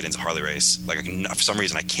can never get into Harley Race. Like, for some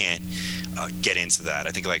reason, I can't get into that.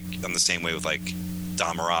 I think like I'm the same way with like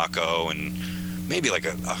Don Morocco and maybe like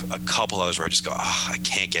a couple others where I just go, I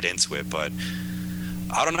can't get into it. But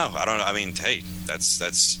I don't know. I mean, hey,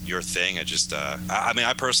 that's your thing. I mean,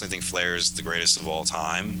 I personally think Flair is the greatest of all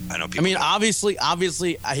time. I know people. I mean, obviously,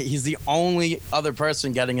 he's the only other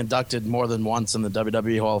person getting inducted more than once in the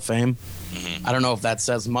WWE Hall of Fame. Mm-hmm. I don't know if that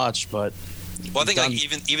says much, but. Well, I think like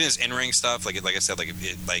even his in-ring stuff, like I said,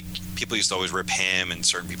 like people used to always rip him and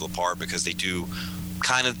certain people apart because they do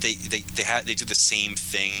kind of they do the same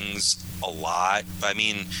things a lot. But I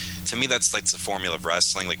mean, to me, that's like the formula of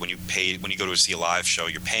wrestling. Like when you go to see a live show,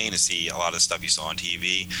 you're paying to see a lot of the stuff you saw on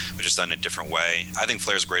TV, but just done in a different way. I think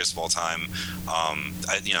Flair's the greatest of all time.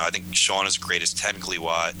 I think Shawn is the greatest technically,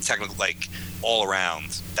 like all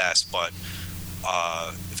around best, but.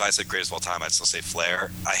 If I said greatest of all time, I'd still say Flair.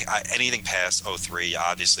 I anything past 03,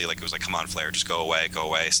 obviously, like it was like, come on, Flair, just go away,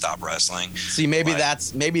 stop wrestling. See, maybe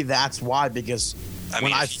that's why, because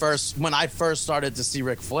when I first started to see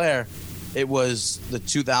Ric Flair, it was the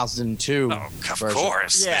 2002. Oh, of version.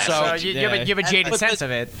 course. Yeah. So you have a jaded sense of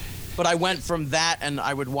it. But I went from that, and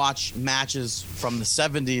I would watch matches from the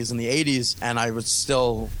 70s and the 80s, and I would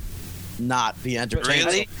still not be entertained.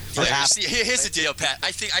 Really? Here's the deal, Pat.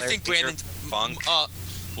 I think Brandon. Funk.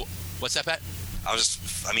 What's that, Pat?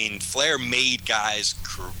 Flair made guys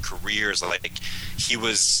careers. Like he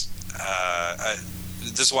was.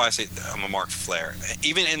 This is why I say I'm a mark for Flair.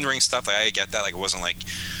 Even in ring stuff, like, I get that. Like it wasn't like,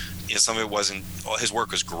 you know, some of it wasn't. Well, his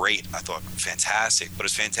work was great. I thought fantastic, but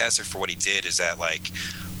it's fantastic for what he did. Is that like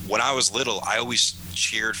when I was little, I always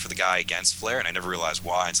cheered for the guy against Flair, and I never realized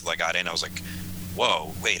why until I got in. I was like,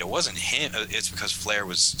 whoa, wait, it wasn't him. It's because Flair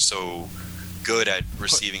was so good at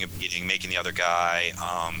receiving a beating, making the other guy,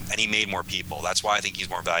 and he made more people. That's why I think he's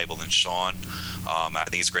more valuable than Shawn. I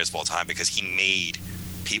think he's the greatest of all time because he made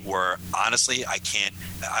people where, honestly, I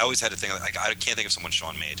always had to think, like, I can't think of someone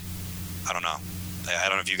Shawn made. I don't know. I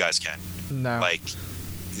don't know if you guys can. No. Like,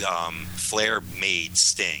 Flair made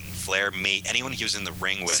Sting. Flair made anyone he was in the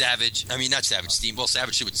ring with. Savage. I mean, not Savage. Steamboat.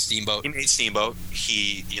 Savage shit with Steamboat. He made Steamboat.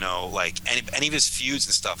 He, you know, like any of his feuds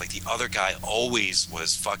and stuff, like the other guy always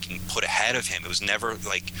was fucking put ahead of him. It was never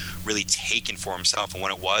like really taken for himself, and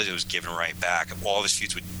when it was given right back. All of his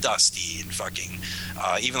feuds with Dusty and fucking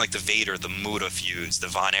even like the Vader, the Muta feuds, the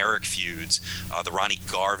Von Erich feuds, the Ronnie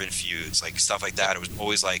Garvin feuds, like stuff like that. It was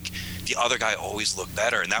always like the other guy always looked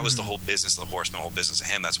better, and that was the whole business of the Horseman, the whole business of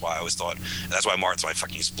him. That's why I always thought. That's why I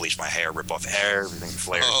fucking used to bleach my hair, rip off everything,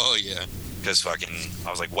 Flair. Oh yeah. Because fucking,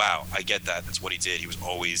 I was like, wow, I get that. That's what he did. He was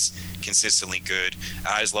always consistently good.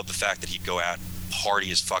 I just love the fact that he'd go out, party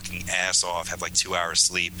his fucking ass off, have like 2 hours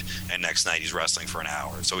sleep, and next night he's wrestling for an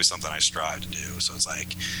hour. It's always something I strive to do. So it's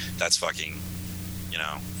like, that's fucking, you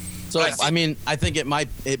know. So I think it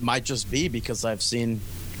might just be because I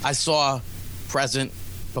saw present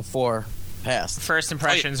before past. First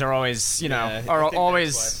impressions are always, Yeah, are I think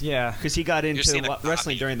always, that's yeah. Because he got into seeing a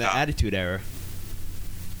wrestling copy. during the Attitude Era.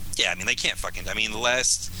 Yeah, I mean, they can't fucking. I mean,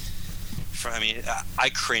 I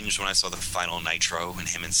cringed when I saw the final Nitro and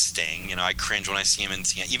him and Sting. You know, I cringe when I see him in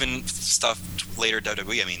even stuff later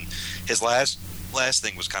WWE. I mean, his last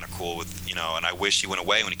thing was kind of cool with, you know, and I wish he went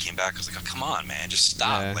away when he came back. I was like, oh, come on, man, just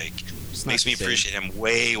stop. Yeah. Like, It's makes not me the same. appreciate him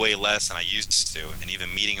way, way less than I used to. And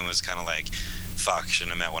even meeting him was kind of like, fuck,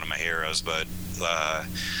 shouldn't have met one of my heroes. But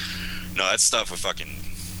no, that stuff with fucking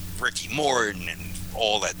Ricky Morton and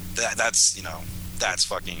all that's, you know, that's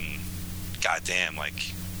fucking goddamn,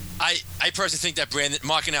 like. I personally think that Brandon,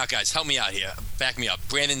 marking out, guys, help me out here. Back me up.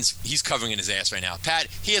 He's covering in his ass right now. Pat,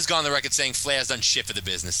 he has gone on the record saying Flair's done shit for the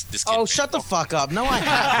business. This kid, Shut the fuck up. No, I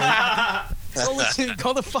haven't.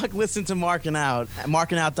 Go the fuck listen to Marking Out at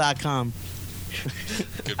markingout.com.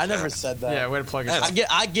 Good I never Pat. said that. Yeah, way to plug yourself.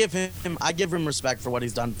 I give him respect for what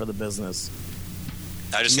he's done for the business.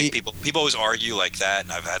 I just think people always argue like that,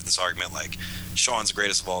 and I've had this argument like Shawn's the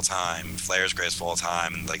greatest of all time, Flair's greatest of all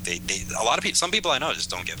time, and like they a lot of people, some people I know just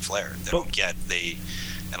don't get Flair.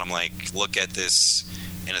 And I'm like, look at this,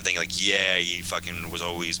 and I think like, yeah, he fucking was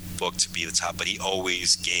always booked to be the top, but he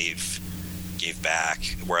always gave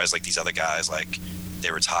back. Whereas like these other guys, like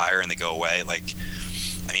they retire and they go away. Like,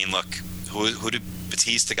 I mean, look, who did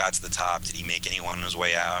Batista got to the top? Did he make anyone on his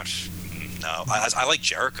way out? No, I like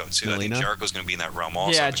Jericho too. I think Jericho's going to be in that realm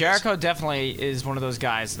also. Yeah, Jericho definitely is one of those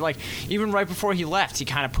guys. Like, even right before he left, he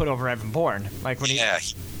kind of put over Evan Bourne. Like when he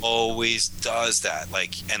always does that.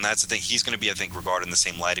 Like, and that's the thing. He's going to be, I think, regarded in the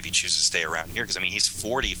same light if he chooses to stay around here. Because I mean, he's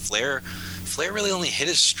 40. Flair really only hit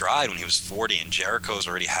his stride when he was 40, and Jericho's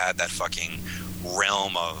already had that fucking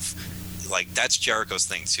realm of. Like, that's Jericho's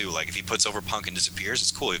thing too. Like, if he puts over Punk and disappears,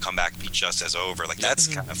 it's cool. He'll come back and be just as over. Like, that's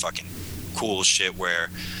kind of fucking cool shit where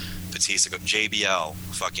Batista JBL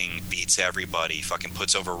fucking beats everybody, fucking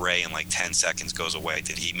puts over Ray in like 10 seconds, goes away.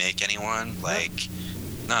 Did he make anyone? Like,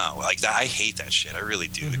 no. Like, that, I hate that shit. I really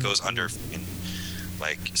do. It goes under.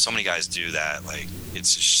 Like, so many guys do that. Like,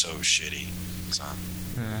 it's just so shitty. So,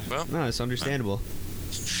 well, no, it's understandable.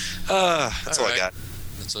 That's all I got.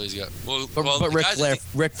 That's all he's got. But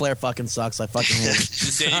Ric Flair fucking sucks. I fucking hate him.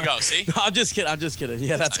 There you go. See? No, I'm just kidding.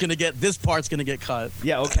 Yeah, that's gonna get. This part's gonna get cut.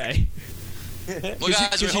 Yeah. Okay. Well,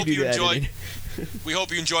 guys, we hope you enjoyed. We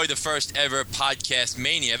hope you enjoyed the first ever Podcast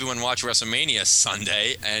Mania. Everyone watch WrestleMania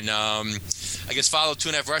Sunday, and I guess follow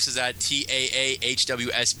 2.5 Wrestlers at TAAHWSPC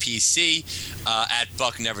at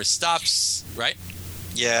Buck Never Stops. Right?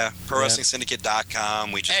 Yeah.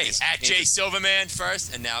 ProWrestlingSyndicate.com. We just at Jay Silverman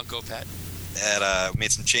first, and now go Pat. That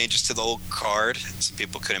made some changes to the old card. Some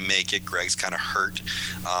people couldn't make it. Greg's kind of hurt,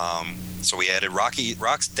 so we added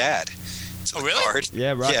Rock's dad to the card.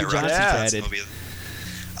 Yeah, Rocky Johnson's added.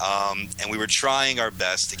 And we were trying our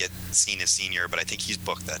best to get Cena Senior, but I think he's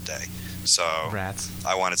booked that day. So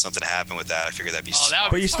I wanted something to happen with that. I figured that'd be.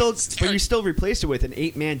 But you still replaced it with an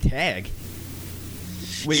 8-man tag.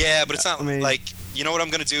 Yeah, but it's not like, you know what I'm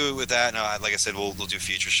gonna do with that. No, like I said, we'll do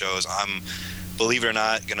future shows. I'm. Believe it or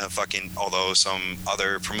not, gonna fucking, although some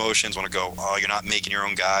other promotions want to go, oh, you're not making your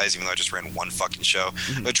own guys, even though I just ran one fucking show.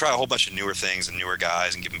 I'm gonna try a whole bunch of newer things and newer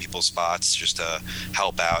guys and giving people spots just to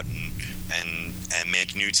help out and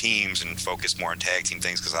make new teams and focus more on tag team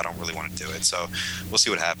things because I don't really want to do it. So we'll see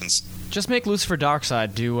what happens. Just make Lucifer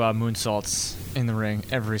Darkseid do moonsaults in the ring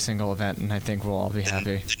every single event, and I think we'll all be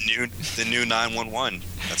happy. The new 911.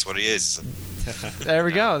 That's what he is. There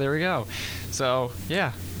we go. So,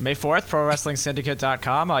 yeah, May 4th,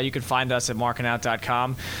 ProWrestlingSyndicate.com. You can find us at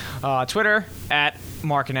markingout.com. Twitter, at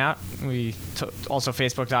markingout. Also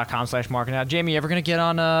Facebook.com/markingout. Jamie, you ever going to get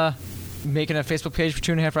on making a Facebook page for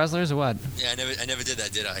 2.5 Wrestlers or what? Yeah, I never did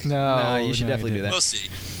that, did I? No, you should definitely do that. We'll see.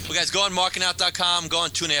 Well, guys, go on markingout.com, go on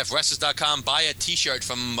 2.5wrestlers.com, buy a T-shirt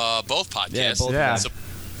from both podcasts. Yeah.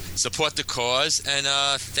 Support the cause, and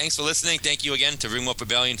thanks for listening. Thank you again to Ringwalk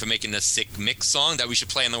Rebellion for making the Sick Mix song that we should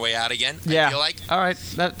play on the way out again. Yeah. I feel like. All right,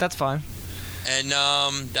 that's fine. And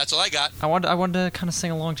that's all I got. I wanted to kind of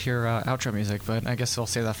sing along to your outro music, but I guess I'll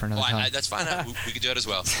save that for another time. That's fine. We could do it as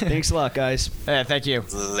well. Thanks a lot, guys. Yeah, thank you.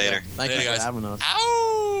 Later. Thank you guys. for having us.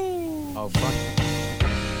 Ow! Oh, fuck.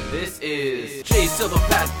 This is Jay Silver,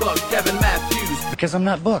 Pat Buck, Kevin Matthews. Because I'm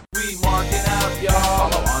not booked. We marking out, y'all.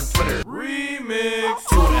 Follow on Twitter. Remix.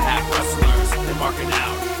 2.5 Wrestlers. They're marking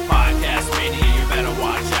out. Podcast Mania, you better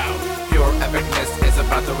watch out. Pure epicness is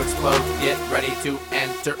about to explode. Get ready to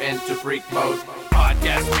enter into freak mode.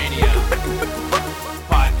 Podcast Mania.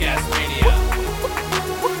 Podcast Mania.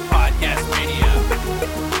 Podcast Mania.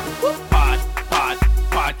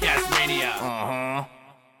 Podcast Mania.